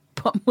med en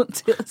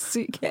påmonteret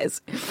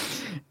sygekasse.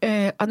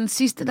 Og den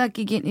sidste, der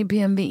gik ind i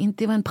PMW'en,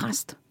 det var en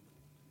præst.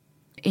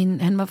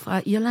 Han var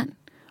fra Irland,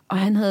 og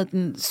han havde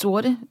den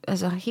sorte,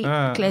 altså helt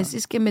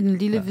klassiske, med den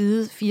lille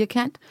hvide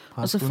firkant,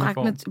 og så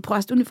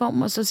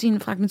præstuniform, og så sin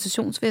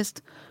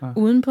fragmentationsvest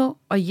udenpå,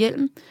 og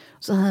hjelm.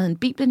 Så havde han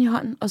Bibelen i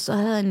hånden, og så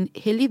havde han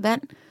hellig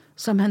vand,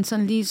 som han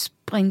sådan lige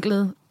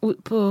sprinklede ud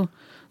på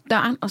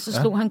døren, og så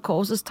slog han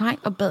korsets tegn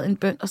og bad en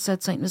bøn og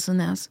satte sig ind ved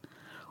siden af os.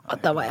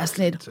 Og der var jeg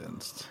slet...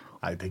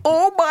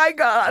 Oh my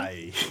god!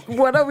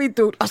 What are we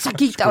doing? Og så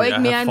gik der jo ikke mere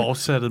end... Skulle jeg have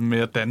fortsattet med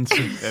at danse?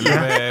 Eller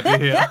hvad er det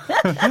her?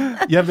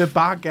 Jeg vil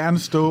bare gerne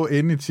stå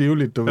inde i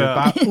Tivoli, du vil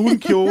bare uden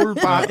kjole,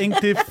 bare ikke,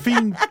 det er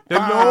fint.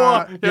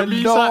 Jeg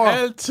viser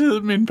altid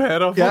mine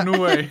patter fra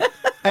nu af.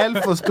 Alt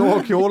for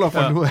store kjoler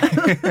fra nu af.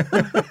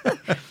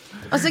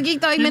 Og så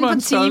gik der ikke mindre på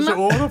timer.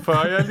 48,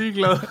 jeg er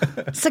ligeglad.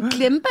 Så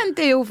glemte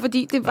man det jo,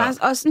 fordi det var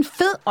også en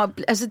fed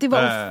altså det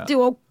var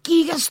jo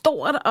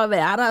gigastort at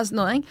være der og sådan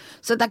noget, ikke?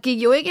 Så der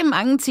gik jo ikke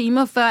mange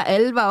timer, før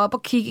alle var oppe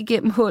og kigge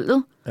igennem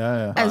hullet.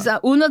 Ja. Altså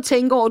uden at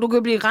tænke over, at du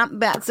kan blive ramt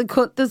hvert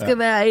sekund. Det skal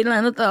være et eller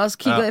andet, der også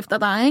kigger efter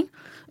dig,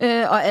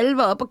 ikke? Og alle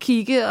var oppe og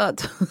kigge, og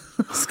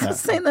skal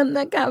se den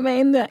der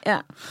karavane der. Ja.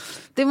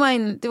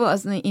 Det var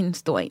også en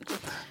stor en.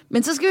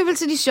 Men så skal vi vel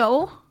til de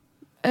sjove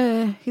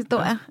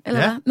historier, eller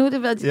hvad? Nu har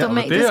det været de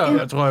dramatiske. Det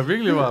jeg tror jeg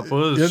virkelig var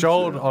både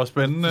sjovt og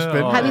spændende.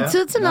 Og, har vi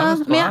tid til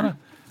noget mere?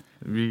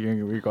 Vi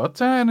kan godt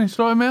tage en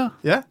historie mere.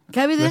 Ja.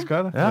 Kan vi det? Lad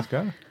os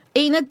gøre det.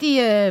 Ja.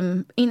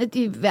 En af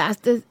de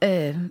værste,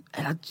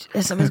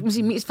 altså hvad skal man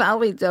sige, mest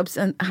farverige jobs,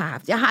 jeg har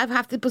haft. Jeg har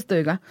haft et par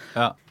stykker.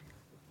 Ja.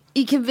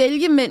 I kan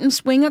vælge mellem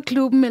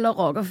swingerklubben eller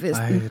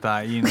rockerfesten. Nej, der er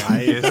en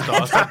gæst,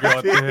 der også har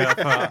gjort det her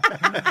før.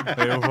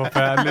 Det er jo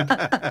forfærdeligt.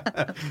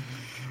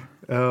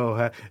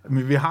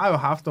 Men vi har jo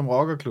haft om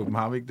rockerklubben,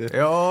 har vi ikke det?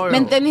 Jo.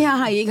 Men den her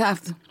har I ikke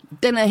haft.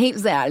 Den er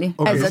helt særlig.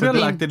 Okay, altså, så har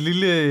lagt et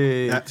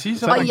lille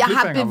teaser. Og jeg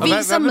har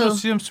beviser med. Hvad vil du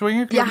sige om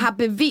swingerklubben? Jeg har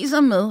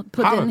beviser med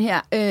på den her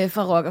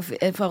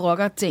fra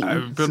rocker-ting.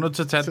 Vi bliver nødt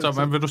til at tage det op.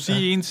 Men vil du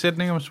sige en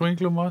sætning om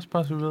swingerklubben også,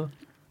 bare så videre?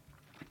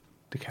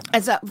 Det kan man.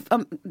 Altså,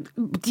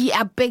 de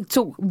er begge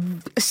to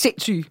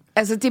sindssyge.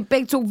 Altså, det er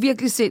begge to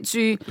virkelig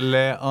sindssyge.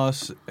 Lad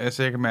os...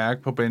 Altså, jeg kan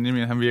mærke på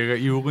Benjamin, han virker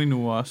ivrig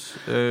nu også.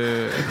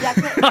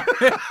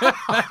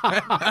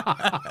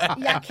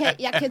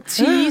 Jeg kan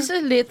tease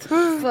lidt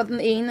for den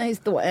ene af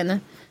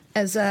historierne.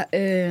 Altså,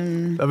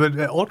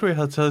 Audrey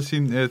havde taget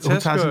sin taske... Hun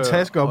tager sin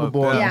taske op på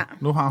bordet. Ja.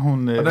 Nu har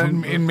hun... og der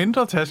en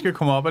mindre taske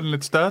kommer op, og en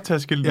lidt større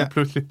taske lige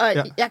pludselig. Og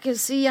jeg kan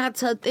sige, at jeg har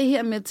taget det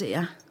her med til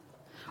jer.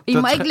 I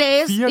må ikke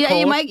læse,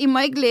 I må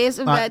ikke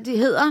læse, hvad de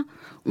hedder,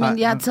 men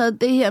jeg har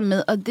taget det her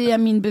med, og det er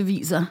mine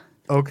beviser.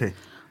 Okay.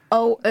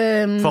 Og,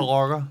 for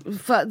rocker?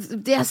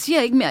 Det jeg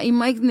siger ikke mere. I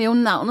må ikke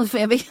nævne navnet, for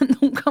jeg ved ikke,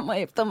 at nogen kommer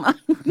efter mig.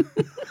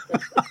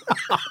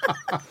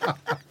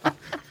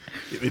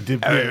 Vi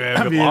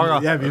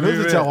er nødt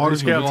til at tage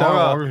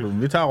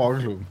rockerklubben. Vi tager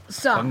rockerklubben.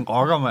 Så. En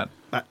rocker, mand.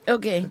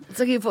 Okay,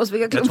 så kan I få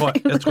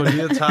swingerklubben. Jeg tror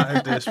lige, jeg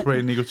tager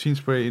et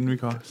nikotinspray, inden vi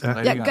kommer.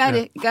 Ja,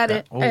 gør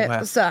det.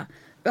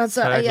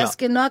 Så jeg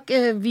skal nok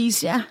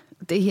vise jer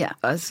det her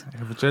også. Jeg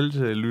kan fortælle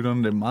til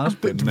lytterne, det er meget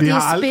spændende. Vi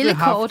har aldrig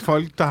haft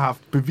folk, der har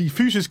haft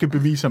fysiske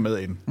beviser med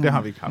ind. Det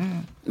har vi ikke haft.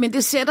 Men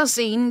det sætter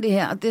scenen, det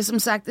her. Og det er som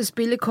sagt det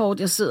spillekort,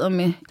 jeg sidder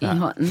med i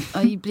hånden.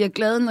 Og I bliver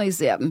glade, når I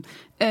ser dem.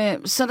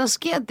 Så der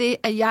sker det,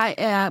 at jeg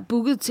er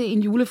booket til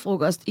en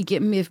julefrokost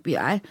igennem FBI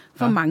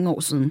for mange år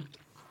siden.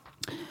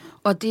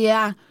 Og det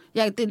er...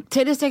 det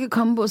tætteste, jeg kan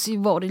komme på at sige,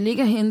 hvor det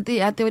ligger henne,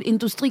 det var et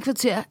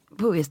industrikvarter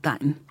på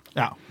Vestegnen.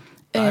 Ja.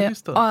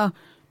 Og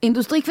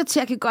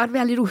industrikvarter kan godt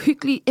være lidt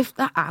uhyggelige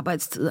efter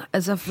arbejdstider,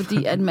 altså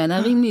fordi at man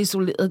er rimelig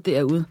isoleret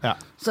derude. Ja.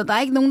 Så der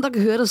er ikke nogen, der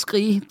kan høre dig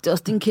skrige,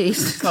 just in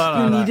case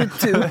you need it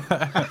too.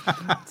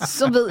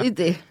 Så ved I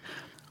det.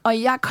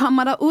 Og jeg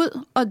kommer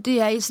derud, og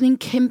det er i sådan en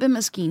kæmpe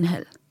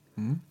maskinhal.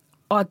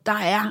 Og der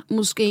er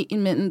måske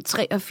mellem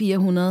 300 og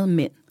 400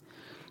 mænd.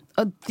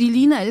 Og de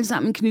ligner alle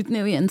sammen en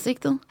knytnæve i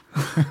ansigtet.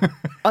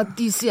 Og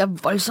de ser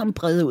voldsomt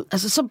brede ud.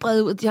 Altså så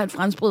brede ud, at de har et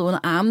franskbrød under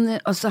armene,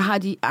 og så har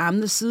de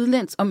armene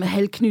sidelæns og med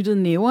halvknyttede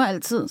næver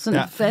altid,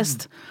 sådan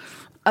fast.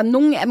 Og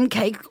nogle af dem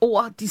kan ikke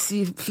ord, de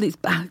siger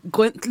flest bare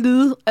grønt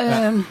lyde.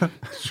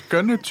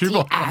 Skønne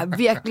typer. De er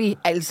virkelig,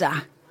 altså...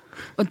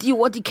 Og de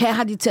ord, de kan,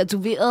 har de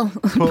tatoveret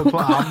på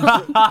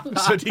armen,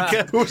 så de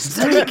kan huske.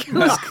 Så de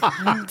kan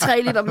huske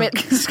 3 liter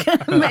mælk skal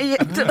med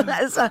hjem.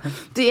 Altså,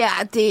 det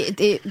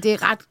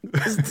er ret...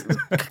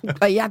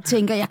 Og jeg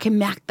tænker, jeg kan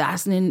mærke, der er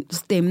sådan en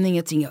stemning.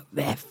 Jeg tænker,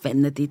 hvad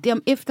fanden er det? Det er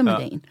om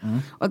eftermiddagen. Ja.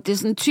 Og det er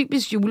sådan en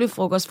typisk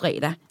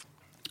julefrokostfredag.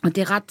 Og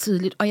det er ret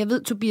tidligt. Og jeg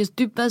ved, Tobias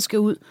Dybvad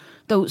skal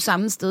derud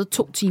samme sted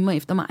 2 timer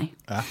efter mig.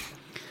 Ja.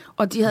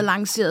 Og de havde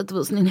lanceret, du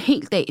ved, sådan en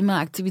hel dag med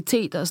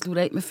aktiviteter og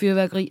slutte af med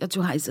fyrværkeri og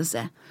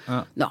tjohejsasa. Ja.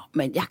 Nå,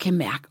 men jeg kan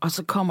mærke, og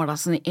så kommer der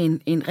sådan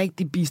en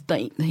rigtig bister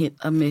en hen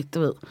og med, du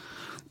ved,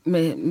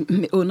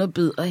 med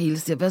underbid og hele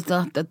tiden. Hvad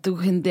så? Da du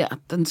hende der,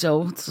 den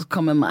sjove, så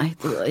kommer mig,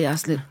 du ved, og jeg er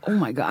slet, oh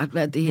my god,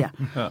 hvad er det her?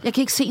 Ja. Jeg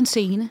kan ikke se en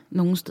scene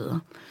nogen steder.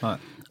 Nej.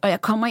 Og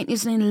jeg kommer ind i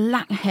sådan en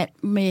lang hal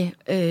med,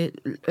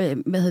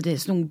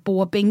 sådan nogle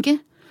bordbænke,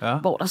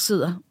 hvor der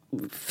sidder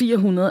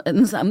 400 af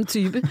den samme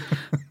type.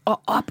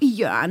 Og op i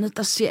hjørnet,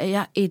 der ser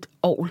jeg et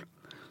orgel.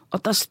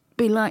 Og der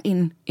spiller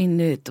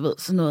en du ved,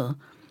 sådan noget,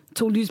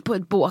 2 lys på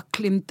et bord,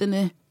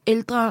 klimtende,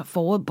 ældre,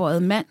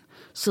 forudbøjet mand,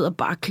 sidder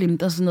bare og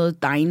klimter sådan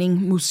noget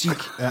dining-musik.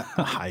 Ja.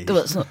 Du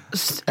ved, sådan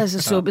noget,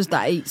 altså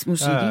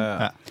suppesteg-is-musik.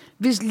 Ja.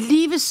 Hvis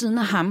lige ved siden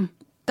af ham,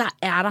 der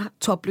er der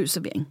topløs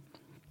servering.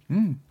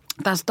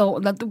 Der står,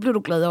 du bliver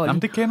du glad over.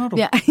 Jamen, det kender du.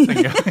 Ja.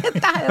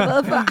 Der har jeg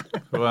været før.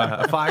 Du har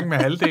erfaring med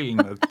halvdelen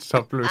af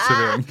topløs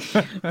servering.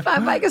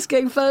 Bare ikke at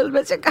skænke fadel,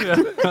 mens jeg gør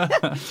det.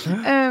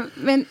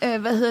 Men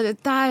hvad hedder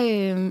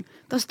det?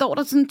 Der står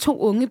der sådan 2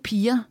 unge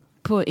piger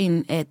på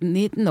en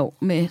 18-19 år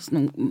med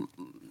sådan nogle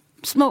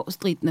små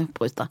stridende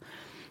bryster.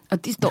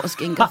 Og de står og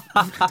skænker.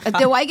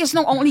 Det var ikke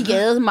sådan nogle ordentlige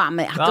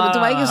jademamma.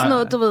 Det var ikke sådan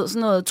noget, du ved,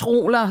 sådan noget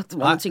troler,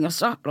 hvor man tænker,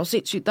 så er du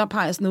sindssygt, der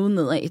peger snuden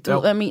nedad. Du ved,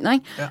 hvad jeg mener,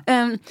 ikke?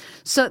 Ja.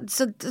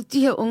 Så de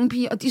her unge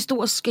piger, og de stod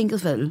og skænkede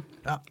fadel.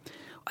 Ja.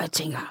 Og jeg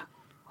tænker,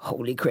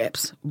 holy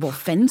craps, hvor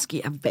fanden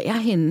skal jeg være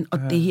henne? Og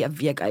det her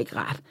virker ikke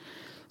rart.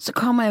 Så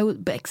kommer jeg ud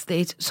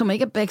backstage, som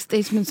ikke er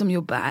backstage, men som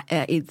jo bare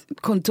er et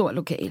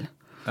kontorlokale.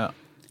 Ja.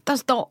 Der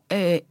står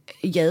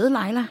Jade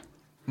Leila,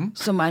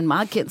 som er en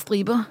meget kendt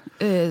striber,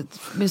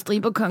 med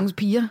striberkongens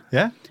piger.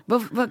 Ja.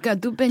 Hvad gør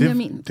du,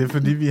 Benjamin? Det er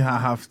fordi, vi har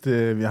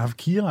haft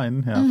Kira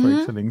inde her for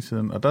ikke så længe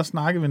siden, og der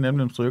snakkede vi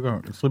nemlig om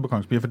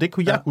striberkongens piger, for det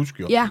kunne jeg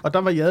huske jo. Ja. Og der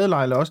var Jade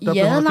Leila også.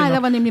 Jade Leila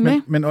var nemlig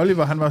med. Men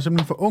Oliver, han var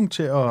simpelthen for ung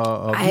til at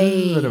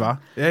vide, hvad det var.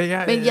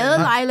 Men Jade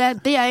Leila,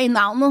 det er i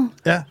navnet.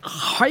 Ja.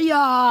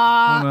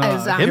 Højere!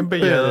 Altså, kæmpe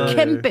Jade.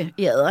 Kæmpe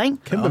Jade, ikke?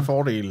 Kæmpe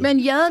fordel. Men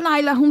Jade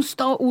Leila, hun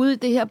står ude i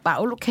det her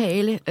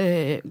baglokale,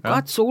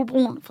 godt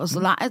solbrun fra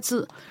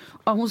solarietid,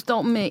 og hun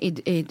står med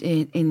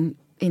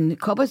en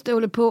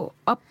kopperstøvle på,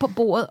 op på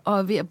bordet, og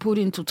er ved at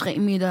putte en 2-3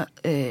 meter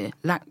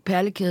lang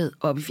perlekæde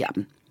op i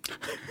fjerden.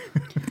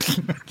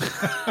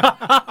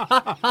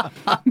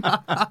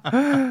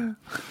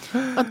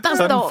 Og der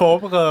sådan står,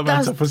 forbereder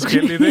man sig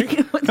forskelligt,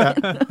 ikke?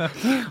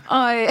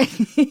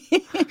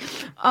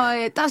 og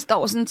der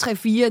står sådan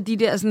 3-4 af de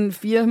der sådan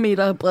 4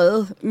 meter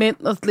brede mænd,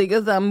 og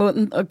slikker sig om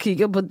munden og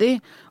kigger på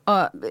det,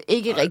 og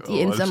ikke rigtig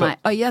ændrer mig.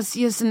 Og jeg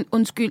siger sådan,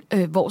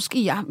 undskyld, hvor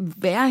skal jeg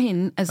være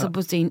henne, altså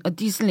på scenen? Og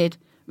de er sådan lidt,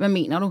 hvad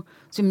mener du?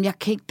 Så jeg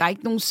kan ikke, der er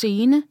ikke nogen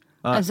scene.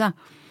 Altså,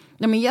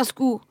 jamen, jeg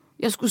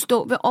skulle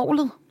stå ved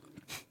orglet.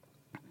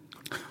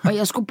 Og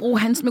jeg skulle bruge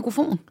hans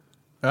mikrofon.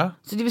 Ja.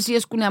 Så det vil sige, at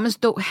jeg skulle nærmest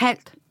stå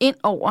halvt ind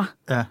over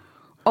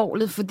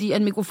orglet, fordi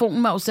at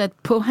mikrofonen var jo sat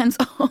på hans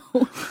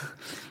orgel.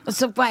 Og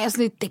så var jeg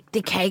sådan lidt,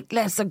 det kan ikke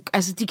lade sig...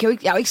 Altså, de kan jo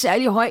ikke, jeg er jo ikke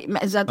særlig høj, men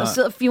altså, der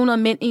sidder 400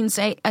 mænd i en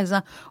sal, altså,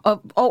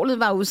 og orglet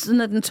var jo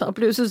siden af den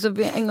topløse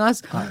servering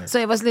også. Så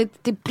jeg var sådan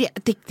lidt,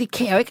 det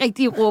kan jeg jo ikke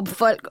rigtig råbe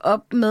folk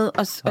op med,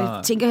 og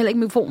jeg tænker heller ikke, at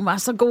mikrofonen var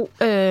så god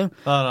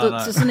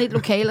til sådan et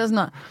lokale og sådan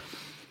noget.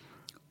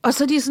 Og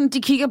så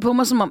de kigger på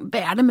mig som om,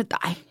 hvad er det med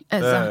dig?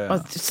 Altså, og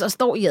så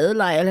står Jade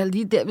Leila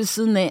lige der ved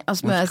siden af og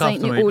smører sig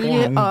ind i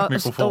olie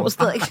og står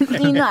stadig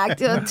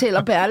lignagtigt og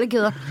tæller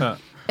perlekæder.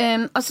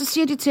 Og så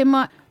siger de til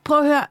mig, prøv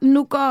at høre,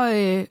 nu går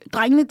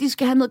drengene, de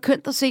skal have noget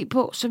kønt at se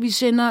på, så vi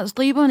sender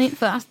striberen ind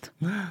først.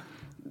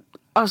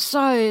 Og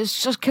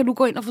så kan du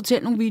gå ind og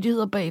fortælle nogle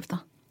vittigheder bagefter.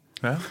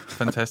 Ja,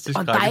 fantastisk.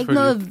 Og der er ikke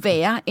noget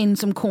værre, end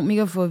som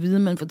komiker for at vide,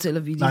 at man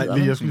fortæller vittigheder.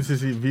 Nej, jeg skulle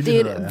sige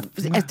vittigheder,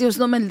 det er jo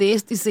sådan noget, man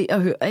læste i Se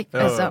og Hør, ikke?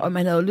 Altså, og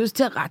man havde jo lyst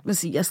til at rette med at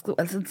sige, jeg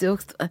skulle altså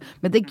jokes,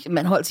 men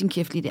man holdt sin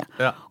kæft lige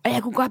der. Ja. Og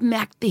jeg kunne godt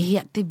mærke, det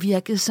her, det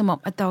virkede som om,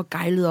 at der var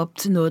gejlet op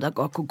til noget, der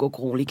godt kunne gå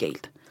grueligt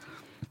galt.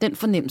 Den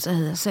fornemmelse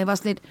havde jeg. Så jeg var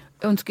sådan lidt,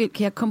 undskyld,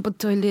 kan jeg komme på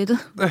toilettet?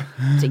 Jeg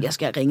tænkte, jeg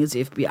skal ringe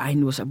til FBI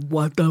nu, så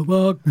what the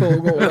fuck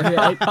foregår der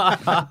her, ikke?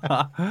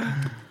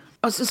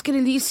 Og så skal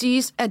det lige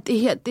siges, at det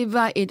her, det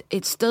var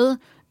et sted,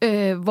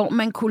 hvor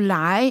man kunne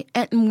lege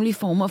alt mulige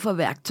former for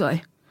værktøj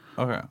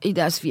i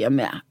deres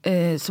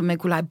firmaer. Så man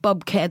kunne lege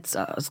bobcats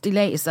og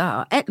stillaser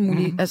og alt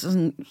muligt. Altså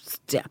sådan,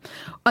 der.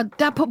 Og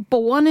der på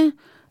bordene,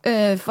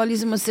 for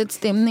ligesom at sætte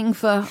stemningen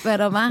for, hvad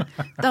der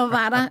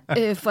var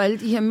der for alle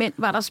de her mænd,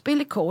 var der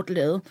spillekort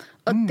lavet.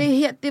 Og det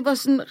her, det var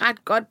sådan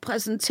ret godt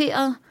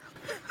præsenteret.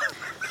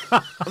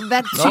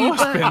 Hvad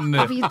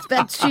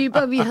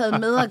typer vi havde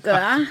med at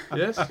gøre,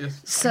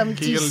 som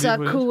de så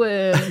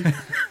kunne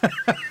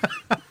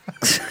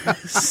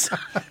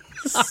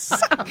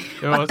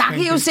Og der kan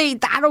I jo se,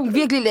 der er nogle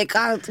virkelig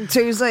lækre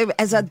tøser.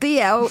 Altså,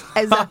 det er jo...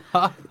 Altså,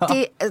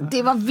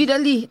 det var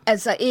vitterligt,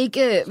 altså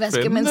ikke... Hvad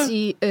skal man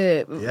sige?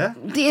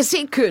 Det er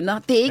set kønner.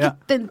 Det er ikke,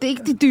 det er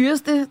ikke de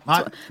dyreste.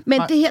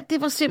 Men det her,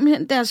 det var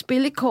simpelthen deres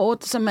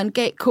spillekort, som man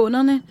gav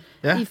kunderne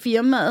i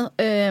firmaet.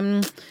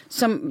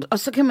 Og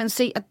så kan man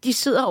se, at de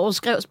sidder og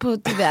skrives på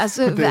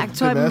diverse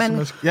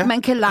værktøjer,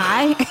 man kan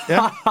lege. Ja.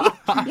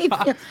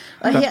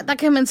 Og her, der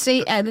kan man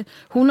se, at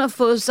hun har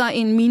fået sig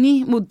en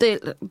mini-model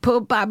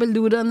på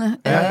barbelutterne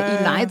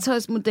i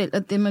legetøjsmodel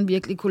af det, man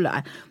virkelig kunne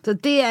lege. Så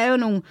det er jo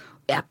nogle...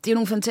 Ja, det er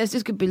nogle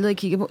fantastiske billeder, I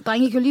kigger på.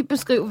 Drenge, I kan lige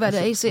beskrive, hvad det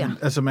er, I ser.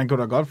 Altså, man kan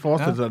da godt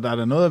forestille sig, at der er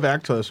der noget af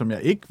værktøjet, som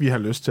jeg ikke vi har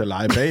lyst til at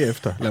lege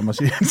bagefter. Lad mig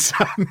sige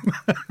sådan.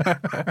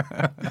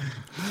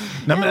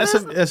 Nå, men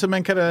altså,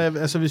 man kan da...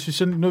 Altså, hvis vi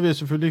sådan, nu vil jeg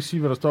selvfølgelig ikke sige,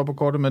 hvad der står på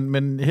kortet,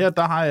 men her,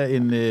 der har jeg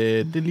en...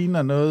 det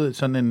ligner noget,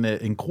 sådan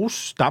en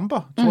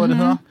grusdamper, tror jeg, det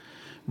hedder.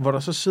 Hvor der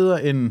så sidder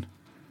en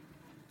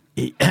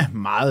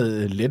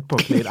meget let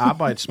påklædt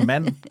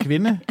arbejdsmand,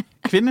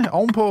 kvinde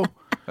ovenpå.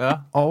 Ja.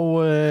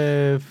 Og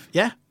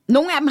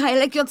nogle af dem har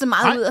heller ikke gjort så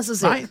meget ud af sig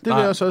selv. Nej, det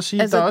vil jeg så også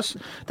sige. Altså,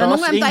 der er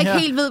nogle af dem, der ikke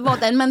helt ved,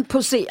 hvordan man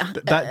poserer.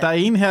 Der er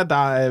en her,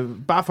 der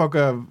bare for at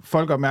gøre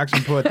folk opmærksom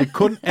på, at det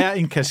kun er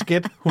en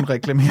kasket, hun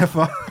reklamerer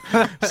for.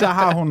 Så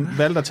har hun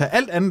valgt at tage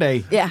alt andet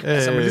af.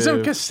 Ja. Så man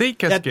ligesom kan se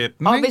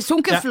kasketten. Og hvis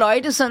hun kan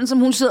fløjte sådan, som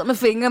hun sidder med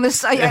fingrene,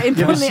 så er jeg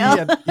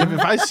imponeret. Jeg vil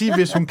faktisk sige,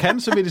 hvis hun kan,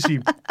 så vil det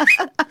sige...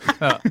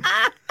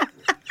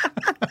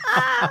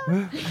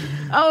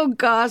 Oh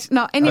gosh.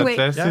 No,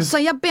 anyway. Så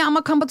jeg beder om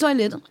at komme på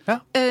toilettet. Ja.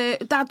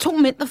 Der er 2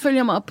 mænd, der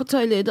følger mig op på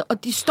toilettet,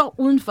 og de står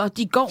udenfor.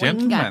 De går ikke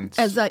engang.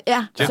 Altså,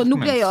 så nu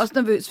bliver jeg også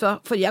nervøs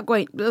for jeg går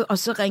ind, og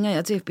så ringer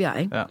jeg til FBI.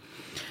 Ikke? Ja.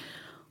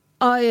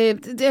 Og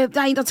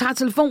der er en, der tager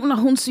telefonen, og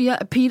hun siger,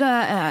 at Peter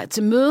er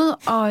til møde,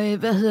 og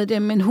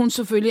men hun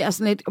selvfølgelig er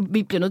sådan lidt,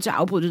 vi bliver nødt til at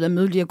afbryde det der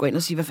møde, lige at gå ind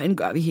og sige, hvad fanden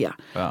gør vi her?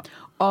 Ja.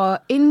 Og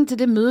inden til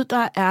det møde,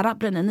 der er der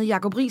blandt andet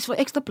Jacob Riis fra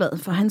Ekstra Bladet,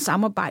 for han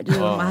samarbejdede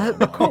jo meget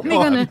med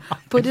komikerne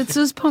på det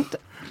tidspunkt.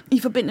 I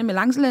forbindelse med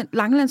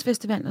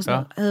Langelandsfestivalen og sådan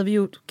noget, havde vi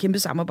jo et kæmpe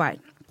samarbejde.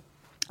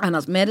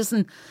 Anders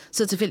Mattesen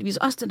sidder tilfældigvis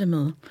også til det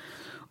møde.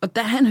 Og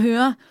da han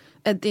hører,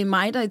 at det er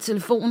mig, der er i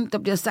telefonen, der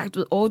bliver sagt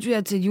ved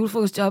Audrey til et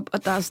julefrokostjob,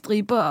 og der er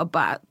striber og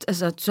bare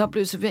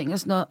topløs servering og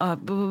sådan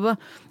noget,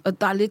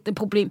 og der er lidt det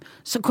problem,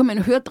 så kunne man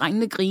høre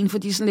drengene grine,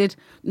 fordi sådan lidt,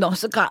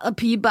 så græder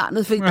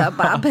pigebarnet, fordi der er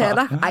bare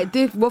patter.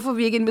 Ej, hvorfor er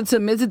vi ikke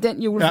inviteret med til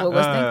den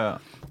julefrokost, ikke?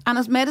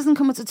 Anders Mattesen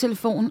kommer til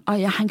telefonen,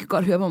 og han kan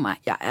godt høre på mig.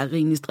 Jeg er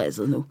rimelig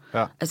stresset nu.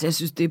 Ja. Altså, jeg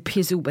synes, det er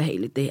pisse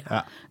ubehageligt, det her. Ja.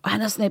 Og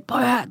han er sådan lidt,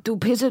 prøv at høre,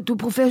 du er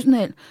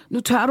professionel. Nu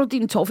tør du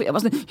dine tårfer. Jeg var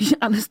sådan,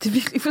 Anders, det er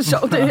virkelig for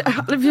sjovt. Jeg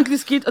har det virkelig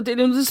skidt, og det er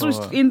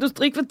noget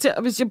industrikvarter,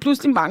 og hvis jeg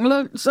pludselig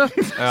mangler, så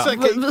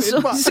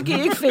kan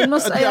I ikke finde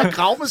mig. Så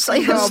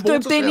jeg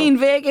støbt ind i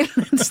en væg.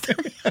 Det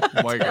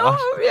var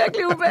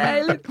virkelig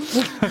ubehageligt.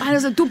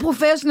 Altså, du er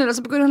professionel, og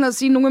så begynder han at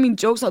sige nogle af mine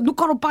jokes. Nu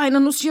går du bare ind,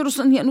 og nu siger du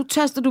sådan her, nu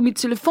taster du mit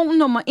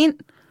telefonnummer ind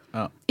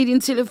i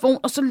din telefon,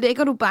 og så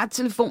lægger du bare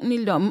telefonen i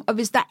lommen, og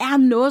hvis der er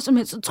noget som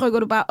helst, så trykker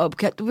du bare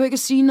opkald. Du vil ikke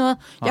sige noget.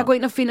 Jeg går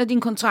ind og finder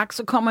din kontrakt,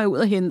 så kommer jeg ud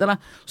og henter dig,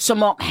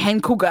 som om han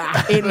kunne gøre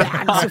en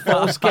verden til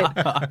forskel.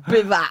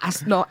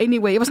 Bevares.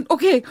 Anyway, jeg var sådan,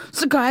 okay,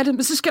 så gør jeg det,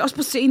 men så skal jeg også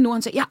på scenen nu.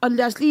 Han sagde, og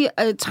lad os lige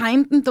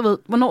time den, du ved,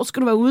 hvornår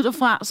skal du være ude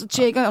derfra, så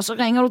tjekker jeg, og så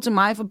ringer du til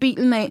mig fra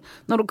bilen af,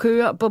 når du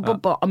kører,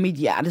 og mit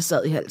hjerte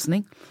sad i halsen,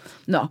 ikke?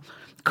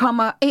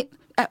 Kommer ind,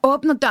 jeg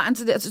åbner døren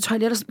til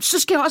toilettet, så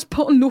skal jeg også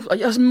på nu, og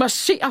jeg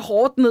marcherer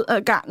hårdt ned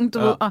ad gangen, du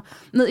ved, og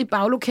ned i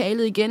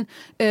baglokalet igen.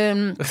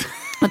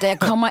 Og da jeg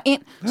kommer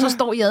ind, så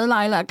står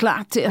Jade-Leila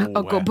klar til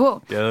at gå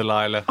på.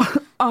 Jade-Leila.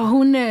 Og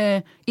hun,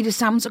 i det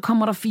samme, så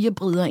kommer der 4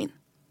 brider ind.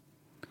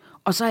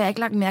 Og så har jeg ikke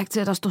lagt mærke til,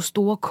 at der står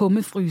store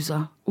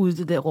kummefryser ude i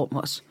det der rum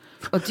også.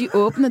 Og de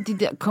åbner de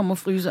der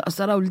kummefryser, og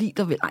så er der jo lige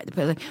der vil... Ej, det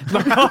passer ikke.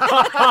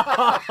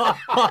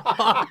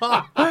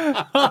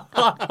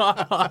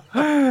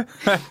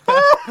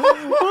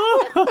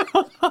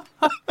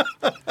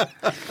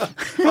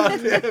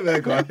 Det har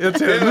været godt. Jeg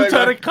tænker, nu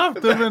tager det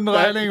kraftigt med en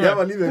regning. Jeg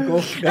var lige ved at gå.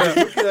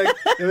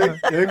 Jeg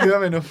vil ikke høre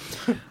mig nu.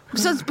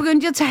 Så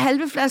begyndte jeg at tage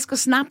halve flasker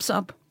snaps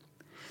op.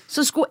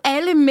 Så skulle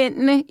alle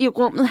mændene i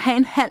rummet have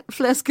en halv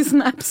flaske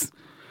snaps,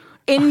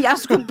 inden jeg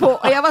skulle på.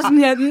 Og jeg var sådan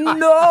her,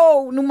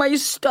 nu må I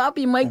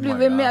stoppe. I må ikke blive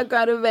ved med at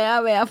gøre det værre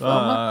og værre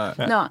for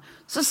mig.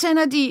 Så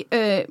sender de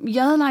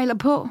Jade-Leila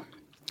på,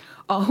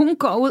 og hun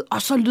går ud,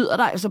 og så lyder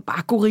der altså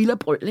bare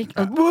gorillabrøl, ikke?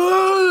 Og,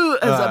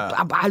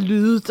 bare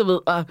lyde, du ved,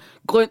 og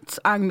grønt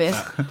en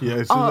masse. De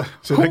har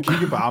siddet og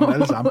kigget på armen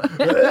alle sammen.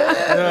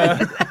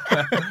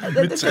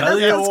 Mit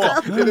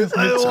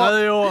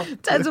tredje år.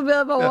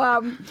 Tatoveret på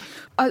overarmen.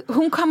 Og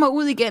hun kommer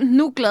ud igen,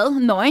 nu glad,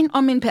 nøgen,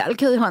 og med en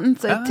perlekæde i hånden,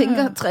 så jeg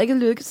tænker, tricket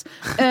lykkes.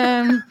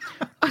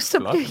 Og så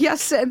bliver jeg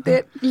sendt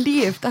ind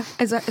lige efter,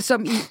 altså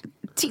som i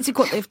 10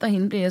 sekunder efter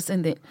hende bliver jeg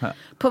sendt ind.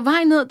 På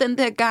vej ned den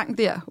der gang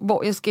der,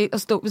 hvor jeg skal og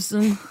stå ved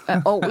siden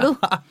af orglet,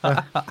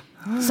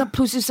 så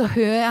pludselig så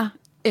hører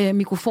jeg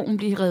mikrofonen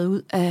blive revet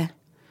ud af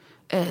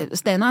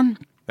standeren.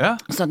 Ja.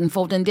 Så den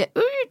får den der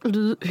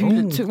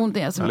hylde-tone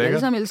der, som vi alle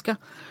sammen elsker.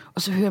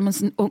 Og så hører man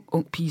sådan en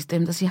ung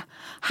pigestemme, der siger,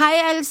 hej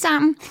alle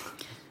sammen.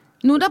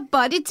 Nu er der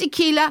body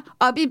tequila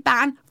oppe i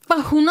baren for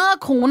 100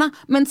 kroner,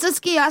 men så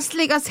skal I også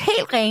lægge os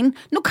helt rene.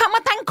 Nu kommer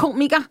der en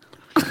komiker.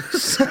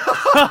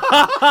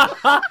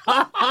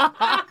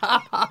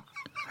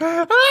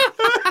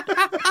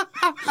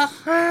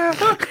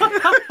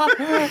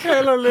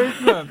 Eller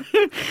lidt, mand.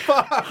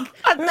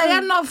 Og da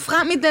jeg når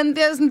frem i den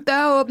der sådan,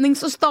 døråbning,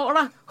 så står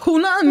der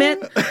 100 mænd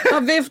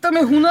og vifter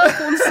med 100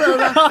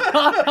 kronesedler.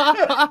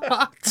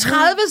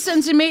 30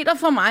 centimeter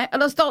fra mig, og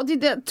der står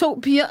de der 2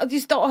 piger, og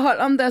de står og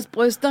holder om deres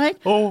bryster, ikke?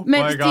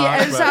 Mens de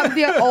alle sammen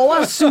bliver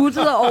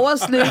oversuttet og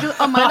overslikket,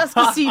 og mig, der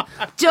skal sige,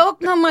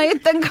 joke nummer 1,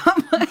 den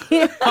kommer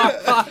her.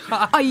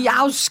 Og jeg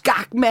er jo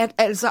skakmat,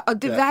 altså.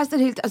 Og det værste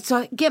helt,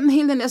 altså gennem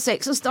hele den der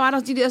sal, så står der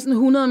de der sådan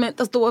 100 mænd,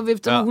 der stod og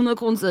vifter med 100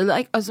 kronesedler,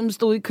 ikke? Og som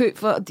stod i kø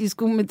for, at de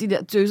skulle med de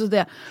der tøser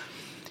der.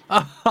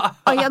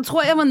 Og jeg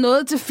tror, jeg var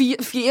nået til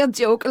 4.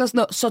 joke eller sådan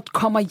noget, så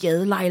kommer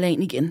Jade-Leila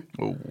ind igen.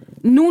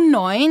 Nu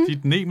nøgen.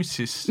 Dit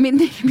nemesis. Min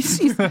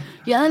nemesis.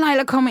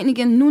 Jade-Leila kommer ind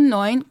igen, nu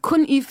nøgen.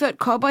 Kun iført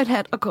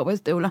cowboyhat og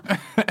cowboystøvler.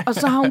 Og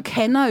så har hun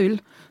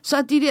kanderøl. Så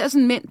er de der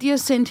sådan mænd, de har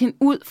sendt hende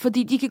ud,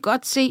 fordi de kan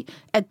godt se,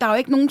 at der er jo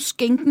ikke nogen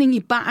skænkning i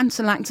baren,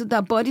 så lang tid der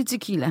er body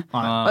tequila.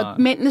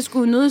 Og mændene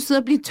skulle nødt sidde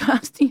og blive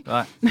tørstige,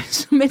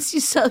 mens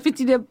de sad ved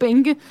de der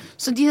bænke.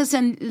 Så de har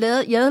sendt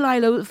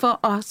Jade-Leila ud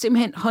for at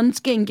simpelthen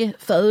håndskænke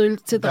fadøl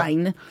til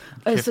drengene.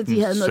 Så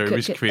de havde noget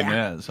servicekvinde,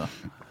 altså.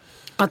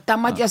 Og der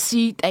måtte jeg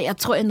sige, at jeg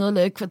tror, jeg nåede at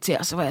lave et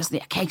kvarter, så var jeg sådan,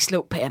 jeg kan ikke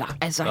slå patter.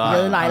 Altså,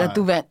 Jade-Leila,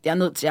 du vandt, jeg er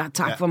nødt til at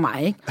tak for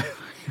mig, ikke?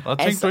 Og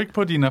tænkte du ikke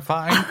på din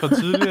erfaring fra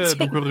tidligere, at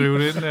du kunne rive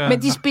det ind der?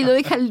 Men de spillede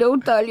ikke Hello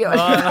Dolly,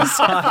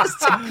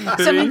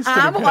 så min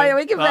arm røg jo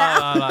ikke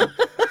værd.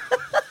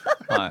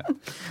 Nej.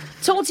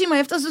 2 timer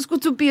efter, så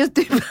skulle Tobias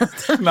Dybvad.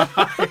 Nej,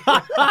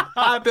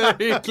 det er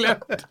helt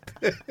glemt.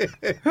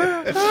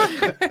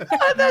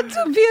 Og da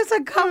Tobias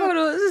så kommer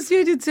ud, så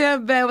siger de til ham,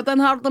 hvordan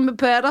har du det med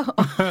patter?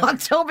 Og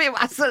Tobi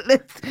var så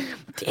lidt,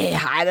 det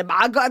har jeg det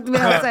meget godt med.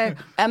 Og sagde,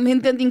 jamen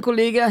hende den din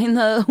kollega, hun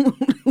havde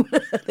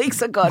ikke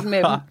så godt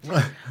med dem.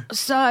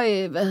 Så,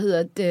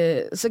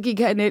 så gik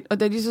han ind, og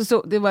da de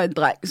så, det var en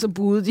dreng, så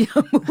budede de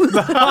ham ud.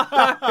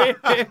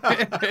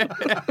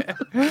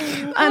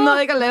 Og han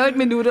nåede ikke at lave 1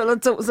 minut eller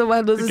 2, så var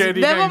han nødt til at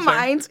sige,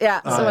 never mind. Ja,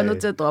 så var han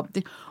nødt til at droppe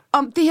det.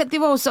 Om det her,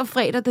 det var jo så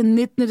fredag den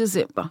 19.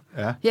 december.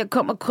 Ja. Her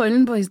kommer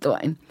krøllen på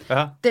historien.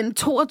 Ja. Den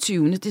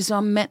 22. det er så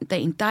om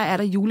mandagen, der er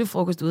der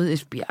julefrokost ude i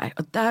FBI,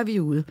 og der er vi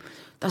ude.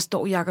 Der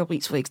står Jacob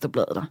Riis fra Ekstra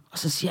Bladet der, og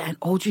så siger han,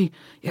 Audrey,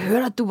 jeg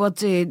hørte, at du var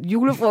til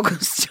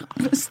julefrokost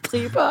med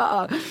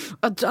stripper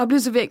og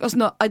dobbeltservering og sådan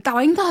noget. Og der var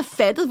ingen, der havde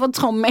fattet, hvor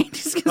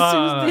traumatisk jeg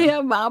synes, det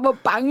her var, hvor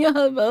bange jeg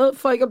havde været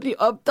for ikke at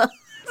blive opdaget.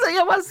 Så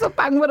jeg var så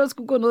bange, hvor der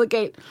skulle gå noget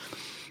galt.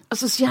 Og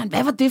så siger han,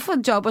 hvad var det for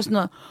et job og sådan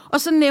noget?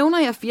 Og så nævner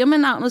jeg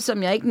firmanavnet,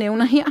 som jeg ikke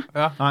nævner her.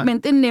 Ja, men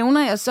det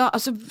nævner jeg så,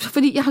 og så,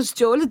 fordi jeg har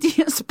stjålet de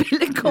her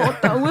spillekort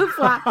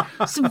derudefra,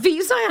 så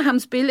viser jeg ham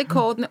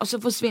spillekortene, og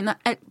så forsvinder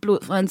alt blod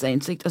fra hans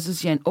ansigt. Og så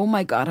siger han, oh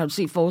my god, har du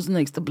set forsiden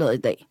af Ekstra Bladet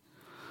i dag?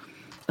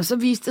 Og så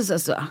viste det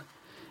sig så,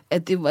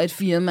 at det var et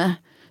firma,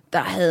 der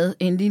havde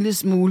en lille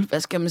smule, hvad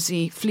skal man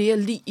sige, flere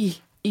lig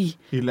i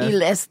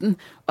lasten.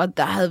 Og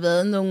der havde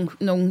været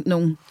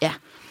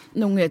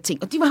nogle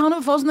ting. Og de var havnet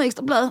på forsiden af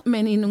Ekstra Bladet,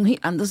 men i nogle helt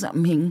andre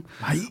sammenhænge.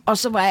 Nej. Og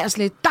så var jeg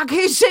slet, der kan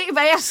I se,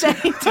 hvad jeg sagde.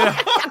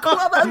 Jeg kunne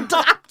have været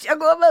dræbt, jeg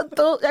kunne have været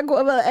død, jeg kunne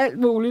have været alt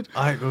muligt.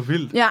 Ej, hvor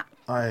vildt. Ja.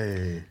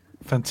 Ej.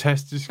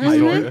 Fantastisk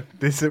historie.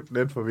 Det er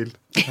simpelthen for vildt.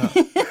 Ja.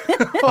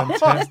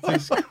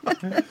 Fantastisk.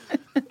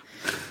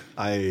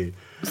 Ej.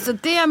 Så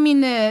det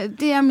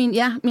er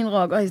min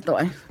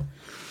rockerhistorie.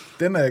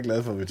 Den er jeg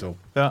glad for, vi to.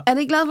 Ja. Er det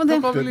ikke glad for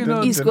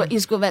det? I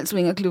skulle valgt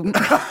Swingerklubben.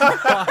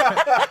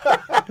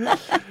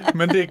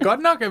 Men det er godt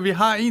nok, at vi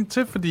har en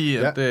til, fordi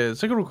at,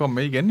 så kan du komme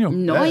med igen jo.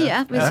 Nå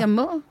ja, hvis jeg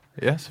må.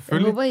 Ja,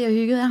 selvfølgelig. Jeg håber, jeg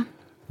hyggede jer.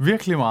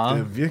 Virkelig meget.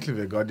 Det er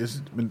virkelig godt. Jeg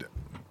synes, men det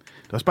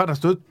var også bare, der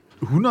stod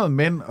 100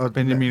 mænd. Og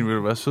Benjamin, vil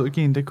du være sød og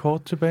give en det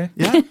kort tilbage?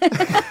 Ja.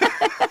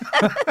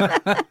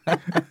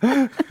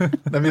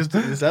 Jeg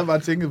sad bare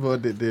og tænkte på,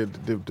 at det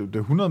er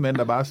 100 mænd,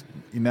 der bare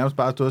i nærmest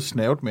bare stod og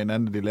snævt med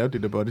hinanden, de lavede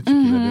det der body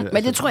tequila.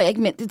 Men det tror jeg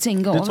ikke mænd, det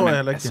tænker over. Det tror jeg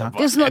heller ikke, det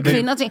er sådan noget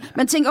kvinder ting.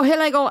 Man tænker jo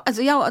heller ikke over,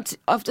 altså jeg har jo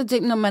ofte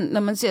tænkt, når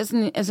man ser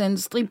sådan en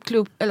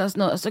stripklub eller sådan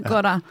noget, og så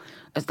går der,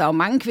 altså der er jo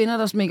mange kvinder,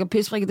 der smækker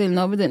pisfrikadellen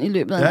op i den i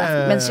løbet af en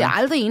aften. Man ser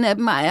aldrig en af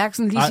dem, og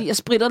Eriksen lige siger, jeg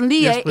spritter den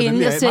lige af,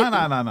 inden jeg selv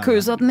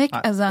kysser den, ikke?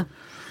 Altså.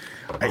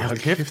 Ej, hold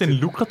kæft, det er en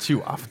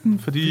lukrativ aften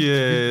for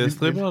de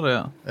stripper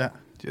der. Ja.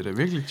 De har da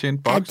virkelig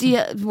tjent boksen.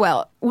 Ja,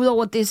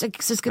 udover det, så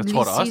skal det lige siges. Jeg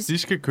tror da også, de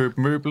skal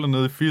købe møbler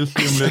nede i Fields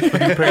lige om lidt for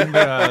de penge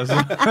der,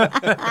 altså.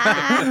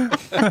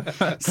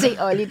 Se,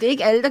 Olli, det er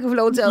ikke alle, der kan få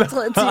lov til at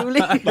optræde i Tivoli.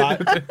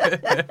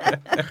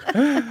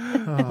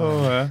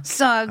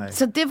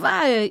 Så det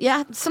var,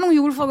 sådan nogle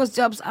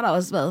julefrokostjobs har der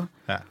også været.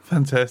 Ja,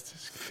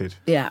 fantastisk. Fedt.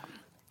 Ja.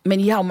 Men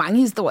I har jo mange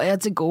historier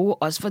til gode,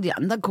 også for de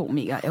andre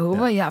komikere. Jeg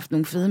håber, I har haft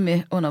nogle fede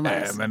med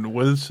undervejs. Ja, men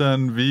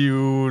Wilson,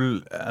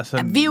 Viul... Altså,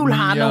 ja, Viul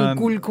har nogle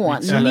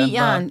guldkorn.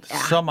 Nieren.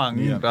 Så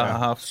mange, der har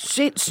haft...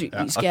 Sindssygt,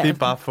 ja, og det er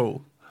bare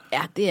få.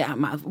 Ja, det er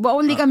meget.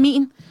 Hvor ligger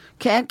min?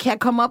 Kan jeg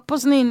komme op på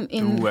sådan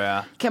en... Du er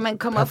kan man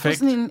komme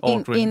perfekt,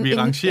 op på sådan en... Vi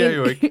rangerer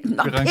jo ikke.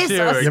 Nå, vi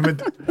rangerer jo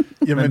ikke.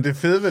 Jamen det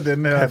fede ved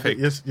den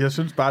her... Jeg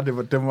synes bare,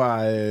 den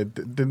var... ja,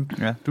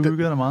 du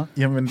hyggede dig meget.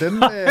 Jamen,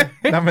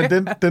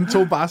 den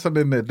tog bare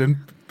sådan en...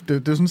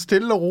 Det er sådan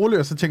stille og roligt,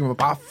 og så tænker man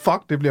bare,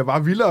 fuck, det bliver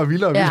bare vildere og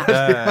vildere og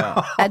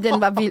vildere. Ja,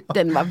 den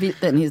var vild,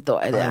 den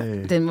historie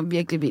der. Den var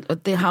virkelig vild.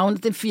 Og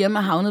det firma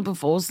havnede på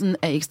forsiden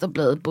af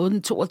Ekstrabladet både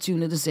den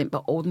 22.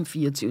 december og den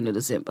 24.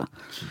 december.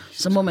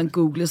 Så må man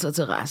google sig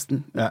til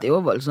resten. Ja. Det var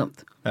voldsomt.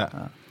 Ja.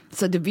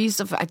 Så det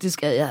viste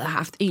faktisk, at jeg havde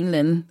haft en eller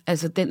anden,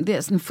 altså den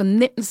der sådan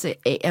fornemmelse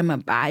af, at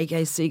man bare ikke er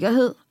i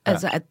sikkerhed. Ja.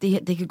 Altså, at det her,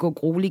 det kan gå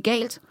grueligt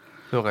galt.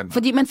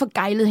 Fordi man får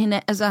gejlet hende.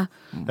 Altså,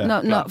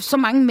 når så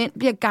mange mænd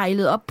bliver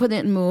gejlet op på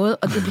den måde,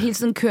 og det hele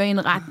tiden kører i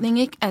en retning,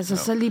 ikke? Altså,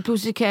 så lige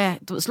pludselig kan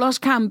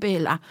slåskampe,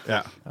 eller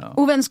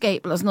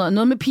uvenskab, eller sådan noget.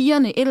 Noget med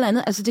pigerne, et eller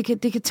andet. Altså, det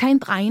kan tage en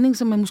drejning,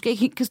 som man måske ikke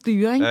helt kan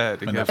styre, ikke? Ja, det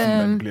kan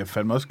man bliver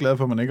fandme også glad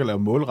for, at man ikke har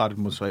lavet målrettet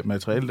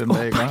materiale den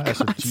dag, ikke?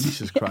 Altså,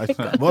 Jesus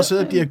Christ. Hvor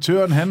sidder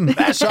direktøren henne?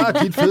 Hvad så er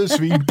dit fede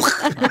svin? Det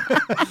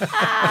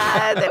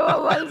var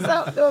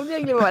voldsomt. Det var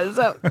virkelig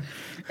voldsomt.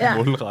 Ja.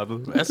 Målrettet.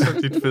 Hvad så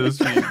dit fede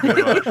svin?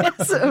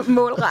 Så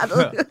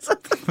målrettet.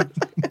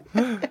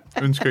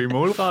 Ønsker I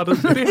målrettet?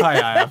 Det har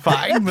jeg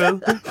erfaring med.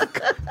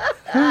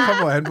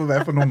 Kommer han på,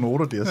 hvad for nogle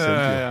noter, de har sendt.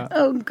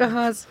 Ja. Oh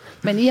God.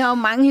 Men I har jo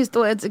mange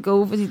historier til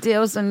gode, fordi det er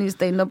jo sådan i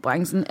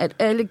stand-up-branchen, at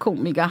alle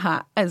komikere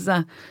har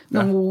altså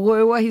nogle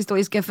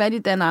røverhistorier. I skal have fat i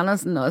Dan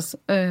Andersen også.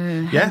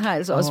 Han har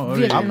altså også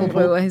virkelig nogle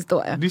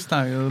røverhistorier. De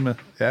snakkede med.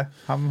 Ja,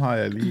 ham har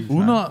jeg lige...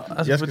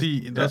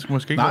 Fordi der skal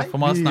måske ikke være for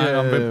meget snak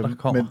om, hvem der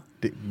kommer.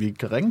 Men vi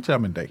kan ringe til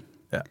ham en dag.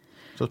 Ja.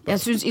 Jeg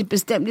synes, I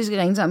bestemt, I skal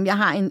ringe til ham. Jeg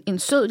har en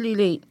sød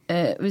lille en,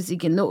 hvis I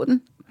kan nå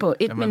den på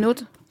 1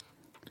 minut.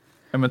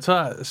 Jamen,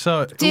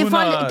 så det er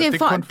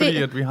kun fordi,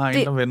 at vi har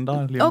en, der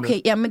venter lige okay,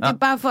 jamen det er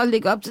bare for at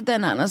lægge op til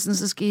Dan Andersen,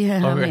 så skal I have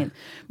ham ind.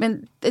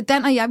 Men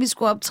Dan og jeg, vi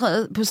skulle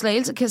optræde på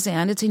Slagelse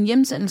Kaserne til en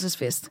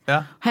hjemsendelsesfest.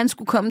 Ja. Han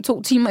skulle komme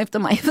 2 timer efter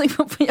mig. Jeg ved ikke,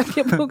 hvorfor jeg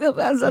bliver booket.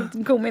 Altså,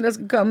 den komiker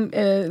skal komme,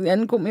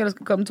 anden komiker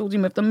skal komme 2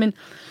 timer efter. Men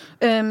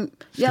skal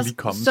lige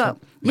komme så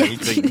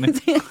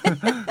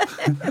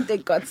det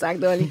er godt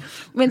sagt, Olli.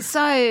 Men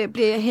så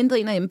bliver jeg hentet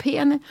ind af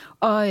MP'erne,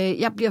 og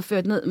jeg bliver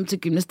ført ned til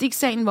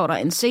gymnastiksalen, hvor der er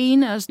en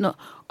scene og sådan noget.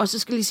 Og så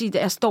skal jeg lige sige, at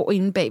jeg står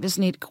inde bag ved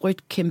sådan et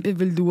rødt kæmpe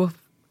velour,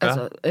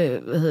 altså,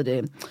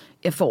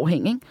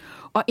 forhæng, ikke?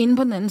 Og inde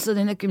på den anden side af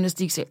den her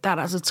gymnastiksal, der er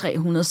der altså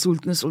 300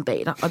 sultne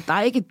soldater. Og der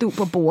er ikke et du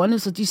på bordene,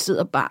 så de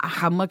sidder bare og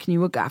hamrer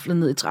knive og gafler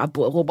ned i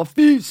træbordet og råber,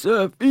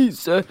 fise,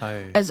 fise.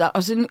 Altså,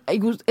 og sådan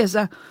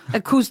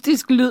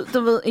akustisk lyd,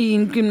 du ved, i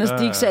en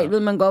gymnastiksal, ved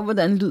man godt,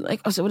 hvordan lyder,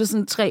 ikke? Og så var det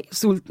sådan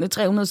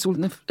 300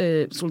 sultne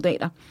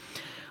soldater.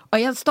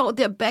 Og jeg står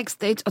der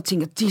backstage og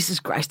tænker, Jesus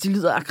Christ, de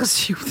lyder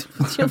aggressivt.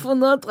 De har fået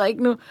noget at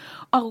drikke nu.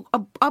 Og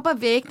op ad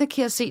væggene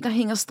kan jeg se, der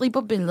hænger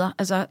striberbilleder.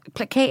 Altså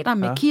plakater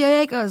med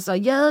Kirke, og så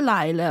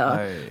Jadelejle og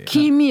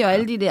Kimi og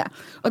alle de der.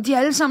 Og de har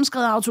alle sammen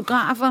skrevet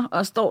autografer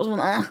og står sådan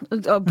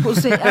og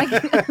poserer,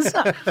 ikke?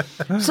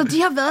 Så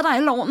de har været der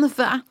alle årene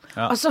før.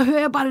 Ja. Og så hører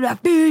jeg bare det der,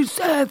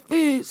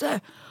 fise.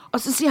 Og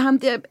så siger ham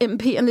der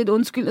MP'eren lidt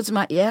undskylder til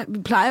mig, ja, vi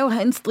plejer jo at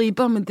have en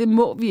striber, men det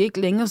må vi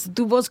ikke længere, så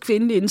du er vores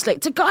kvindelige indslag.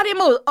 Til godt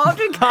imod, og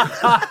du kan.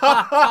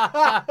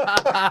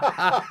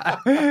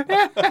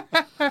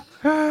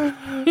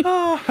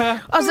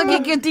 Og så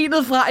gik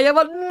gardinet fra, og jeg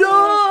var,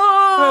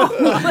 no!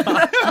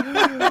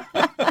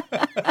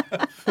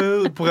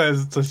 Fed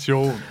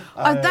præsentation.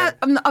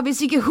 Og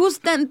hvis I kan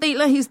huske den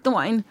del af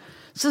historien,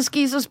 så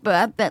skal I så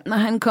spørge Dan, når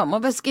han kommer.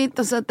 Hvad skete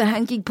der så, da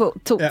han gik på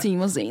 2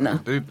 timer senere?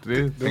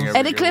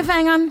 Er det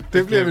cliffhangeren?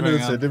 Det bliver vi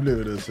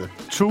nødt til.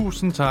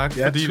 Tusind tak,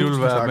 fordi du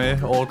vil være med,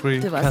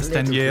 Audrey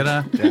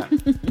Castañeda. Ja.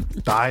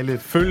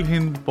 Dejligt. Følg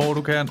hende, hvor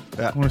du kan.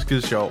 Ja. Hun er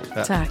skide sjov.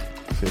 Ja. Tak.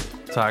 Fedt.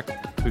 Tak,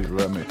 fordi du vil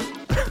være med.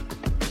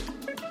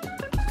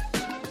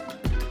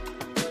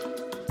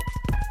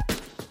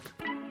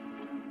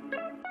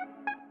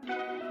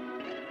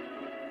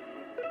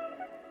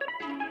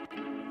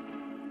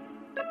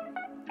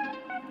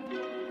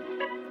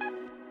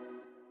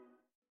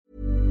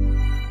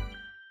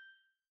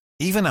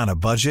 Even on a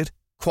budget,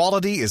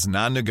 quality is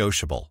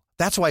non-negotiable.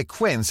 That's why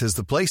Quince is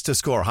the place to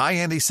score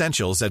high-end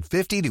essentials at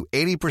 50 to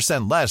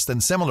 80% less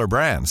than similar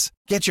brands.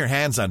 Get your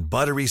hands on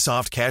buttery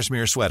soft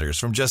cashmere sweaters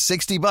from just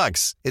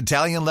 $60,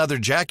 Italian leather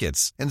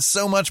jackets, and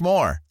so much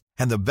more.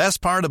 And the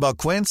best part about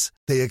Quince,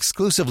 they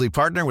exclusively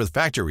partner with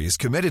factories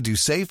committed to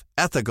safe,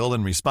 ethical,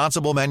 and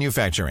responsible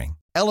manufacturing.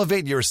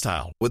 Elevate your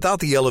style without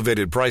the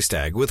elevated price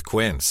tag with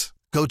Quince.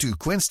 Go to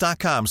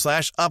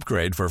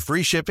quince.com/upgrade for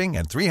free shipping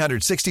and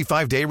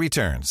 365-day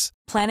returns.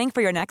 Planning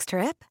for your next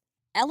trip?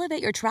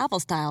 Elevate your travel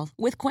style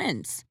with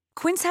Quince.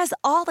 Quince has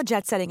all the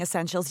jet-setting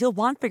essentials you'll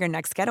want for your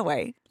next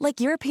getaway,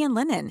 like European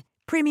linen,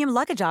 premium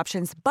luggage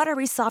options,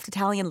 buttery soft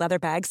Italian leather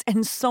bags,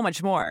 and so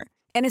much more.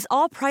 And is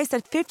all priced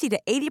at 50 to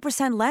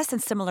 80% less than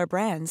similar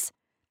brands.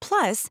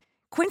 Plus,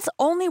 Quince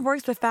only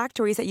works with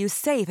factories that use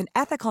safe and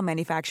ethical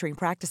manufacturing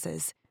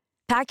practices.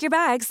 Pack your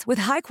bags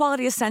with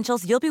high-quality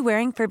essentials you'll be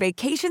wearing for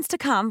vacations to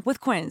come with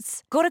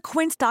Quince. Go to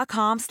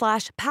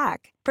quince.com/pack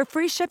for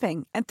free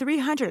shipping and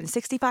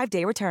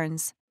 365-day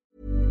returns.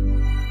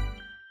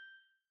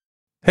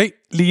 Hey,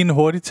 lige en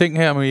hurtig ting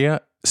her med jer.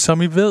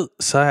 Som I ved,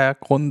 så er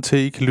grunden til,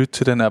 at I kan lytte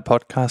til den her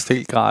podcast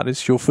helt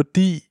gratis, jo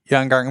fordi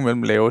jeg engang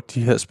imellem laver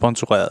de her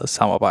sponsorerede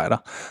samarbejder.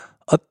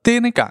 Og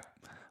denne gang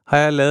har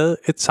jeg lavet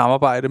et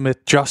samarbejde med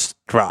Just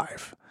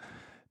Drive.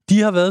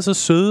 De har været så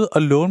søde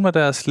at låne mig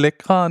deres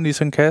lækre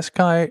Nissan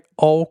Qashqai,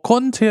 og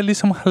grunden til, at jeg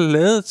ligesom har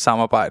lavet et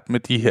samarbejde med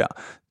de her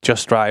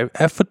Just Drive,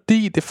 er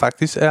fordi det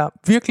faktisk er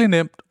virkelig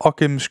nemt og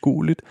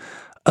gennemskueligt.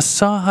 Og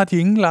så har de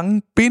ingen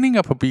lange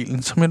bindinger på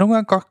bilen, som jeg nogle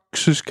gange godt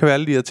synes kan være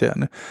lidt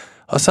irriterende.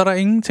 Og så er der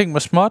ingenting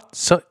med småt,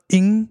 så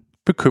ingen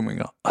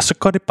bekymringer. Og så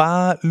går det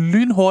bare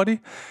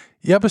lynhurtigt.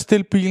 Jeg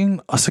bestilte bilen,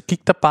 og så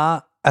gik der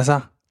bare,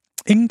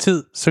 ingen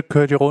tid, så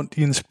kørte jeg rundt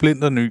i en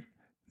splinter ny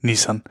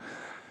Nissan.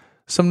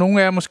 Som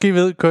nogle af jer måske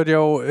ved, kørte jeg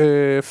jo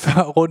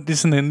før rundt i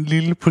sådan en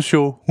lille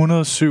Peugeot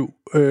 107.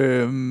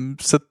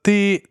 Så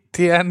det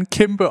er en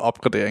kæmpe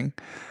opgradering.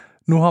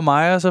 Nu har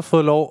Maja så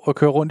fået lov at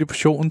køre rundt i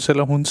Peugeoten,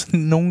 selvom hun sådan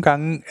nogle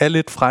gange er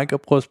lidt fræk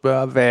og prøver at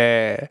spørge,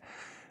 hvad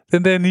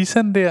den der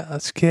Nissan der,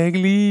 skal jeg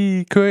ikke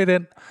lige køre i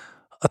den?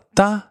 Og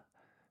der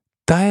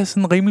er jeg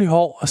sådan rimelig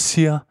hård og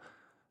siger,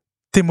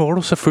 det må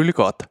du selvfølgelig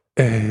godt,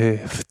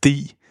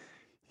 fordi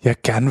jeg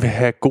gerne vil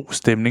have god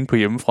stemning på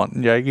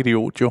hjemmefronten. Jeg er ikke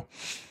idiot jo.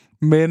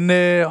 Men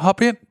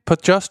hop ind på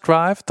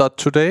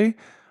justdrive.today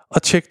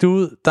og tjek det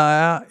ud. Der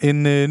er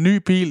en ny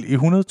bil i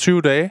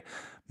 120 dage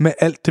med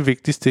alt det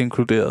vigtigste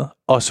inkluderet.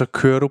 Og så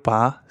kører du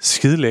bare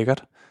skide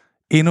lækkert.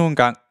 Endnu en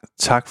gang,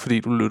 tak fordi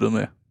du lyttede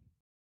med.